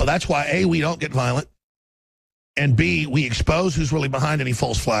 So that's why, A, we don't get violent, and B, we expose who's really behind any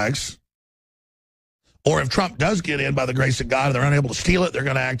false flags. Or if Trump does get in by the grace of God and they're unable to steal it, they're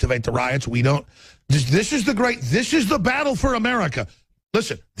going to activate the riots. We don't. This is the battle for America.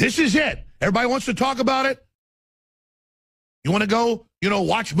 Listen, this is it. Everybody wants to talk about it. You want to go,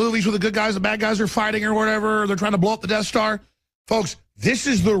 watch movies where the good guys and bad guys are fighting or whatever, or they're trying to blow up the Death Star. Folks, this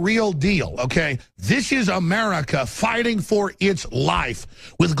is the real deal, okay? This is America fighting for its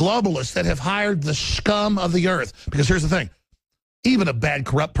life with globalists that have hired the scum of the earth. Because here's the thing. Even a bad,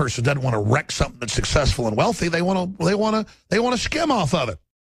 corrupt person doesn't want to wreck something that's successful and wealthy. They want to skim off of it.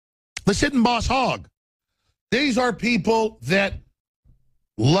 The hidden boss hog. These are people that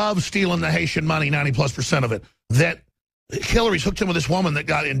love stealing the Haitian money, 90+% of it. That Hillary's hooked in with this woman that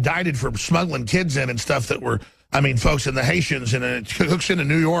got indicted for smuggling kids in and stuff that were, folks, and the Haitians, and it hooks into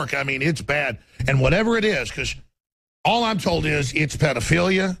New York. It's bad. And whatever it is, because all I'm told is it's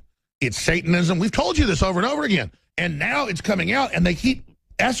pedophilia, it's Satanism. We've told you this over and over again. And now it's coming out, and they keep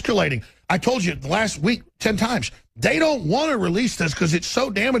escalating. I told you last week 10 times. They don't want to release this because it's so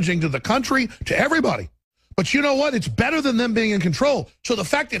damaging to the country, to everybody. But you know what? It's better than them being in control. So the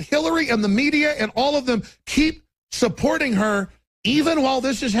fact that Hillary and the media and all of them keep supporting her, even while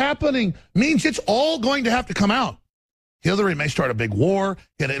this is happening, means it's all going to have to come out. Hillary may start a big war,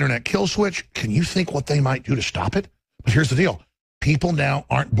 get an internet kill switch. Can you think what they might do to stop it? But here's the deal. People now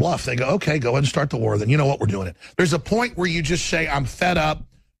aren't bluff. They go, okay, go ahead and start the war. Then you know what, we're doing it. There's a point where you just say, I'm fed up.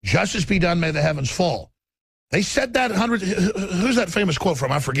 Justice be done, may the heavens fall. They said that who's that famous quote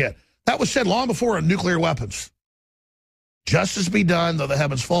from? I forget. That was said long before nuclear weapons. Justice be done, though the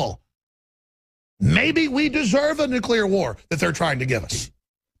heavens fall. Maybe we deserve a nuclear war that they're trying to give us.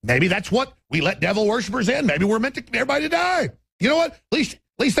 Maybe that's what we let devil worshippers in. Maybe we're meant to everybody to die. You know what? At least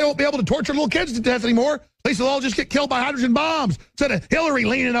they won't be able to torture little kids to death anymore. At least they'll all just get killed by hydrogen bombs instead of Hillary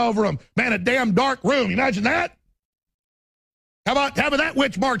leaning over them. Man, a damn dark room. You imagine that? How about having that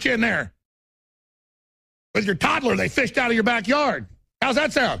witch march in there? With your toddler they fished out of your backyard. How's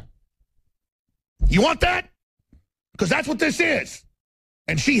that sound? You want that? Because that's what this is.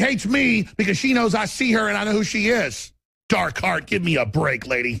 And she hates me because she knows I see her and I know who she is. Dark heart, give me a break,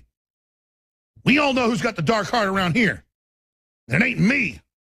 lady. We all know who's got the dark heart around here. And it ain't me.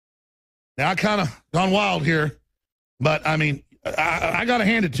 Now, I kind of gone wild here, but, I got to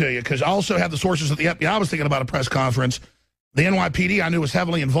hand it to you because I also have the sources at the FBI. I was thinking about a press conference. The NYPD I knew was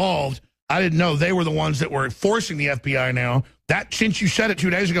heavily involved. I didn't know they were the ones that were forcing the FBI now. That, since you said it 2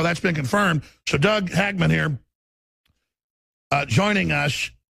 days ago, that's been confirmed. So Doug Hagman here joining us.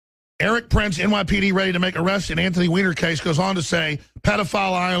 Eric Prince, NYPD ready to make arrests in Anthony Weiner case, goes on to say,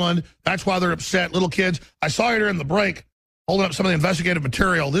 pedophile island, that's why they're upset, little kids. I saw you during the break holding up some of the investigative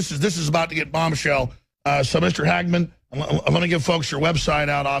material. This is about to get bombshell. So, Mr. Hagman, I'm going to give folks your website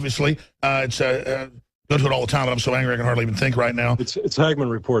out, obviously. Go to it all the time, but I'm so angry I can hardly even think right now. It's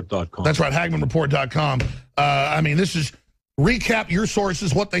HagmanReport.com. That's right, HagmanReport.com. This is recap your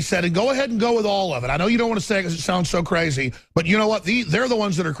sources, what they said, and go ahead and go with all of it. I know you don't want to say it because it sounds so crazy, but you know what? They're the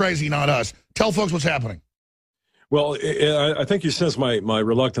ones that are crazy, not us. Tell folks what's happening. Well, I think you sense my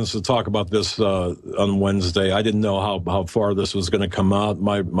reluctance to talk about this on Wednesday. I didn't know how far this was going to come out.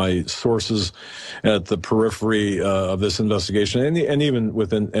 My sources at the periphery of this investigation, and even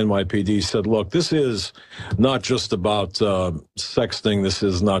within NYPD, said, look, this is not just about sexting. This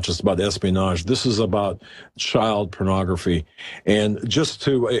is not just about espionage. This is about child pornography. And just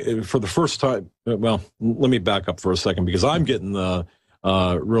for the first time, well, let me back up for a second, because I'm getting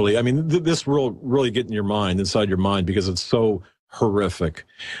really, I mean, this will really get in your mind, inside your mind, because it's so horrific.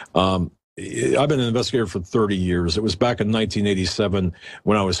 I've been an investigator for 30 years. It was back in 1987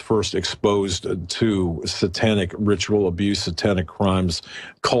 when I was first exposed to satanic ritual abuse, satanic crimes,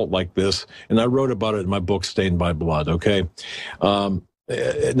 cult like this. And I wrote about it in my book, Stained by Blood, okay? Now,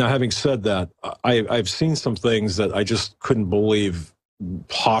 having said that, I've seen some things that I just couldn't believe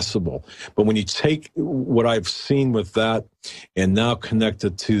possible. But when you take what I've seen with that and now connect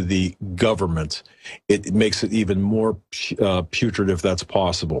it to the government, it makes it even more putrid, if that's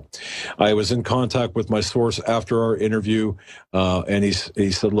possible. I was in contact with my source after our interview, and he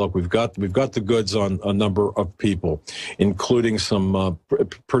said, look, we've got the goods on a number of people, including some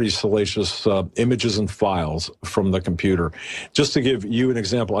pretty salacious images and files from the computer. Just to give you an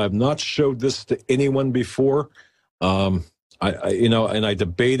example, I have not showed this to anyone before. I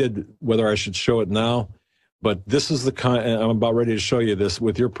debated whether I should show it now, but this is the kind, and I'm about ready to show you this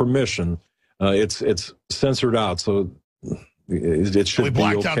with your permission. It's censored out, so it should be okay.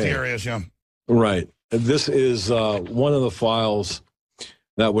 We blacked out the areas, yeah. Right. This is one of the files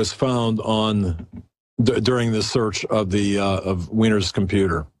that was found during the search of of Weiner's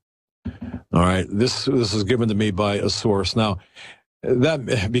computer. All right. This is given to me by a source. Now,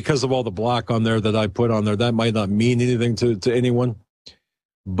 that, because of all the black on there that I put on there, that might not mean anything to anyone,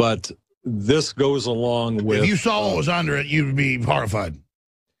 but this goes along with... If you saw what was under it, you'd be horrified.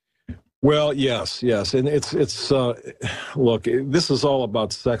 Well, yes, and it's look, this is all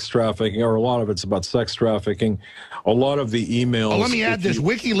about sex trafficking, or a lot of it's about sex trafficking. A lot of the emails... Well, let me add this.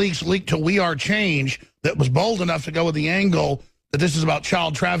 WikiLeaks leaked to We Are Change that was bold enough to go with the angle that this is about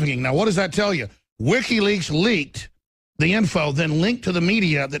child trafficking. Now, what does that tell you? WikiLeaks leaked the info, then linked to the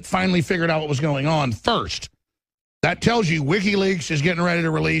media that finally figured out what was going on first. That tells you WikiLeaks is getting ready to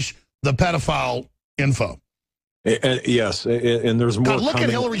release the pedophile info. Yes, and there's more. God, look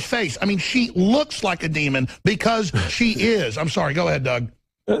at Hillary's face. I mean, she looks like a demon because she is. I'm sorry. Go ahead, Doug.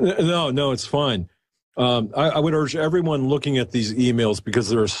 No, it's fine. I would urge everyone looking at these emails, because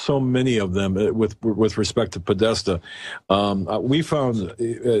there are so many of them with respect to Podesta. We found,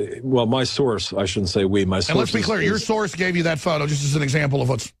 well, my source, I shouldn't say we, my source. And let's be clear, your source gave you that photo just as an example of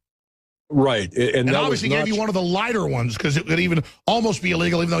what's... Right. And obviously gave you one of the lighter ones, because it would even almost be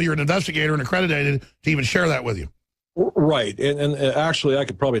illegal, even though you're an investigator and accredited, to even share that with you. Right. And actually, I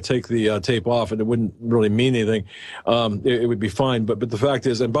could probably take the tape off and it wouldn't really mean anything. It would be fine. But the fact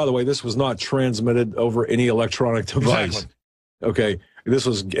is, and by the way, this was not transmitted over any electronic device. Exactly. Okay. This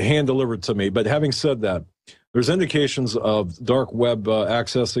was hand delivered to me. But having said that, there's indications of dark web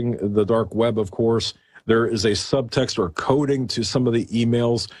accessing the dark web, of course. There is a subtext or coding to some of the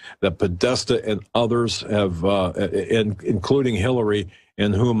emails that Podesta and others have, including Hillary,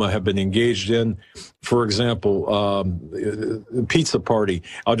 and whom have been engaged in. For example, pizza party.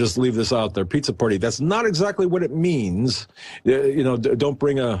 I'll just leave this out there. Pizza party. That's not exactly what it means. Don't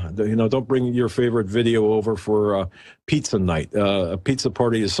bring your favorite video over for pizza night. A pizza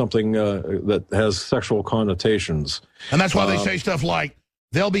party is something that has sexual connotations. And that's why they say stuff like,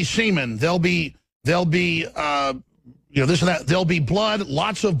 there'll be semen, there'll be this and that, there'll be blood,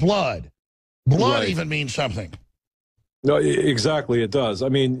 lots of blood. Blood right. Even means something. No, exactly, it does. I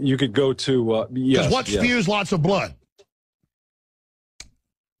mean, you could go to yes. Because what spews lots of blood?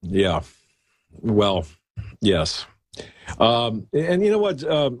 Yeah. Well, yes. And you know what?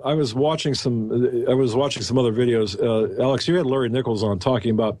 I was watching some other videos. Alex, you had Larry Nichols on talking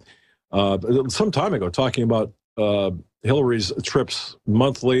about some time ago, talking about Hillary's trips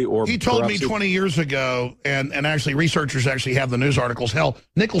monthly, or he told me 20 years ago, and actually researchers actually have the news articles. Hell,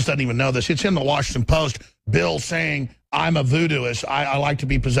 Nichols doesn't even know this. It's in the Washington Post. Bill saying, I'm a voodooist. I like to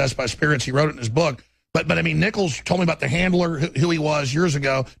be possessed by spirits. He wrote it in his book. But I mean, Nichols told me about the handler, who he was years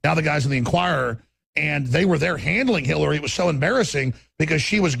ago. Now the guy's in the Inquirer, and they were there handling Hillary. It was so embarrassing because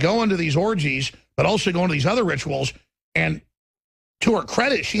she was going to these orgies, but also going to these other rituals. And to her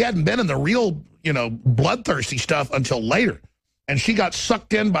credit, she hadn't been in the real, bloodthirsty stuff until later. And she got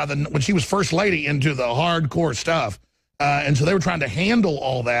sucked in when she was first lady into the hardcore stuff. And so they were trying to handle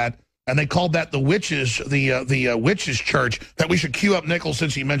all that. And they called that the witches, the witches church. That we should cue up Nichols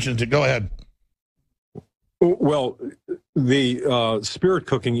since he mentioned it. Go ahead. Well, The spirit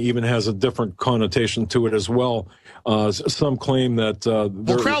cooking even has a different connotation to it as well. Some claim that...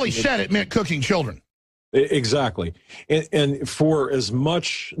 well, Crowley said it meant cooking children. Exactly. And for as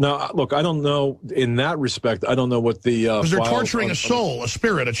much... Now, look, I don't know, in that respect, I don't know what the... Because they're torturing a soul, a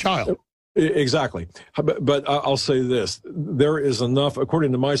spirit, a child. Exactly. But I'll say this. There is enough,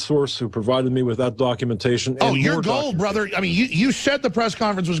 according to my source who provided me with that documentation. Oh, you're gold, brother. I mean, you said the press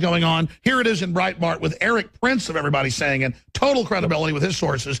conference was going on. Here it is in Breitbart with Eric Prince of everybody saying it. Total credibility with his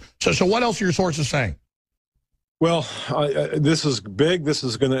sources. So what else are your sources saying? Well, this is big. This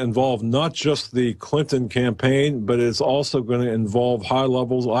is going to involve not just the Clinton campaign, but it's also going to involve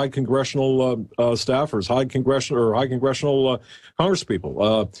high congressional staffers, high congressional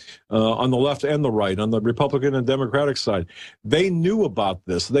congresspeople on the left and the right, on the Republican and Democratic side. They knew about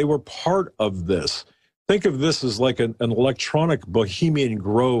this. They were part of this. Think of this as like an electronic Bohemian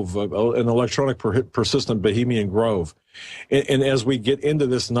Grove, an electronic persistent Bohemian Grove. And as we get into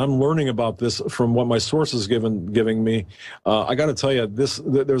this, and I'm learning about this from what my sources giving me, I got to tell you,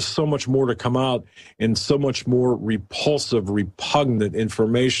 there's so much more to come out, and so much more repulsive, repugnant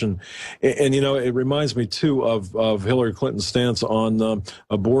information. And you know, it reminds me too of Hillary Clinton's stance on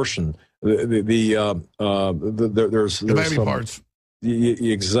abortion. There's baby some parts.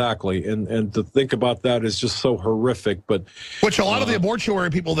 Exactly, and to think about that is just so horrific. But which a lot of the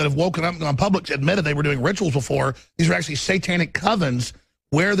abortuary people that have woken up on public admitted they were doing rituals before. These are actually satanic covens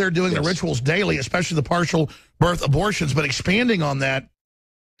where they're doing the rituals daily, especially the partial birth abortions. But expanding on that,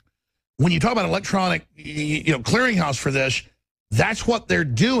 when you talk about electronic, clearinghouse for this, that's what they're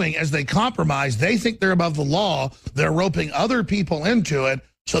doing as they compromise. They think they're above the law. They're roping other people into it,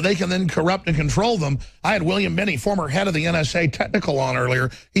 so they can then corrupt and control them. I had William Binney, former head of the NSA technical, on earlier.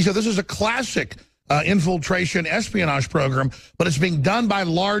 He said this is a classic infiltration espionage program, but it's being done by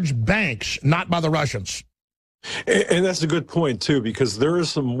large banks, not by the Russians. And that's a good point, too, because there is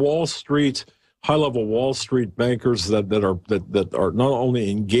some Wall Street, high-level Wall Street bankers that are not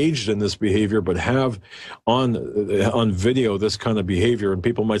only engaged in this behavior, but have on video this kind of behavior. And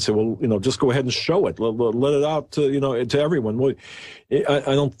people might say, well, just go ahead and show it, let it out to to everyone. Well, I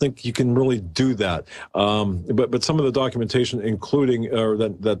don't think you can really do that. But some of the documentation, including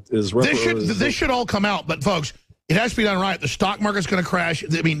that is this should all come out. But folks, it has to be done right. The stock market's going to crash.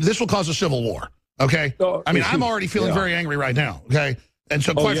 I mean, this will cause a civil war. Okay. I mean, I'm already feeling very angry right now. Okay. And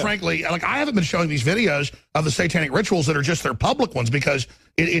so, quite frankly, like, I haven't been showing these videos of the satanic rituals that are just their public ones because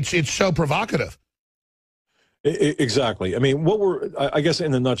it's so provocative. Exactly. I mean, I guess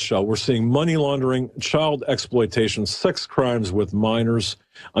in a nutshell, we're seeing money laundering, child exploitation, sex crimes with minors.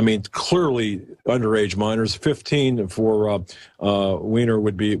 I mean, clearly underage minors. 15 for Weiner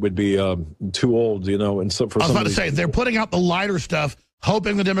would be too old, And so for I was about to say, they're putting out the lighter stuff,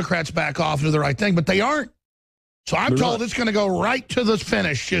 hoping the Democrats back off and do the right thing, but they aren't. So I'm told it's going to go right to the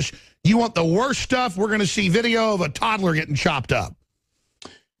finish. Just, you want the worst stuff, we're going to see video of a toddler getting chopped up.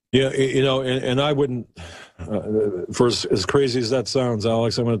 Yeah, and I wouldn't, for as crazy as that sounds,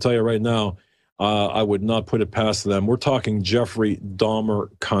 Alex, I'm going to tell you right now, I would not put it past them. We're talking Jeffrey Dahmer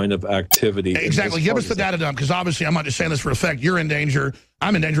kind of activity. Exactly. Give us the data dump, because obviously I'm not just saying this for effect. You're in danger.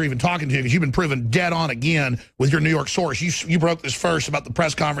 I'm in danger even talking to you, because you've been proven dead on again with your New York source. You broke this first about the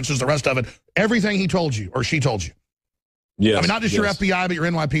press conferences, the rest of it. Everything he told you, or she told you. Yes. I mean, not just your FBI, but your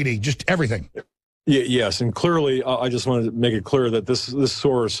NYPD, just everything. Yes, and clearly, I just wanted to make it clear that this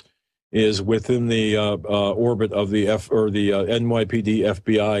source is within the orbit of the NYPD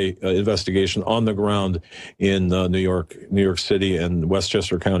FBI investigation on the ground in New York City, and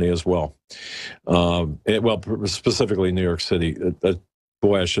Westchester County as well. Specifically New York City.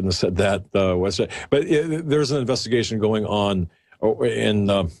 Boy, I shouldn't have said that. But there's an investigation going on,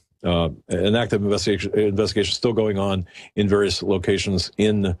 an active investigation still going on in various locations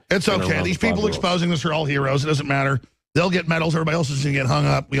in. It's okay. These people exposing this are all heroes. It doesn't matter. They'll get medals. Everybody else is going to get hung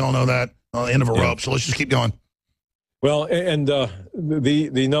up. We all know that on the end of a rope. So let's just keep going. Well, and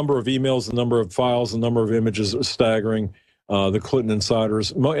the number of emails, the number of files, the number of images are staggering. The Clinton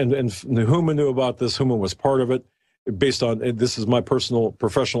insiders, and Huma knew about this. Huma was part of it. Based on, this is my personal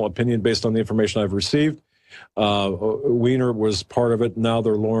professional opinion based on the information I've received. Weiner was part of it. Now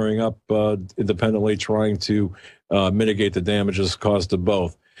they're lawyering up independently, trying to mitigate the damages caused to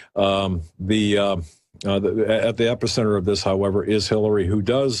both. At the epicenter of this, however, is Hillary, who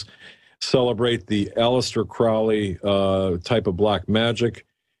does celebrate the Aleister Crowley type of black magic.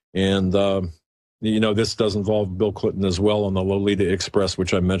 And This does involve Bill Clinton as well on the Lolita Express,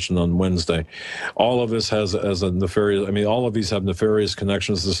 which I mentioned on Wednesday. All of this has all of these have nefarious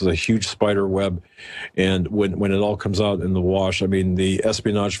connections. This is a huge spider web. And when it all comes out in the wash, the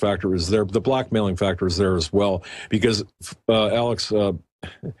espionage factor is there. The blackmailing factor is there as well, because, Alex,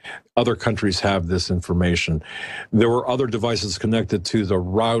 other countries have this information. There were other devices connected to the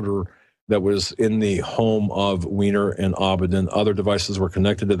router that was in the home of Weiner and Abbott. Other devices were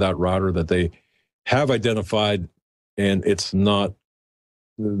connected to that router that they have identified, and they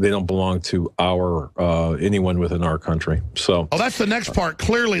don't belong to anyone within our country. So, that's the next part.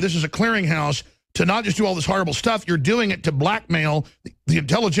 Clearly, this is a clearinghouse to not just do all this horrible stuff. You're doing it to blackmail the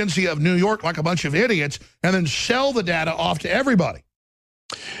intelligentsia of New York like a bunch of idiots, and then sell the data off to everybody.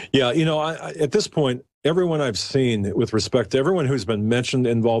 Yeah, at this point, everyone I've seen, with respect to everyone who's been mentioned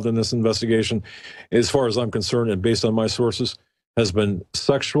involved in this investigation, as far as I'm concerned, and based on my sources, has been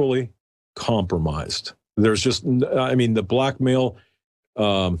sexually compromised. There's just, the blackmail,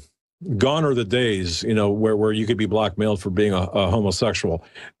 gone are the days, where you could be blackmailed for being a homosexual.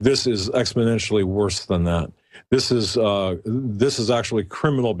 This is exponentially worse than that. This is actually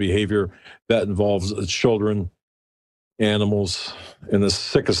criminal behavior that involves children, animals, and the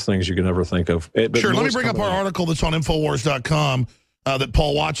sickest things you can ever think of. Sure, let me bring up our article that's on Infowars.com that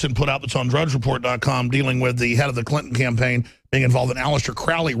Paul Watson put out, that's on DrudgeReport.com, dealing with the head of the Clinton campaign being involved in Aleister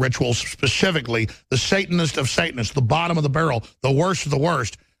Crowley rituals, specifically the Satanist of Satanists, the bottom of the barrel, the worst of the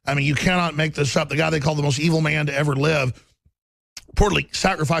worst. You cannot make this up. The guy they call the most evil man to ever live reportedly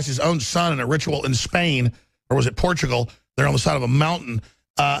sacrificed his own son in a ritual in Spain, or was it Portugal? They're on the side of a mountain.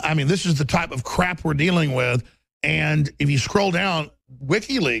 This is the type of crap we're dealing with. And if you scroll down,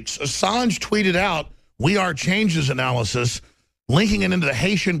 WikiLeaks, Assange tweeted out, "We are changes analysis," linking it into the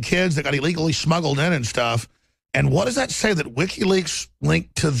Haitian kids that got illegally smuggled in and stuff. And what does that say that WikiLeaks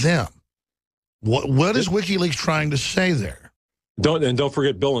linked to them? What is WikiLeaks trying to say there? Don't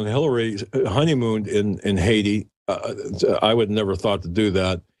forget Bill and Hillary honeymooned in Haiti. I would never thought to do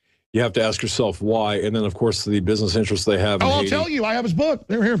that. You have to ask yourself why. And then, of course, the business interests they have in Haiti. I'll tell you. I have his book.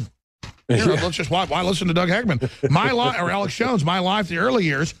 They're here. Let's just why listen to Doug Hagman. My life, or Alex Jones, My Life, the Early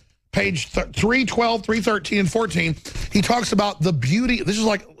Years, page 312, 313, and 14. He talks about the beauty. This is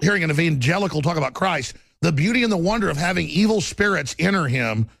like hearing an evangelical talk about Christ. The beauty and the wonder of having evil spirits enter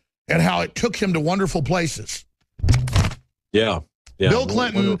him, and how it took him to wonderful places. Yeah. Bill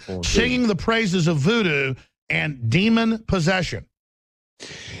Clinton singing the praises of voodoo and demon possession.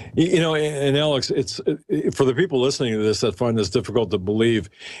 And Alex, it's for the people listening to this that find this difficult to believe.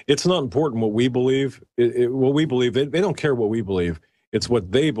 It's not important what we believe. What we believe, they don't care what we believe. It's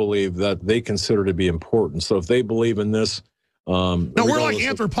what they believe that they consider to be important. So if they believe in this, no, we're like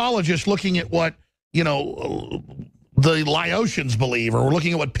anthropologists looking at what the Laotians believe, or we're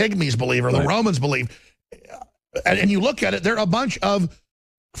looking at what Pygmies believe, or the Romans believe. And you look at it, they're a bunch of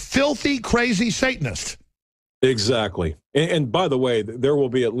filthy, crazy Satanists. Exactly. And by the way, there will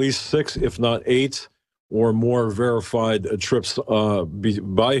be at least 6, if not 8 or more verified trips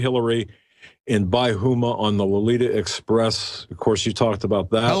by Hillary and by Huma on the Lolita Express. Of course, you talked about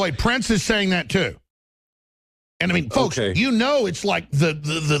that. By the way, Prince is saying that too. And folks, it's like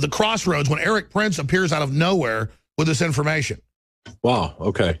the crossroads when Eric Prince appears out of nowhere with this information. Wow.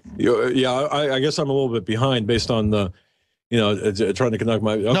 Okay. Yeah, I guess I'm a little bit behind based on the, trying to conduct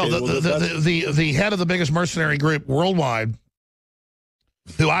my. Okay, no, the head of the biggest mercenary group worldwide,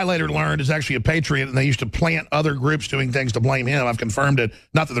 who I later learned is actually a patriot, and they used to plant other groups doing things to blame him. I've confirmed it.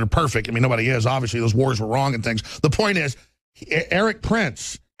 Not that they're perfect. Nobody is. Obviously, those wars were wrong and things. The point is, Eric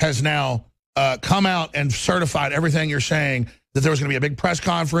Prince has now come out and certified everything you're saying, that there was going to be a big press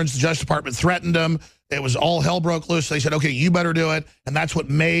conference. The Justice Department threatened them. It was all hell broke loose. They said, okay, you better do it. And that's what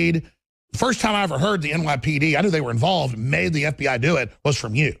made, the first time I ever heard the NYPD, I knew they were involved, made the FBI do it, was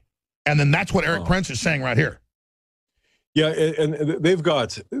from you. And then that's what Eric Prince is saying right here. Yeah, and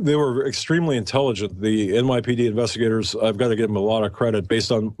they were extremely intelligent. The NYPD investigators, I've got to give them a lot of credit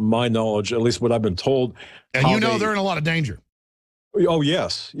based on my knowledge, at least what I've been told. And they're in a lot of danger. Oh,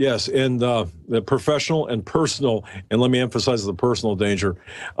 yes. And the professional and personal, and let me emphasize the personal danger.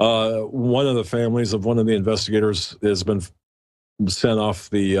 One of the families of one of the investigators has been sent off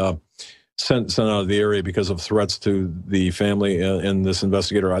sent out of the area because of threats to the family and this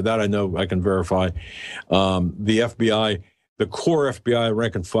investigator. That I know I can verify. The FBI, the core FBI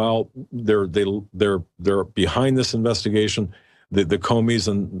rank and file, they're behind this investigation. The Comeys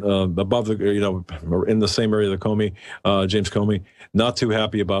and above in the same area, the Comey, James Comey, not too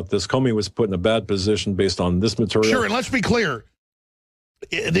happy about this. Comey was put in a bad position based on this material. Sure, and let's be clear,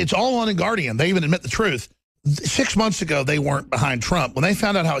 it's all on The Guardian. They even admit the truth. 6 months ago, they weren't behind Trump. When they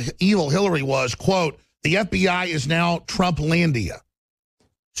found out how evil Hillary was, quote, the FBI is now Trumplandia.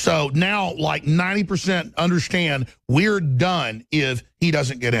 So now, like 90% understand we're done if he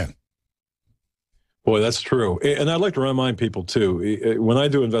doesn't get in. Boy, that's true. And I'd like to remind people, too, when I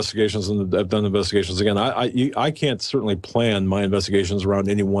do investigations, and I've done investigations again, I can't certainly plan my investigations around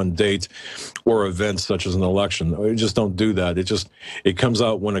any one date or event such as an election. I just don't do that. It comes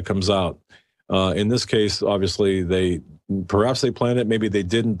out when it comes out. In this case, obviously, perhaps they planned it, maybe they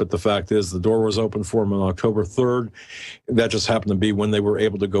didn't, but the fact is the door was open for them on October 3rd. That just happened to be when they were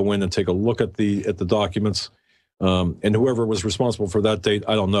able to go in and take a look at the documents. And whoever was responsible for that date,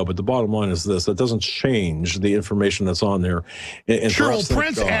 I don't know. But the bottom line is this: that doesn't change the information that's on there. And sure, well,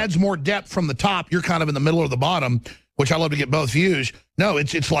 Prince adds more depth from the top. You're kind of in the middle or the bottom, which I love to get both views. No,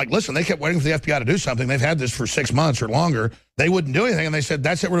 it's like, listen, they kept waiting for the FBI to do something. They've had this for 6 months or longer. They wouldn't do anything, and they said,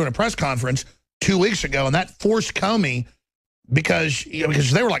 that's it, we're doing a press conference 2 weeks ago, and that forced Comey because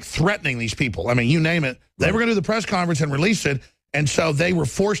they were like threatening these people. I mean, you name it. They were going to do the press conference and release it, and so they were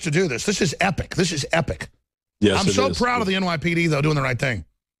forced to do this. This is epic. This is epic. Yes, I'm so proud of the NYPD, though, doing the right thing.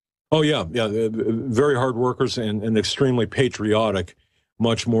 Oh, yeah. Very hard workers and extremely patriotic,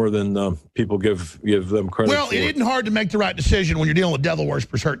 much more than people give them credit for. Well, it isn't hard to make the right decision when you're dealing with devil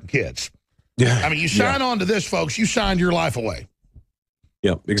worshippers hurting kids. Yeah. I mean, you sign on to this, folks. You signed your life away.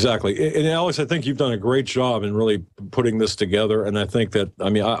 Yeah, exactly. And Alex, I think you've done a great job in really putting this together. And I think that,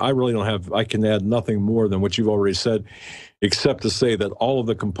 I mean, I really I can add nothing more than what you've already said, except to say that all of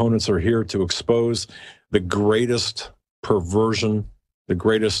the components are here to expose the greatest perversion, the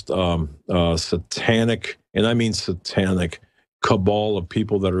greatest satanic, and I mean satanic, cabal of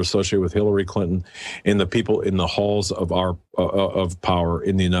people that are associated with Hillary Clinton and the people in the halls of of power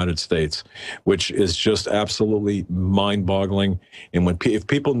in the United States, which is just absolutely mind-boggling. And if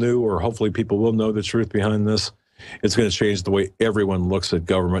people knew, or hopefully people will know the truth behind this, it's going to change the way everyone looks at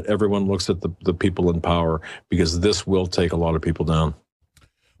government, everyone looks at the people in power, because this will take a lot of people down.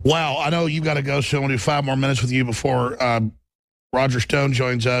 Wow, I know you've got to go, so I'm going to do 5 more minutes with you before Roger Stone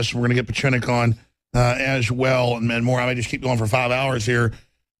joins us. We're going to get Pachinik on as well, and more. I may just keep going for 5 hours here.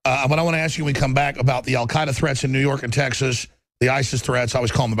 But I want to ask you when we come back about the al-Qaeda threats in New York and Texas, the ISIS threats. I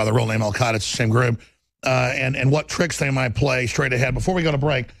always call them by the real name al-Qaeda. It's the same group. And what tricks they might play straight ahead. Before we go to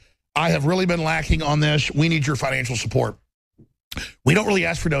break, I have really been lacking on this. We need your financial support. We don't really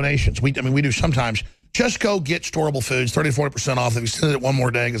ask for donations. I mean, we do sometimes. Just go get Storable Foods, 30 to 40% off. They've extended it one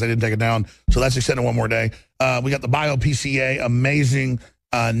more day because I didn't take it down. So that's extended one more day. We got the BioPCA, amazing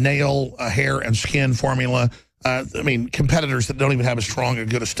nail, hair, and skin formula. I mean, competitors that don't even have as strong and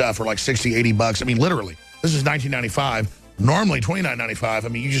good a stuff are like 60, 80 bucks. I mean, literally, this is $19.95. Normally $29.95. I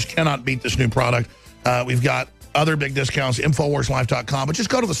mean, you just cannot beat this new product. We've got other big discounts, InfoWarsLife.com. But just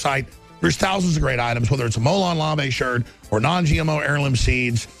go to the site. There's thousands of great items, whether it's a Molon Labe shirt or non-GMO heirloom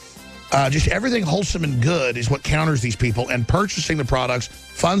seeds. Just everything wholesome and good is what counters these people, and purchasing the products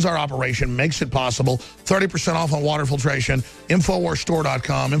funds our operation, makes it possible. 30% off on water filtration,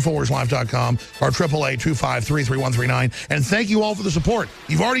 InfoWarsStore.com, InfoWarsLife.com, or 888-253-3139. And thank you all for the support.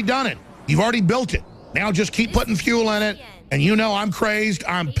 You've already done it. You've already built it. Now just keep putting fuel in it. And you know I'm crazed.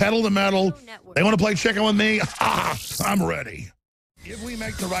 I'm pedal to metal. They want to play chicken with me? I'm ready. If we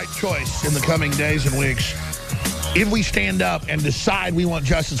make the right choice in the coming days and weeks, if we stand up and decide we want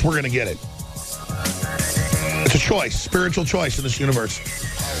justice, we're going to get it. It's a choice, spiritual choice in this universe.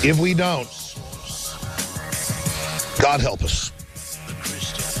 If we don't, God help us.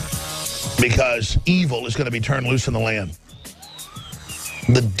 Because evil is going to be turned loose in the land.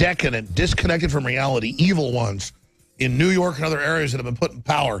 The decadent, disconnected from reality, evil ones in New York and other areas that have been put in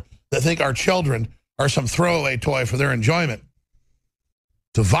power that think our children are some throwaway toy for their enjoyment,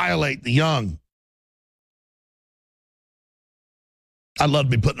 to violate the young. I'd love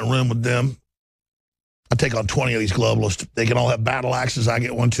to be put in a room with them. I take on 20 of these globalists. They can all have battle axes. I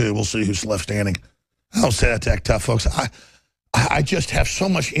get one too. We'll see who's left standing. I don't say that to act tough, folks. I just have so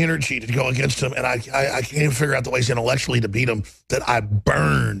much energy to go against them, and I can't even figure out the ways intellectually to beat them, that I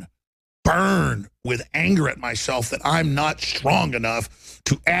burn with anger at myself that I'm not strong enough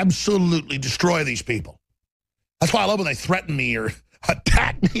to absolutely destroy these people. That's why I love when they threaten me or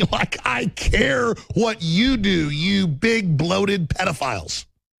attack me like I care what you do, you big bloated pedophiles.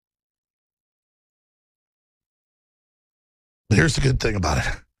 But here's the good thing about it.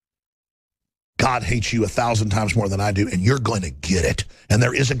 God hates you 1,000 times more than I do, and you're going to get it. And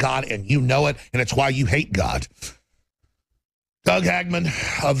there is a God, and you know it, and it's why you hate God. Doug Hagman,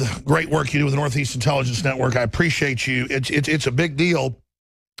 of the great work you do with the Northeast Intelligence Network, I appreciate you. It's a big deal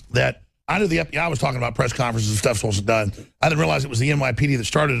that I knew the FBI was talking about press conferences and stuff wasn't done. I didn't realize it was the NYPD that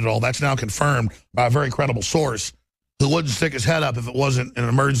started it all. That's now confirmed by a very credible source who wouldn't stick his head up if it wasn't an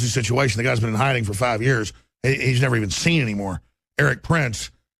emergency situation. The guy's been in hiding for 5 years. He's never even seen anymore. Eric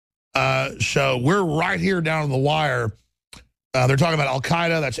Prince. So we're right here down to the wire. They're talking about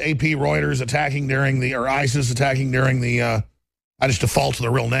Al-Qaeda. That's AP Reuters attacking during the, or ISIS attacking during the, I just default to the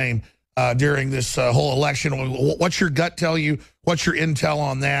real name, during this whole election. What's your gut tell you? What's your intel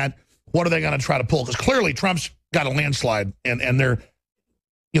on that? What are they going to try to pull? Because clearly Trump's got a landslide, and they're,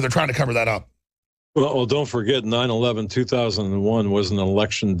 they're trying to cover that up. Well, don't forget 9/11, 2001 was an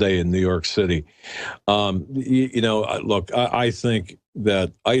election day in New York City. Look, I think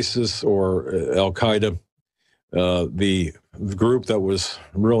that ISIS or Al-Qaeda, the group that was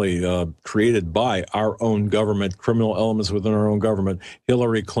really created by our own government, criminal elements within our own government,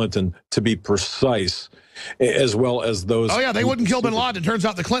 Hillary Clinton, to be precise, as well as those. Oh, yeah, they wouldn't kill bin Laden. It turns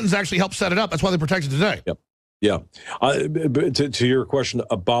out the Clintons actually helped set it up. That's why they protected today. Yep. Yeah. To your question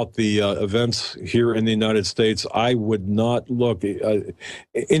about the events here in the United States, I would not look.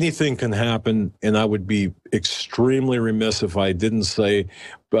 Anything can happen, and I would be extremely remiss if I didn't say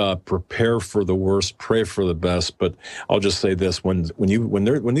prepare for the worst, pray for the best. But I'll just say this: when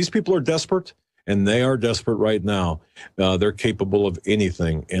these people are desperate, and they are desperate right now, they're capable of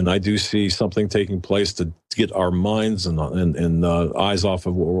anything. And I do see something taking place to get our minds and eyes off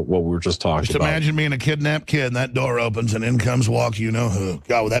of what we were just talking about. Just imagine being a kidnapped kid, and that door opens, and in comes walk you-know-who.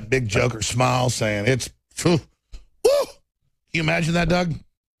 God, with that big Joker smile saying, it's, woo. Can you imagine that, Doug?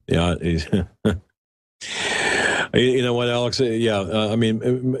 Yeah. You know what, Alex? I mean,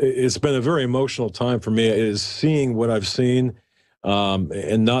 it's been a very emotional time for me, is seeing what I've seen.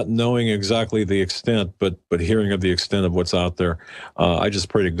 And not knowing exactly the extent, but hearing of the extent of what's out there. I just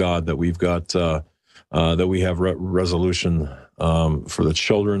pray to God that we've got, that we have resolution for the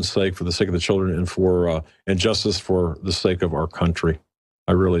children's sake, for the sake of the children, and for and justice for the sake of our country.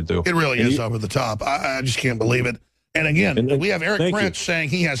 I really do. It really is over the top. I just can't believe it. And again, we have Eric Prince saying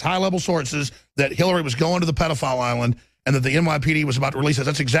he has high-level sources that Hillary was going to the pedophile island and that the NYPD was about to release it.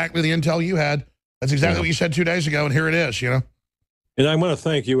 That's exactly the intel you had. That's exactly what you said 2 days ago, and here it is, And I want to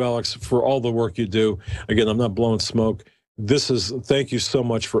thank you, Alex, for all the work you do. Again, I'm not blowing smoke. Thank you so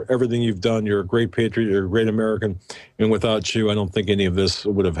much for everything you've done. You're a great patriot. You're a great American. And without you, I don't think any of this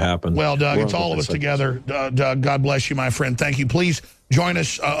would have happened. Well, Doug, it's all of us together. Doug, God bless you, my friend. Thank you. Please join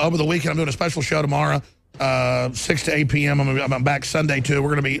us over the weekend. I'm doing a special show tomorrow, 6 to 8 p.m. I'm back Sunday, too. We're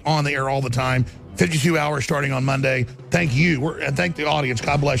going to be on the air all the time, 52 hours starting on Monday. Thank you. And thank the audience.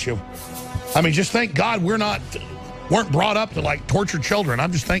 God bless you. I mean, just thank God weren't brought up to, like, torture children.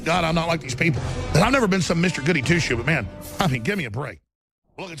 I'm just, thank God I'm not like these people. And I've never been some Mr. Goody Two-Shoe, but, man, I mean, give me a break.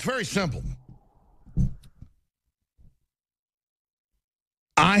 Look, it's very simple.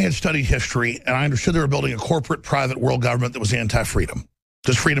 I had studied history, and I understood they were building a corporate, private world government that was anti-freedom,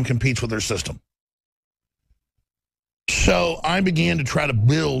 because freedom competes with their system. So I began to try to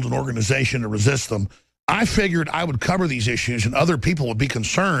build an organization to resist them. I figured I would cover these issues and other people would be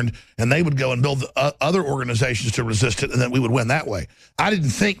concerned and they would go and build other organizations to resist it, and then we would win that way. I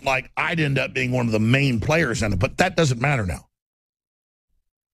didn't think like I'd end up being one of the main players in it, but that doesn't matter now.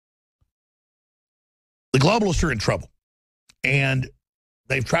 The globalists are in trouble, and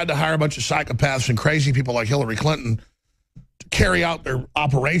they've tried to hire a bunch of psychopaths and crazy people like Hillary Clinton to carry out their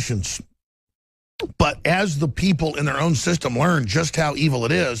operations. But as the people in their own system learn just how evil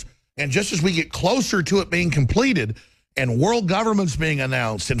it is, and just as we get closer to it being completed, and world governments being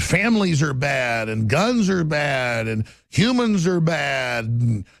announced, and families are bad, and guns are bad, and humans are bad,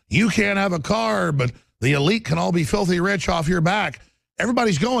 and you can't have a car, but the elite can all be filthy rich off your back,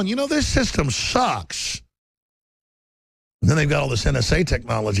 everybody's going, this system sucks. And then they've got all this NSA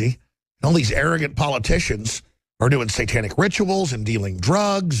technology, and all these arrogant politicians are doing satanic rituals and dealing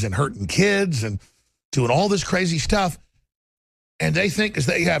drugs and hurting kids and doing all this crazy stuff. And they think as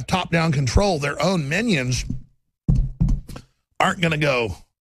they have top-down control, their own minions aren't going to go,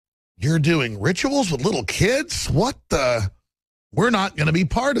 you're doing rituals with little kids? What the? We're not going to be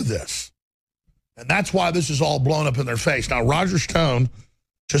part of this. And that's why this is all blown up in their face. Now, Roger Stone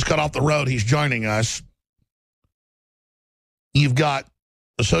just got off the road. He's joining us. You've got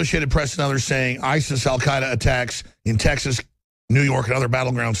Associated Press and others saying ISIS, Al-Qaeda attacks in Texas, New York, and other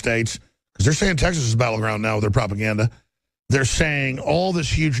battleground states. Because they're saying Texas is battleground now with their propaganda. They're saying all this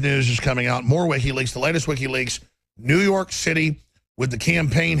huge news is coming out. More WikiLeaks, the latest WikiLeaks, New York City with the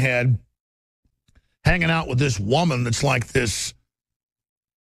campaign head hanging out with this woman that's like this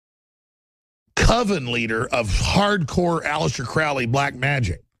coven leader of hardcore Aleister Crowley black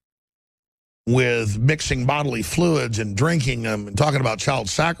magic, with mixing bodily fluids and drinking them and talking about child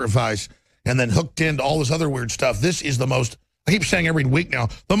sacrifice. and then hooked into all this other weird stuff. This is the most, I keep saying every week now,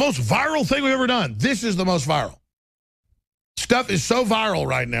 the most viral thing we've ever done. This is the most viral. Stuff is so viral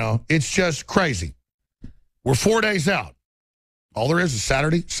right now, it's just crazy. We're 4 days out. All there is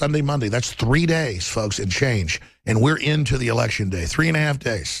Saturday, Sunday, Monday. That's 3 days, folks, and change. And we're into the election day, 3.5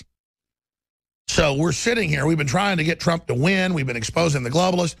 days. So we're sitting here. We've been trying to get Trump to win. We've been exposing the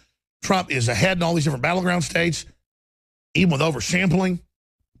globalists. Trump is ahead in all these different battleground states, even with oversampling.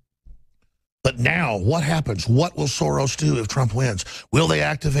 But now, what happens? What will Soros do if Trump wins? Will they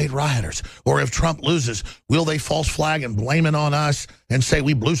activate rioters? Or if Trump loses, will they false flag and blame it on us and say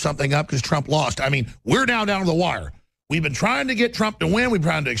we blew something up because Trump lost? I mean, we're now down to the wire. We've been trying to get Trump to win. We've been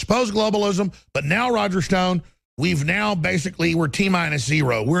trying to expose globalism. But now, Roger Stone, we've now basically, we're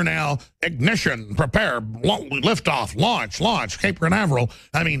T-0. We're now ignition, prepare, liftoff, launch, Cape Canaveral.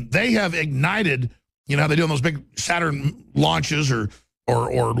 I mean, they have ignited, you know, how they do on those big Saturn launches or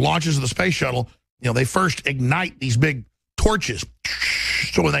launches of the space shuttle. You know, they first ignite these big torches.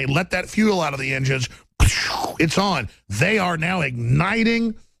 So when they let that fuel out of the engines, it's on. They are now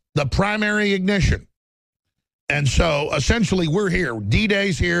igniting the primary ignition. And so essentially we're here.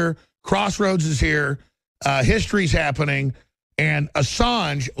 D-Day's here. Crossroads is here. History's happening. And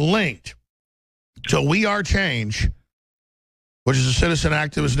Assange linked to We Are Change, which is a citizen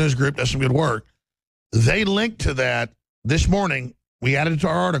activist news group, does some good work. They linked to that this morning. We added it to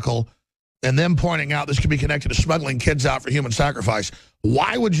our article, and them pointing out this could be connected to smuggling kids out for human sacrifice.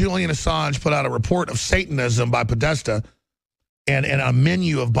 Why would Julian Assange put out a report of Satanism by Podesta and a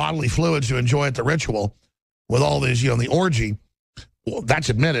menu of bodily fluids to enjoy at the ritual with all these, you know, the orgy? Well, that's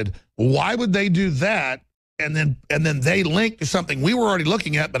admitted. Why would they do that? And then they link to something we were already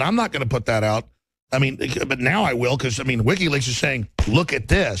looking at, but I'm not going to put that out. I mean, but now I will, because, I mean, WikiLeaks is saying, look at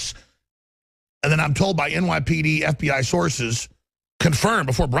this. And then I'm told by NYPD, FBI sources, confirmed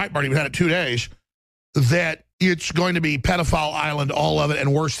before Breitbart even had it 2 days, that it's going to be pedophile island, all of it,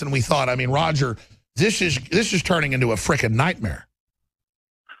 and worse than we thought. I mean, Roger, this is turning into a frickin' nightmare.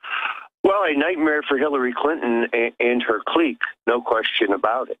 Well, a nightmare for Hillary Clinton and her clique, no question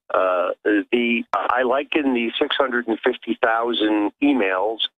about it. I liken the 650,000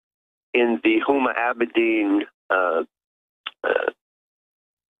 emails in the Huma Abedin,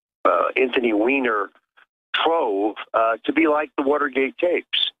 Anthony Weiner trove to be like the Watergate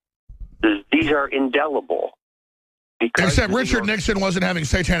tapes. These are indelible. Except Richard Nixon wasn't having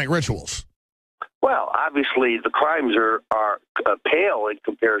satanic rituals. Well, obviously, the crimes are pale in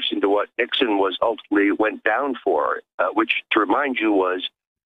comparison to what Nixon was ultimately went down for, which, to remind you, was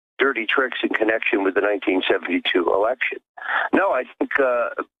dirty tricks in connection with the 1972 election. No, I think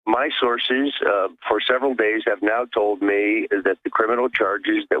my sources for several days have now told me that the criminal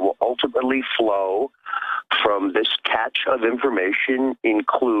charges that will ultimately flow from this catch of information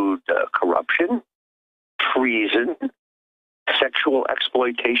include corruption, treason, sexual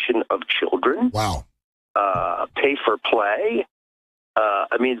exploitation of children. Wow. Pay for play.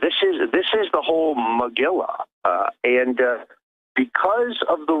 I mean, this is the whole Megillah, and because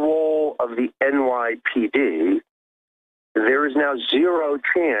of the role of the NYPD, there is now zero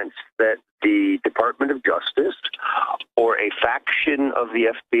chance that the Department of Justice or a faction of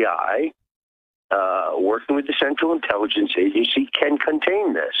the FBI, working with the Central Intelligence Agency, can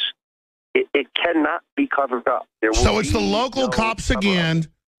contain this. It cannot be covered up. So it's the local cops again,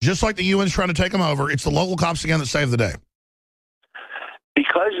 just like the UN's trying to take them over. It's the local cops again that save the day.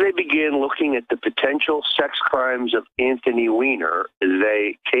 Because they began looking at the potential sex crimes of Anthony Weiner,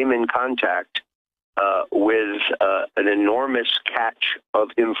 they came in contact with an enormous catch of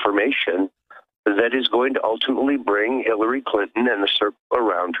information that is going to ultimately bring Hillary Clinton and the circle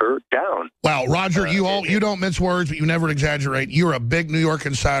around her down. Wow, Roger, you don't mince words, but you never exaggerate. You're a big New York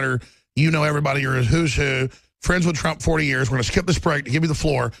insider. You know everybody. You're a who's who. Friends with Trump 40 years. We're going to skip this break to give you the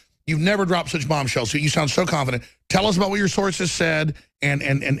floor. You've never dropped such bombshells. So you sound so confident. Tell us about what your sources said and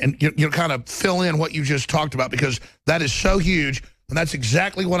you kind of fill in what you just talked about, because that is so huge, and that's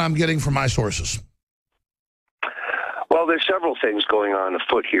exactly what I'm getting from my sources. Well, there's several things going on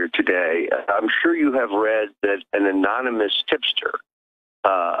afoot here today. I'm sure you have read that an anonymous tipster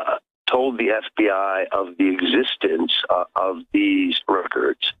told the FBI of the existence of these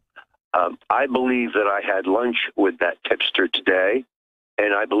records. I believe that I had lunch with that tipster today,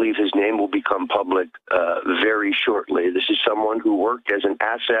 and I believe his name will become public very shortly. This is someone who worked as an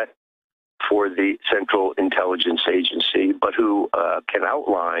asset for the Central Intelligence Agency, but who can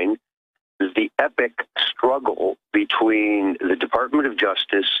outline the epic struggle between the Department of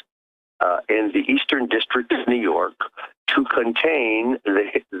Justice and the Eastern District of New York to contain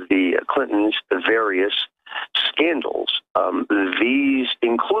the Clintons' various scandals. These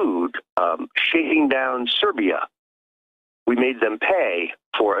include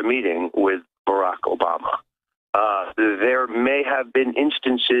been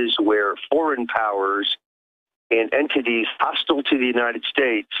instances where foreign powers and entities hostile to the United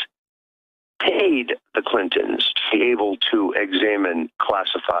States paid the Clintons to be able to examine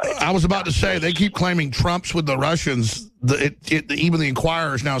classified. I was about to say, they keep claiming Trump's with the Russians. Even the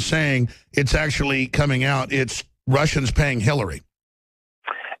Inquirer is now saying it's actually coming out. It's Russians paying Hillary.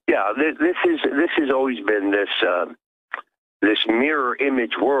 Yeah, this has always been this mirror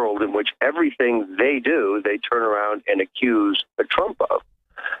image world in which everything they do, they turn around and accuse Trump of.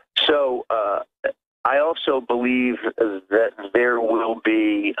 So I also believe that there will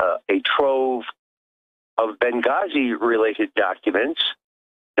be a trove of Benghazi-related documents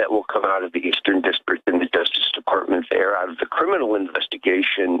that will come out of the Eastern District and the Justice Department there, out of the criminal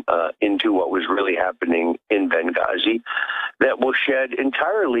investigation into what was really happening in Benghazi, that will shed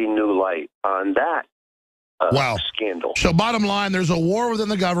entirely new light on that scandal. So bottom line, there's a war within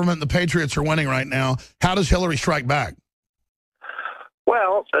the government. The Patriots are winning right now. How does Hillary strike back?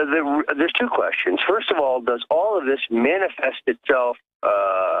 Well, there's two questions. First of all, does all of this manifest itself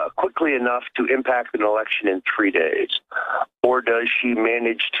quickly enough to impact an election in 3 days? Or does she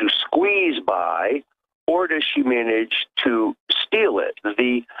manage to squeeze by? Or does she manage to steal it?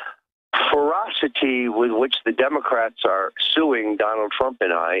 The ferocity with which the Democrats are suing Donald Trump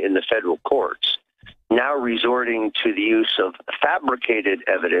and I in the federal courts, now resorting to the use of fabricated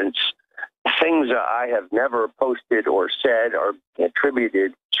evidence, things that I have never posted or said are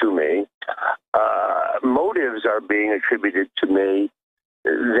attributed to me. Motives are being attributed to me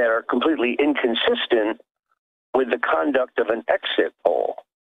that are completely inconsistent with the conduct of an exit poll.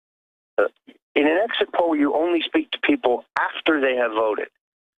 In an exit poll, you only speak to people after they have voted.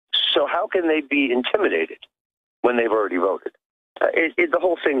 So how can they be intimidated when they've already voted? The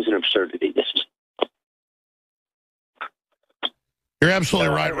whole thing's an absurdity. You're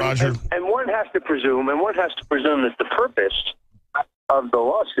absolutely right, Roger. And one has to presume that the purpose of the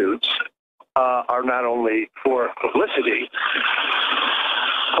lawsuits are not only for publicity,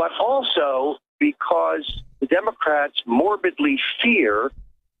 but also because the Democrats morbidly fear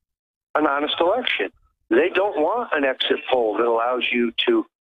an honest election. They don't want an exit poll that allows you to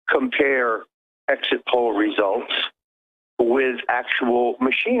compare exit poll results with actual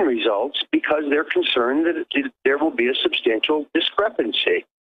machine results because they're concerned that there will be a substantial discrepancy.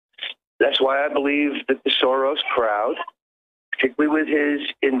 That's why I believe that the Soros crowd, particularly with his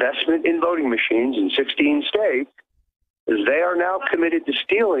investment in voting machines in 16 states, they are now committed to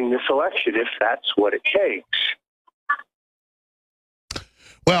stealing this election if that's what it takes.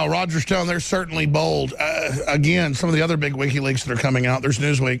 Well, Roger Stone, they're certainly bold. Again, some of the other big WikiLeaks that are coming out, there's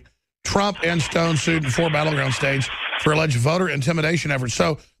Newsweek. Trump and Stone sued in 4 battleground states for alleged voter intimidation efforts.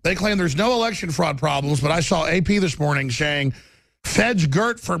 So they claim there's no election fraud problems, but I saw AP this morning saying feds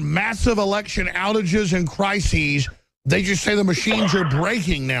girt for massive election outages and crises. They just say the machines are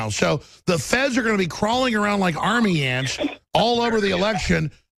breaking now. So the feds are going to be crawling around like army ants all over the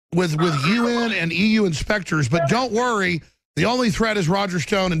election with UN and EU inspectors. But don't worry, the only threat is Roger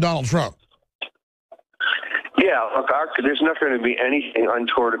Stone and Donald Trump. Yeah, look, there's not going to be anything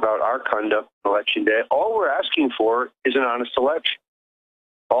untoward about our conduct on Election Day. All we're asking for is an honest election.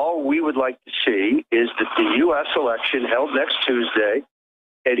 All we would like to see is that the U.S. election held next Tuesday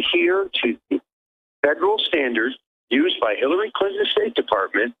adhere to the federal standards used by Hillary Clinton's State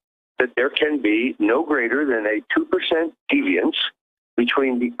Department, that there can be no greater than a 2% deviance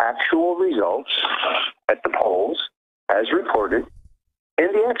between the actual results at the polls, as reported, and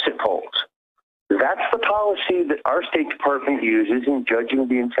the exit polls. That's the policy that our State Department uses in judging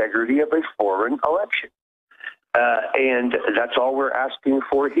the integrity of a foreign election. And that's all we're asking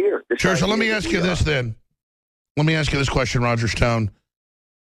for here. Sure, so let me ask you this then. Let me ask you this question, Roger Stone.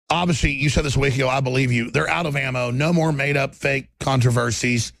 Obviously, you said this a week ago, I believe you. They're out of ammo, no more made-up fake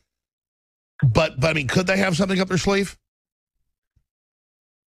controversies. But I mean, could they have something up their sleeve?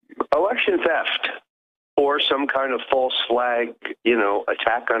 Election theft. Or some kind of false flag,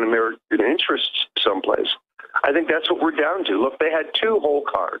 attack on American interests someplace. I think that's what we're down to. Look, they had 2 whole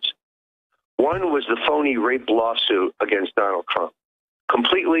cards. One was the phony rape lawsuit against Donald Trump.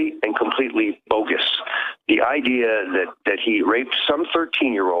 Completely bogus. The idea that he raped some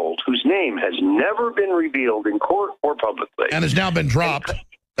 13-year-old whose name has never been revealed in court or publicly. And has now been dropped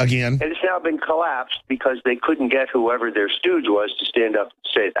again. And it's now been collapsed because they couldn't get whoever their stooge was to stand up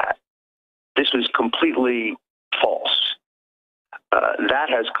and say that. This was completely false. That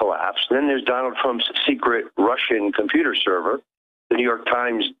has collapsed. Then there's Donald Trump's secret Russian computer server. The New York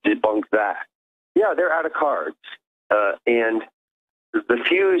Times debunked that. Yeah, they're out of cards. And the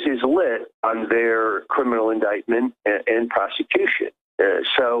fuse is lit on their criminal indictment and prosecution.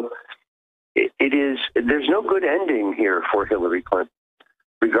 So there's no good ending here for Hillary Clinton,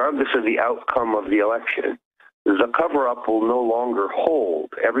 regardless of the outcome of the election. The cover-up will no longer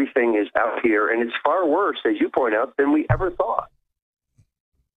hold. Everything is out here, and it's far worse, as you point out, than we ever thought.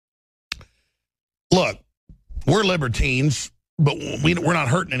 Look, we're libertines, but we're not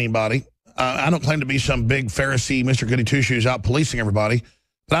hurting anybody. I don't claim to be some big Pharisee, Mr. Goody Two-Shoes out policing everybody.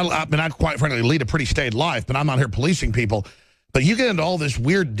 But I quite frankly lead a pretty staid life, but I'm not here policing people. But you get into all this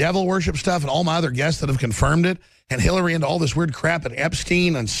weird devil worship stuff and all my other guests that have confirmed it, and Hillary into all this weird crap at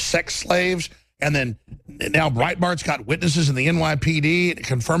Epstein and sex slaves, and then now Breitbart's got witnesses in the NYPD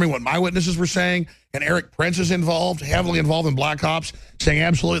confirming what my witnesses were saying, and Eric Prince is heavily involved in Black Ops, saying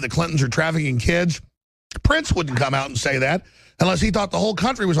absolutely the Clintons are trafficking kids. Prince wouldn't come out and say that unless he thought the whole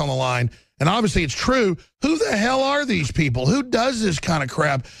country was on the line. And obviously it's true. Who the hell are these people? Who does this kind of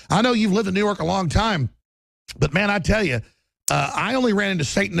crap? I know you've lived in New York a long time, but man, I tell you, I only ran into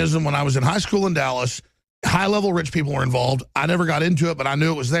Satanism when I was in high school in Dallas. High-level rich people were involved. I never got into it, but I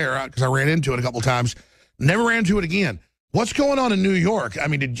knew it was there because I ran into it a couple of times. Never ran into it again. What's going on in New York? I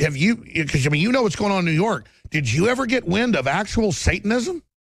mean, you know what's going on in New York. Did you ever get wind of actual Satanism?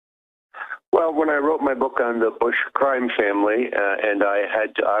 Well, when I wrote my book on the Bush crime family, and I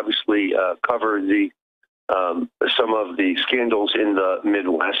had to obviously cover some of the scandals in the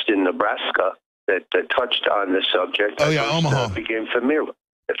Midwest, in Nebraska, that touched on this subject. Oh, yeah, Omaha.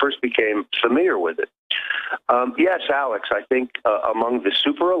 I first became familiar with it. Yes, Alex, I think among the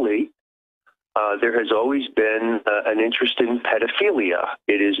super elite, there has always been an interest in pedophilia.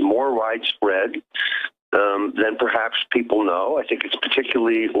 It is more widespread than perhaps people know. I think it's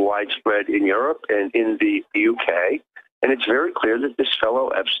particularly widespread in Europe and in the UK. And it's very clear that this fellow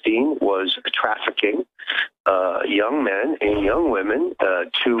Epstein was trafficking young men and young women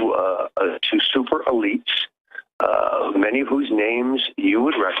to super elites, many of whose names you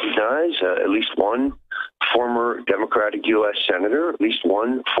would recognize, at least one former Democratic U.S. senator, at least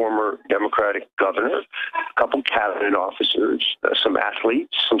one former Democratic governor, a couple cabinet officers, some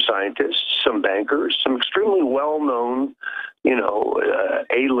athletes, some scientists, some bankers, some extremely well-known,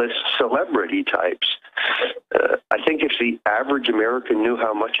 A-list celebrity types. I think if the average American knew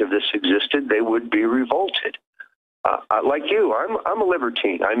how much of this existed, they would be revolted. Like you, I'm a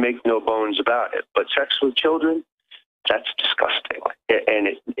libertine. I make no bones about it. But sex with children, that's disgusting.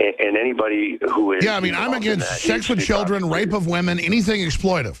 And anybody who is... Yeah, I mean, I'm against sex with children, rape of women, anything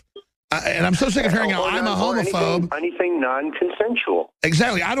exploitive. And I'm so sick of hearing how I'm a homophobe. Anything non-consensual.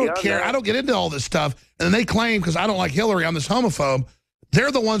 Exactly. I don't care. I don't get into all this stuff. And they claim, because I don't like Hillary, I'm this homophobe.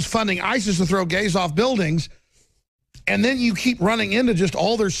 They're the ones funding ISIS to throw gays off buildings. And then you keep running into just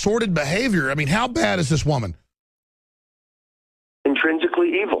all their sordid behavior. I mean, how bad is this woman?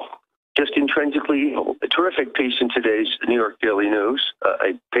 Intrinsically evil. Just intrinsically evil. A terrific piece in today's New York Daily News,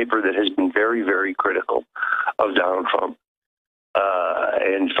 a paper that has been very, very critical of Donald Trump.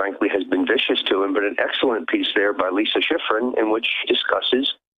 And frankly has been vicious to him, but an excellent piece there by Lisa Schifrin in which she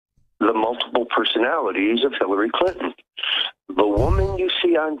discusses the multiple personalities of Hillary Clinton. The woman you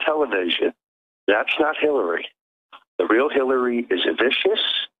see on television, that's not Hillary. The real Hillary is vicious,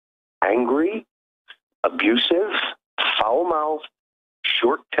 angry, abusive, foul-mouthed,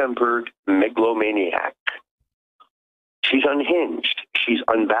 short-tempered megalomaniac. She's unhinged. She's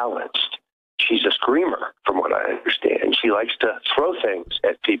unbalanced. She's a screamer, from what I understand. She likes to throw things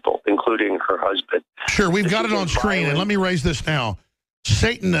at people, including her husband. Sure, we've got it on screen, and let me raise this now.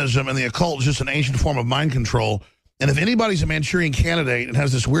 Satanism and the occult is just an ancient form of mind control. And if anybody's a Manchurian candidate and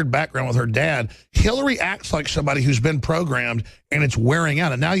has this weird background with her dad, Hillary acts like somebody who's been programmed, and it's wearing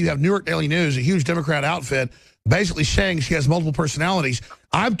out. And now you have New York Daily News, a huge Democrat outfit, basically saying she has multiple personalities.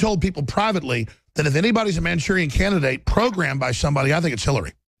 I've told people privately that if anybody's a Manchurian candidate programmed by somebody, I think it's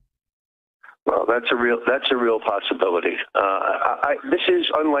Hillary. Well, that's a real possibility. This is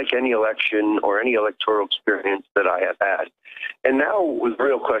unlike any election or any electoral experience that I have had. And now the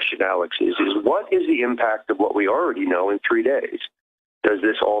real question, Alex, is what is the impact of what we already know in 3 days? Does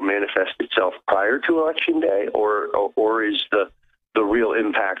this all manifest itself prior to Election Day, or is the real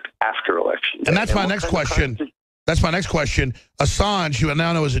impact after Election Day? And that's my next question. That's my next question. Assange, who I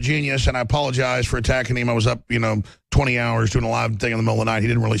now know is a genius, and I apologize for attacking him. I was up, 20 hours doing a live thing in the middle of the night. He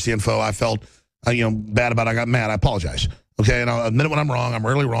didn't release the info. I felt, bad about it. I got mad. I apologize. Okay, and I'll admit it when I'm wrong. I'm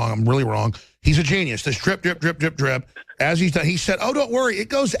really wrong. I'm really wrong. He's a genius. This drip, drip, drip, drip, drip. As he's done, he said, oh, don't worry. It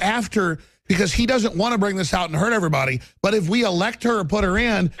goes after, because he doesn't want to bring this out and hurt everybody. But if we elect her or put her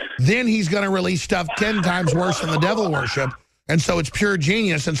in, then he's going to release stuff 10 times worse than the devil worship. And so it's pure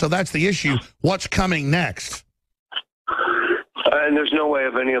genius. And so that's the issue. What's coming next? And there's no way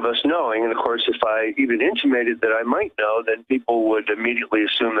of any of us knowing. And, of course, if I even intimated that I might know, then people would immediately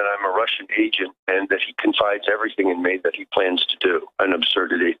assume that I'm a Russian agent and that he confides everything in me that he plans to do. An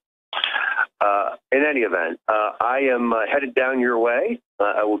absurdity. In any event, I am headed down your way.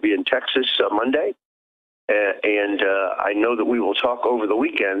 I will be in Texas Monday. And I know that we will talk over the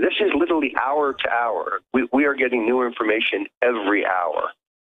weekend. This is literally hour to hour. We are getting new information every hour.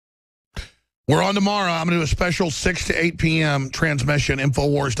 We're on tomorrow. I'm going to do a special 6 to 8 p.m. transmission,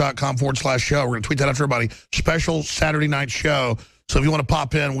 Infowars.com/show. We're going to tweet that out to everybody. Special Saturday night show. So if you want to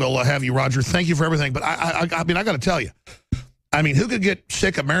pop in, we'll have you, Roger. Thank you for everything. But I mean, I got to tell you, I mean, who could get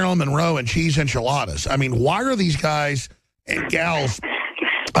sick of Marilyn Monroe and cheese enchiladas? I mean, why are these guys and gals,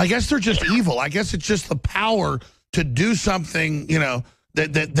 I guess they're just evil. I guess it's just the power to do something, you know,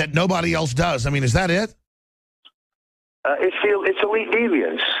 that nobody else does. I mean, is that it? It's elite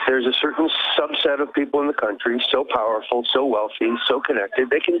deviance. There's a certain subset of people in the country so powerful, so wealthy, so connected,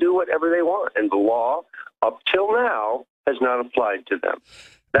 they can do whatever they want. And the law, up till now, has not applied to them.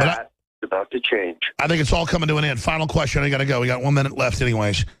 That's about to change. I think it's all coming to an end. Final question. I got to go. We got 1 minute left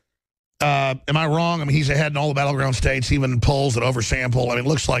anyways. Am I wrong? I mean, he's ahead in all the battleground states, even in polls that oversample. I mean, it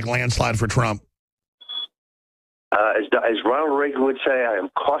looks like landslide for Trump. As Ronald Reagan would say, I am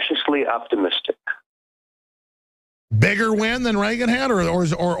cautiously optimistic. Bigger win than Reagan had, or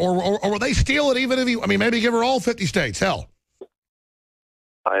will they steal it even if I mean, maybe give her all 50 states? Hell.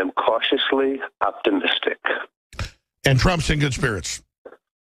 I am cautiously optimistic. And Trump's in good spirits.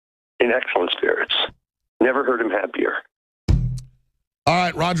 In excellent spirits. Never heard him happier. All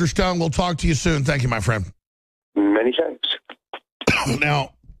right, Roger Stone, we'll talk to you soon. Thank you, my friend. Many thanks.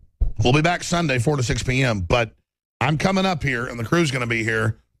 Now, we'll be back Sunday, 4 to 6 p.m., but I'm coming up here, and the crew's going to be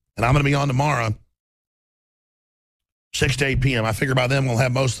here, and I'm going to be on tomorrow, 6 to 8 p.m. I figure by then we'll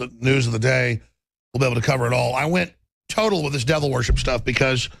have most of the news of the day. We'll be able to cover it all. I went total with this devil worship stuff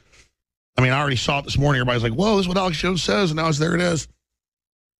because, I mean, I already saw it this morning. Everybody's like, whoa, this is what Alex Jones says, and now there it is.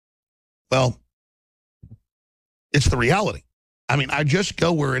 Well, it's the reality. I mean, I just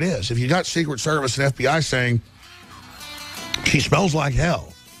go where it is. If you got Secret Service and FBI saying she smells like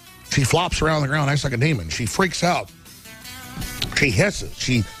hell, she flops around the ground, acts like a demon, she freaks out, she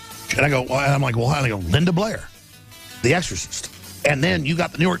hisses, and I go, well, and I'm like, well, how? And they go, Linda Blair, The Exorcist. And then you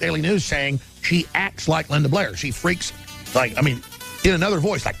got the New York Daily News saying she acts like Linda Blair. She freaks, like, I mean, in another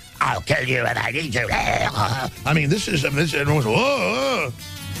voice, like, I'll kill you and I need you. I mean, everyone's, whoa.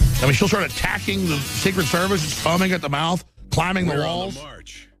 I mean, she'll start attacking the Secret Service, foaming at the mouth, climbing the walls.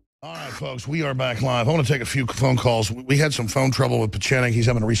 All right, folks, we are back live. I want to take a few phone calls. We had some phone trouble with Pachenik. He's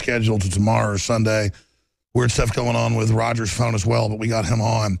having to reschedule to tomorrow or Sunday. Weird stuff going on with Roger's phone as well, but we got him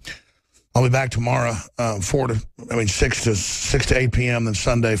on. I'll be back tomorrow, 6 to 8 p.m., then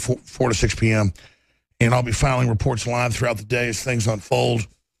Sunday, 4 to 6 p.m. And I'll be filing reports live throughout the day as things unfold.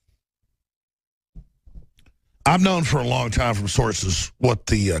 I've known for a long time from sources what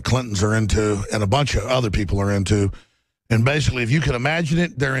the Clintons are into and a bunch of other people are into. And basically, if you can imagine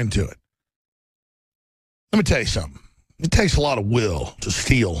it, they're into it. Let me tell you something. It takes a lot of will to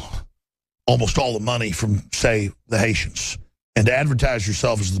steal almost all the money from, say, the Haitians and to advertise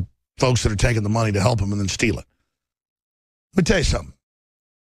yourself as the folks that are taking the money to help them and then steal it. Let me tell you something.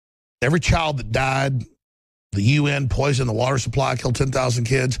 Every child that died, the UN poisoned the water supply, killed 10,000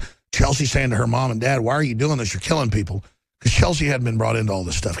 kids. Chelsea saying to her mom and dad, why are you doing this? You're killing people. Because Chelsea hadn't been brought into all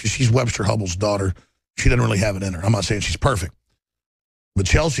this stuff because she's Webster Hubbell's daughter. She doesn't really have it in her. I'm not saying she's perfect. But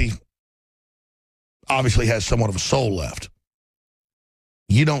Chelsea obviously has somewhat of a soul left.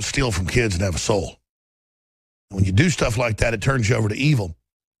 You don't steal from kids and have a soul. When you do stuff like that, it turns you over to evil.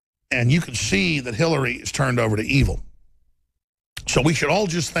 And you can see that Hillary is turned over to evil. So we should all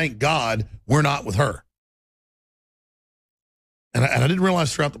just thank God we're not with her. And I didn't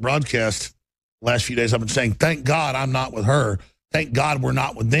realize throughout the broadcast last few days I've been saying, thank God I'm not with her. Thank God we're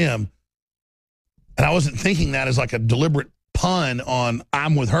not with them. And I wasn't thinking that as like a deliberate pun on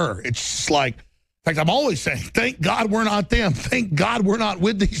I'm with her. It's just like, in fact, I'm always saying, thank God we're not them. Thank God we're not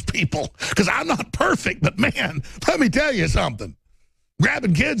with these people. Because I'm not perfect, but man, let me tell you something.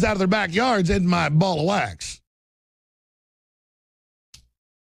 Grabbing kids out of their backyards isn't my ball of wax.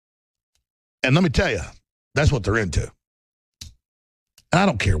 And let me tell you, that's what they're into. And I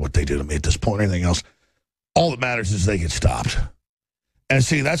don't care what they do to me at this point or anything else. All that matters is they get stopped. And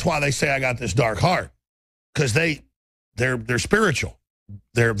see, that's why they say I got this dark heart. Because they're spiritual.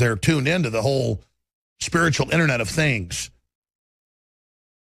 They're tuned into the whole spiritual internet of things.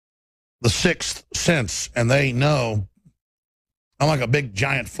 The sixth sense. And they know I'm like a big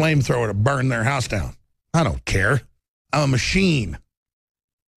giant flamethrower to burn their house down. I don't care. I'm a machine.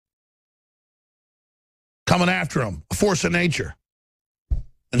 Coming after them. A force of nature.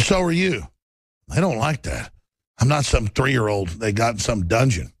 And so are you. They don't like that. I'm not some 3-year-old they got in some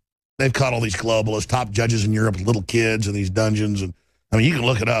dungeon. They've caught all these globalists, top judges in Europe with little kids in these dungeons. And I mean, you can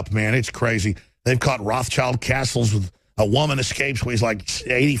look it up, man. It's crazy. They've caught Rothschild castles with a woman escapes weighs like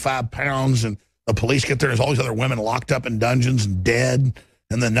 85 pounds, and the police get there. There's all these other women locked up in dungeons and dead,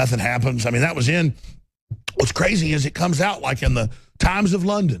 and then nothing happens. I mean, that was in. What's crazy is it comes out like in the Times of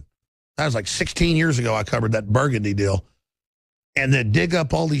London. That was like 16 years ago I covered that Burgundy deal. And then dig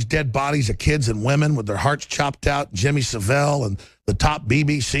up all these dead bodies of kids and women with their hearts chopped out. Jimmy Savile and the top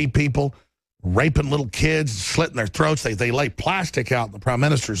BBC people raping little kids, slitting their throats. They lay plastic out in the Prime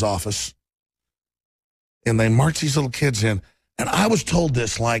Minister's office. And they march these little kids in. And I was told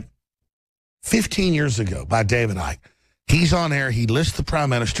this like 15 years ago by David Icke. He's on air. He lists the Prime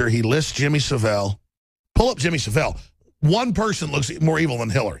Minister. He lists Jimmy Savile. Pull up Jimmy Savile. One person looks more evil than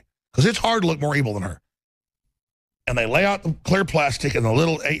Hillary because it's hard to look more evil than her. And they lay out the clear plastic, and the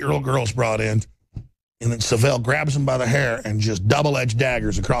little 8-year-old girl's brought in. And then Savile grabs him by the hair and just double-edged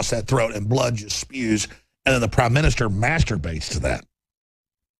daggers across that throat, and blood just spews. And then the Prime Minister masturbates to that.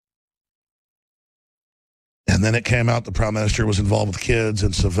 And then it came out the Prime Minister was involved with kids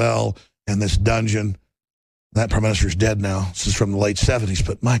and Savile and this dungeon. That Prime Minister's dead now. This is from the late 70s.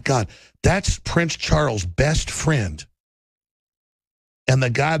 But my God, that's Prince Charles' best friend. And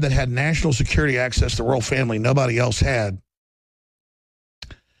the guy that had national security access to the royal family nobody else had.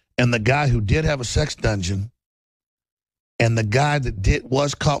 And the guy who did have a sex dungeon. And the guy that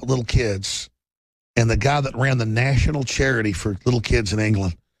was caught with little kids. And the guy that ran the national charity for little kids in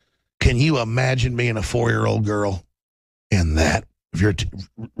England. Can you imagine being a 4-year-old girl and that? If you're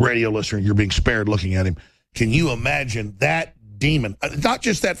a radio listener, you're being spared looking at him. Can you imagine that demon? Not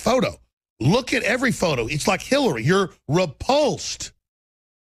just that photo. Look at every photo. It's like Hillary. You're repulsed.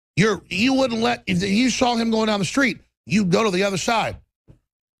 You wouldn't let, if you saw him going down the street, you'd go to the other side.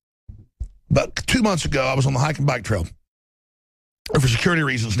 But 2 months ago, I was on the hike and bike trail. And for security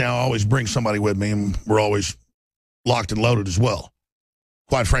reasons now, I always bring somebody with me, and we're always locked and loaded as well.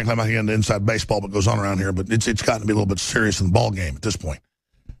 Quite frankly, I'm not getting into inside baseball, what goes on around here, but it's gotten to be a little bit serious in the ball game at this point.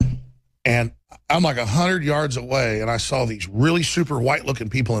 And I'm like 100 yards away, and I saw these really super white-looking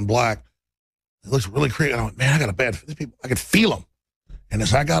people in black. It looks really creepy. I went, man, I got a bad. These people, I could feel them. And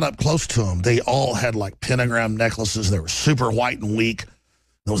as I got up close to them, they all had like pentagram necklaces. They were super white and weak.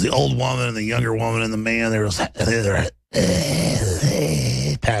 There was the old woman and the younger woman and the man. They were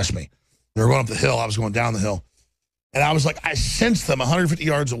past me. They were going up the hill. I was going down the hill. And I was like, I sensed them 150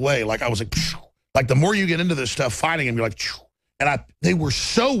 yards away. Like I was like the more you get into this stuff, fighting them, you're like, and they were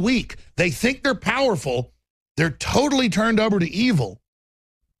so weak. They think they're powerful. They're totally turned over to evil.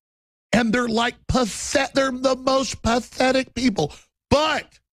 And they're like pathetic. They're the most pathetic people.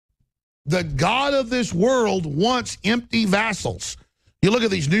 But the God of this world wants empty vassals. You look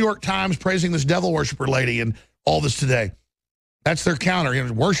at these New York Times praising this devil worshiper lady and all this today. That's their counter. You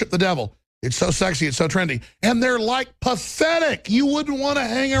know, worship the devil. It's so sexy. It's so trendy. And they're like pathetic. You wouldn't want to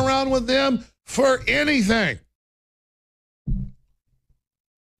hang around with them for anything.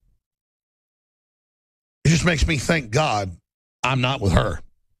 It just makes me thank God I'm not with her.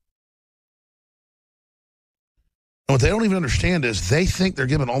 And what they don't even understand is they think they're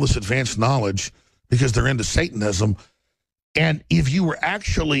given all this advanced knowledge because they're into Satanism. And if you were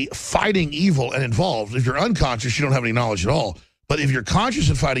actually fighting evil and involved, if you're unconscious, you don't have any knowledge at all. But if you're conscious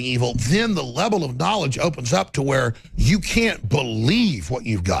of fighting evil, then the level of knowledge opens up to where you can't believe what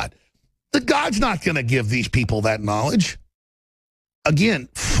you've got. The God's not going to give these people that knowledge. Again,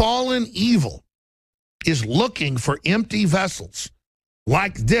 fallen evil is looking for empty vessels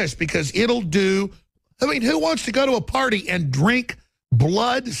like this because it'll do. I mean, who wants to go to a party and drink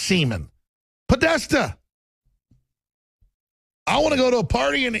blood semen? Podesta. I want to go to a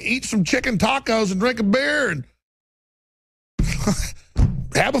party and eat some chicken tacos and drink a beer and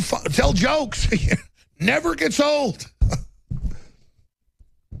have a fun, tell jokes. Never gets old.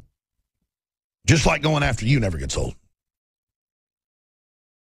 Just like going after you never gets old.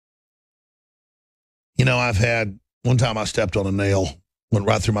 You know, I've had, one time I stepped on a nail, went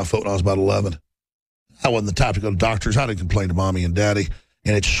right through my foot when I was about 11. I wasn't the type to go to doctors. I didn't complain to mommy and daddy.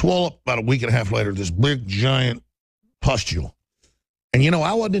 And it swelled up about a week and a half later, this big, giant pustule. And, you know,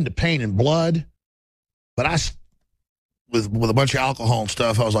 I wasn't into pain and blood, but with a bunch of alcohol and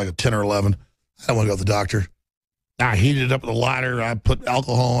stuff, I was like a 10 or 11. I don't want to go to the doctor. I heated it up with a lighter. I put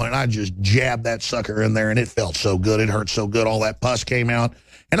alcohol in it, and I just jabbed that sucker in there, and it felt so good. It hurt so good. All that pus came out.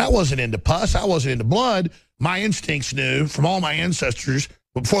 And I wasn't into pus. I wasn't into blood. My instincts knew from all my ancestors,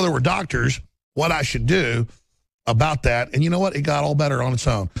 before there were doctors, what I should do about that. And you know what? It got all better on its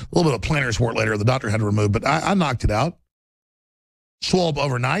own. A little bit of plantar wart later the doctor had to remove, but I knocked it out. swell up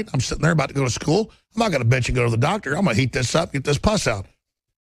overnight. I'm sitting there about to go to school. I'm not going to bitch and go to the doctor. I'm going to heat this up, get this pus out.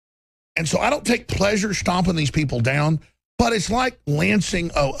 And so I don't take pleasure stomping these people down, but it's like lancing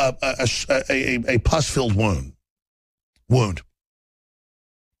a pus-filled wound.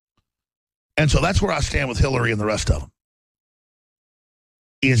 And so that's where I stand with Hillary and the rest of them,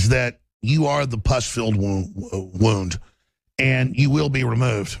 is that you are the pus-filled wound, and you will be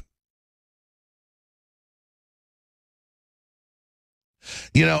removed.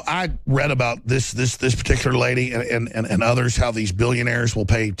 You know, I read about this particular lady and others, how these billionaires will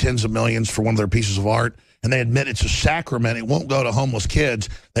pay tens of millions for one of their pieces of art, and they admit it's a sacrament. It won't go to homeless kids.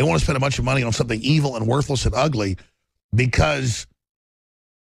 They want to spend a bunch of money on something evil and worthless and ugly because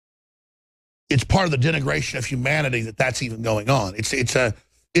it's part of the denigration of humanity that's even going on. It's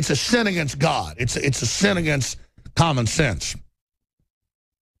a sin against God. It's a sin against common sense.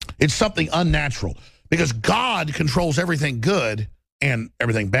 It's something unnatural because God controls everything good and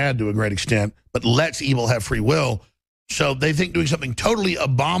everything bad to a great extent, but lets evil have free will. So they think doing something totally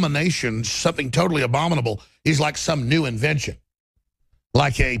something totally abominable is like some new invention.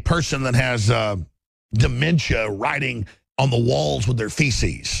 Like a person that has dementia writing on the walls with their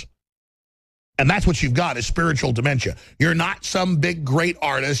feces. And that's what you've got is spiritual dementia. You're not some big, great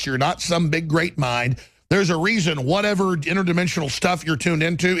artist. You're not some big, great mind. There's a reason whatever interdimensional stuff you're tuned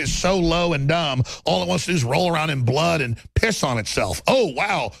into is so low and dumb. All it wants to do is roll around in blood and piss on itself. Oh,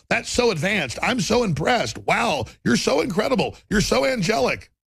 wow, that's so advanced. I'm so impressed. Wow, you're so incredible. You're so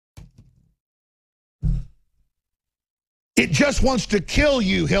angelic. It just wants to kill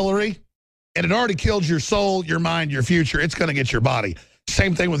you, Hillary. And it already killed your soul, your mind, your future. It's going to get your body.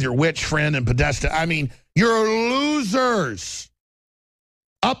 Same thing with your witch friend and Podesta. I mean, you're losers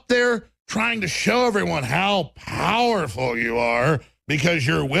up there trying to show everyone how powerful you are because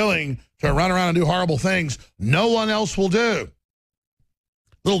you're willing to run around and do horrible things no one else will do.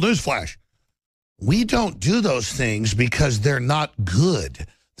 Little newsflash. We don't do those things because they're not good.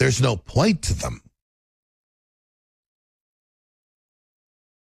 There's no point to them.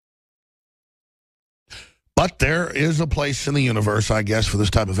 But there is a place in the universe, I guess, for this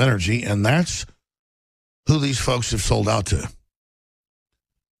type of energy, and that's who these folks have sold out to.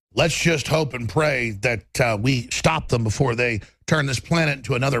 Let's just hope and pray that we stop them before they turn this planet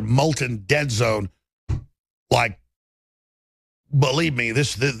into another molten dead zone. Like, believe me,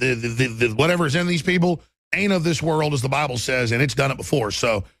 whatever's in these people ain't of this world, as the Bible says, and it's done it before.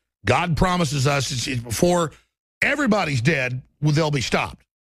 So God promises us it's before everybody's dead, they'll be stopped.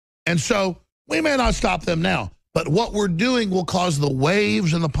 And so we may not stop them now, but what we're doing will cause the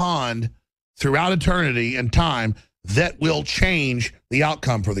waves in the pond throughout eternity and time that will change the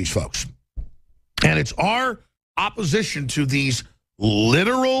outcome for these folks. And it's our opposition to these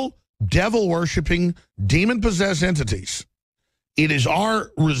literal devil-worshiping, demon-possessed entities. It is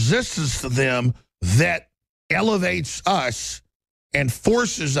our resistance to them that elevates us and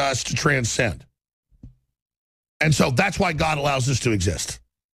forces us to transcend. And so that's why God allows this to exist.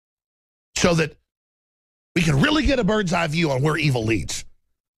 So that we can really get a bird's eye view on where evil leads.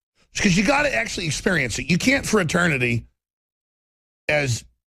 Because you got to actually experience it. You can't for eternity, as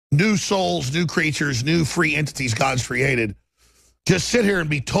new souls, new creatures, new free entities God's created, just sit here and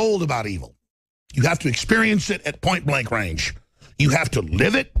be told about evil. You have to experience it at point blank range. You have to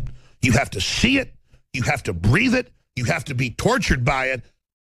live it. You have to see it. You have to breathe it. You have to be tortured by it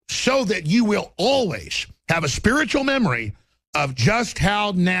so that you will always have a spiritual memory of just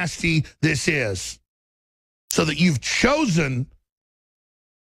how nasty this is. So that you've chosen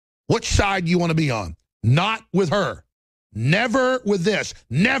which side you want to be on. Not with her. Never with this.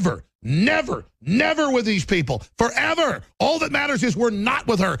 Never, never, never with these people. Forever. All that matters is we're not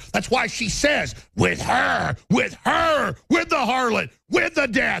with her. That's why she says, with her, with her, with the harlot, with the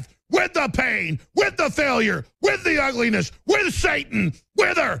death, with the pain, with the failure, with the ugliness, with Satan,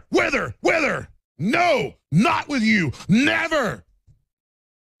 with her, with her, with her. No, not with you. Never.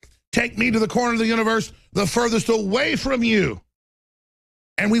 Take me to the corner of the universe, the furthest away from you.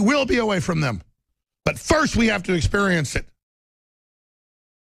 And we will be away from them. But first we have to experience it.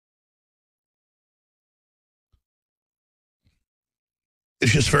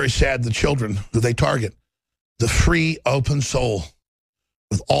 It's just very sad, the children who they target. The free, open soul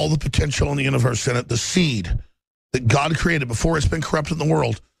with all the potential in the universe in it, the seed that God created before it's been corrupted in the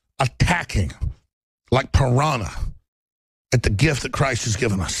world, attacking like piranha at the gift that Christ has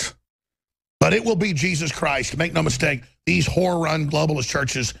given us. But it will be Jesus Christ. Make no mistake, these whore-run globalist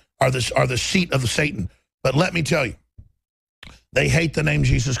churches are the seat of Satan. But let me tell you, they hate the name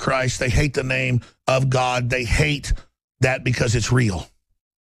Jesus Christ. They hate the name of God. They hate that because it's real.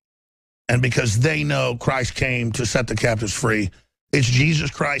 And because they know Christ came to set the captives free It's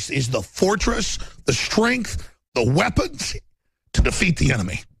Jesus Christ is the fortress, the strength, the weapons to defeat the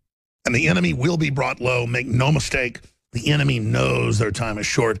enemy. And the enemy will be brought low. Make no mistake, the enemy knows their time is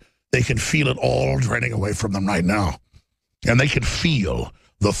short. They can feel it all draining away from them right now. And they can feel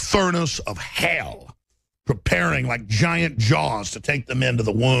the furnace of hell preparing like giant jaws to take them into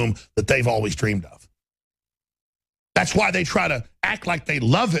the womb that they've always dreamed of. That's why they try to act like they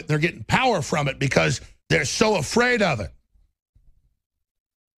love it. They're getting power from it because they're so afraid of it.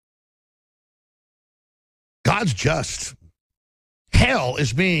 God's just. Hell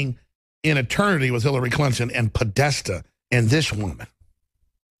is being in eternity with Hillary Clinton and Podesta and this woman.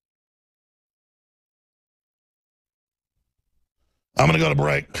 I'm going to go to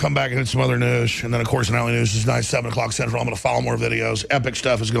break, come back and hit some other news. And then, of course, Nightly News is 7 o'clock Central. I'm going to follow more videos. Epic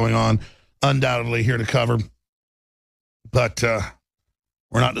stuff is going on, undoubtedly here to cover. But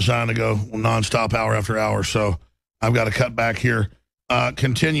we're not designed to go nonstop hour after hour, so I've got to cut back here.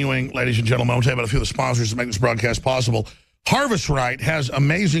 Continuing, ladies and gentlemen, I'll tell you about a few of the sponsors that make this broadcast possible. Harvest Right has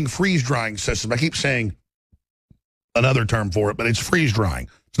amazing freeze-drying systems. I keep saying another term for it, but it's freeze-drying.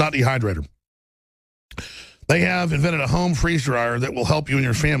 It's not dehydrator. They have invented a home freeze dryer that will help you and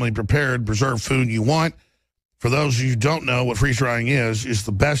your family preserve food you want. For those of you who don't know what freeze drying is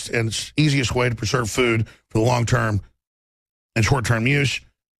the best and easiest way to preserve food for the long-term and short-term use.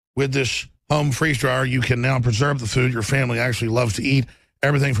 With this home freeze dryer, you can now preserve the food your family actually loves to eat,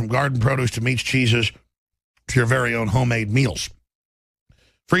 everything from garden produce to meats, cheeses, to your very own homemade meals.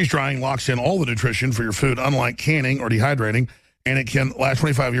 Freeze drying locks in all the nutrition for your food, unlike canning or dehydrating, and it can last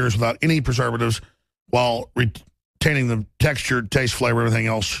 25 years without any preservatives, while retaining the texture, taste, flavor, everything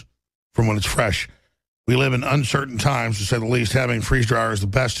else from when it's fresh. We live in uncertain times, to say the least. Having a freeze dryer is the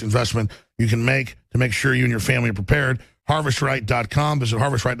best investment you can make to make sure you and your family are prepared. HarvestRight.com. Visit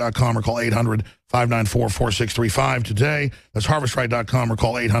HarvestRight.com or call 800-594-4635 today. That's HarvestRight.com or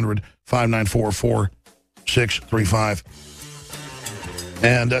call 800-594-4635.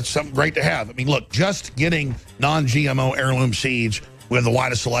 And that's something great to have. I mean, look, just getting non-GMO heirloom seeds with the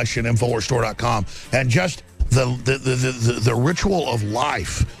widest selection, InfoWarsStore.com, and just the ritual of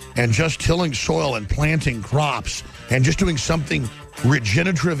life, and just tilling soil and planting crops, and just doing something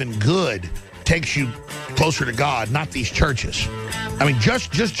regenerative and good takes you closer to God, not these churches. I mean,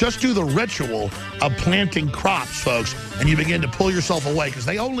 just do the ritual of planting crops, folks, and you begin to pull yourself away, because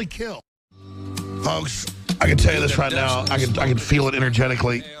they only kill. Folks, I can tell you this right now. I can feel it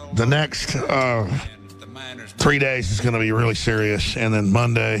energetically. The next 3 days is going to be really serious, and then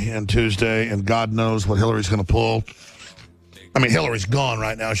Monday and Tuesday, and God knows what Hillary's going to pull. I mean, Hillary's gone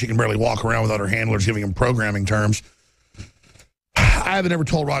right now. She can barely walk around without her handlers giving him programming terms. I haven't ever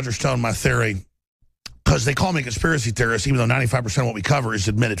told Roger Stone my theory, because they call me a conspiracy theorist, even though 95% of what we cover is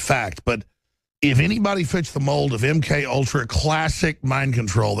admitted fact. But if anybody fits the mold of MK Ultra classic mind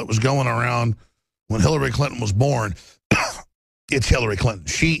control that was going around when Hillary Clinton was born, it's Hillary Clinton.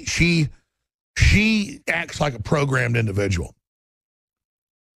 She acts like a programmed individual.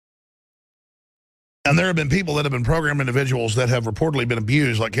 And there have been people that have been programmed individuals that have reportedly been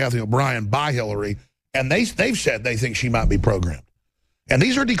abused, like Kathy O'Brien, by Hillary, and they've said they think she might be programmed. And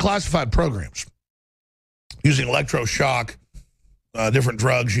these are declassified programs using electroshock, different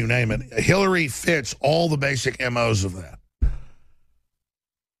drugs, you name it. Hillary fits all the basic MOs of that.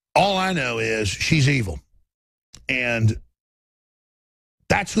 All I know is she's evil. And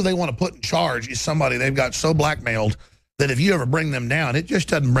that's who they want to put in charge, is somebody they've got so blackmailed that if you ever bring them down, it just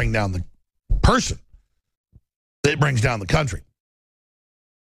doesn't bring down the person. It brings down the country.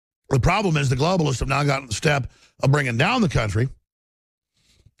 The problem is the globalists have now gotten the step of bringing down the country.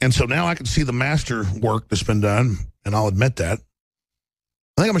 And so now I can see the master work that's been done, and I'll admit that. I think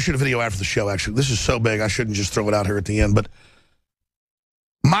I'm going to shoot a video after the show, actually. This is so big, I shouldn't just throw it out here at the end. But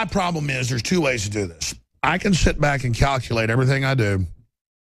my problem is there's two ways to do this. I can sit back and calculate everything I do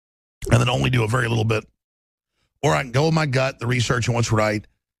and then only do a very little bit. Or I can go with my gut, the research, and what's right,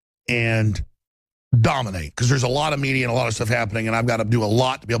 and dominate. Because there's a lot of media and a lot of stuff happening, and I've got to do a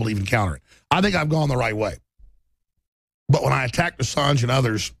lot to be able to even counter it. I think I've gone the right way. But when I attacked Assange and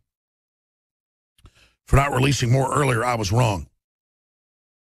others for not releasing more earlier, I was wrong.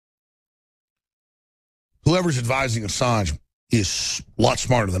 Whoever's advising Assange is a lot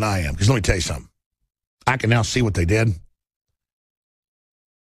smarter than I am. Because let me tell you something. I can now see what they did.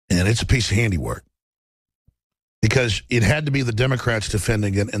 And it's a piece of handiwork. Because it had to be the Democrats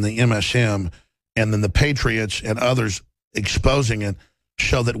defending it and the MSM and then the Patriots and others exposing it,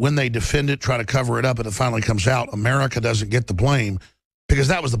 so that when they defend it, try to cover it up, and it finally comes out, America doesn't get the blame, because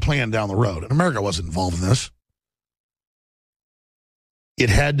that was the plan down the road. And America wasn't involved in this. It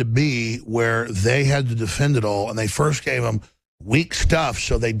had to be where they had to defend it all, and they first gave them weak stuff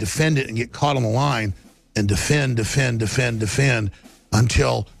so they defend it and get caught on the line and defend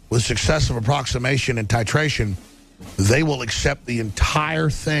until, with successive approximation and titration, they will accept the entire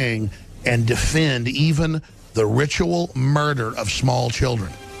thing and defend even the ritual murder of small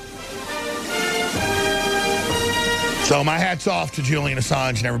children. So my hat's off to Julian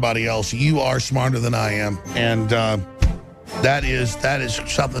Assange and everybody else. You are smarter than I am, and that is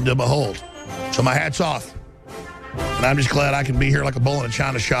something to behold. So my hat's off. And I'm just glad I can be here like a bull in a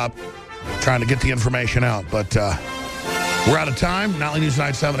china shop trying to get the information out. But we're out of time. Nightly News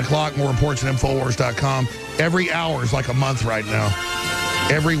Tonight, 7 o'clock. More reports at Infowars.com. Every hour is like a month right now.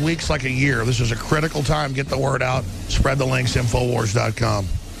 Every week's like a year. This is a critical time. Get the word out. Spread the links, Infowars.com.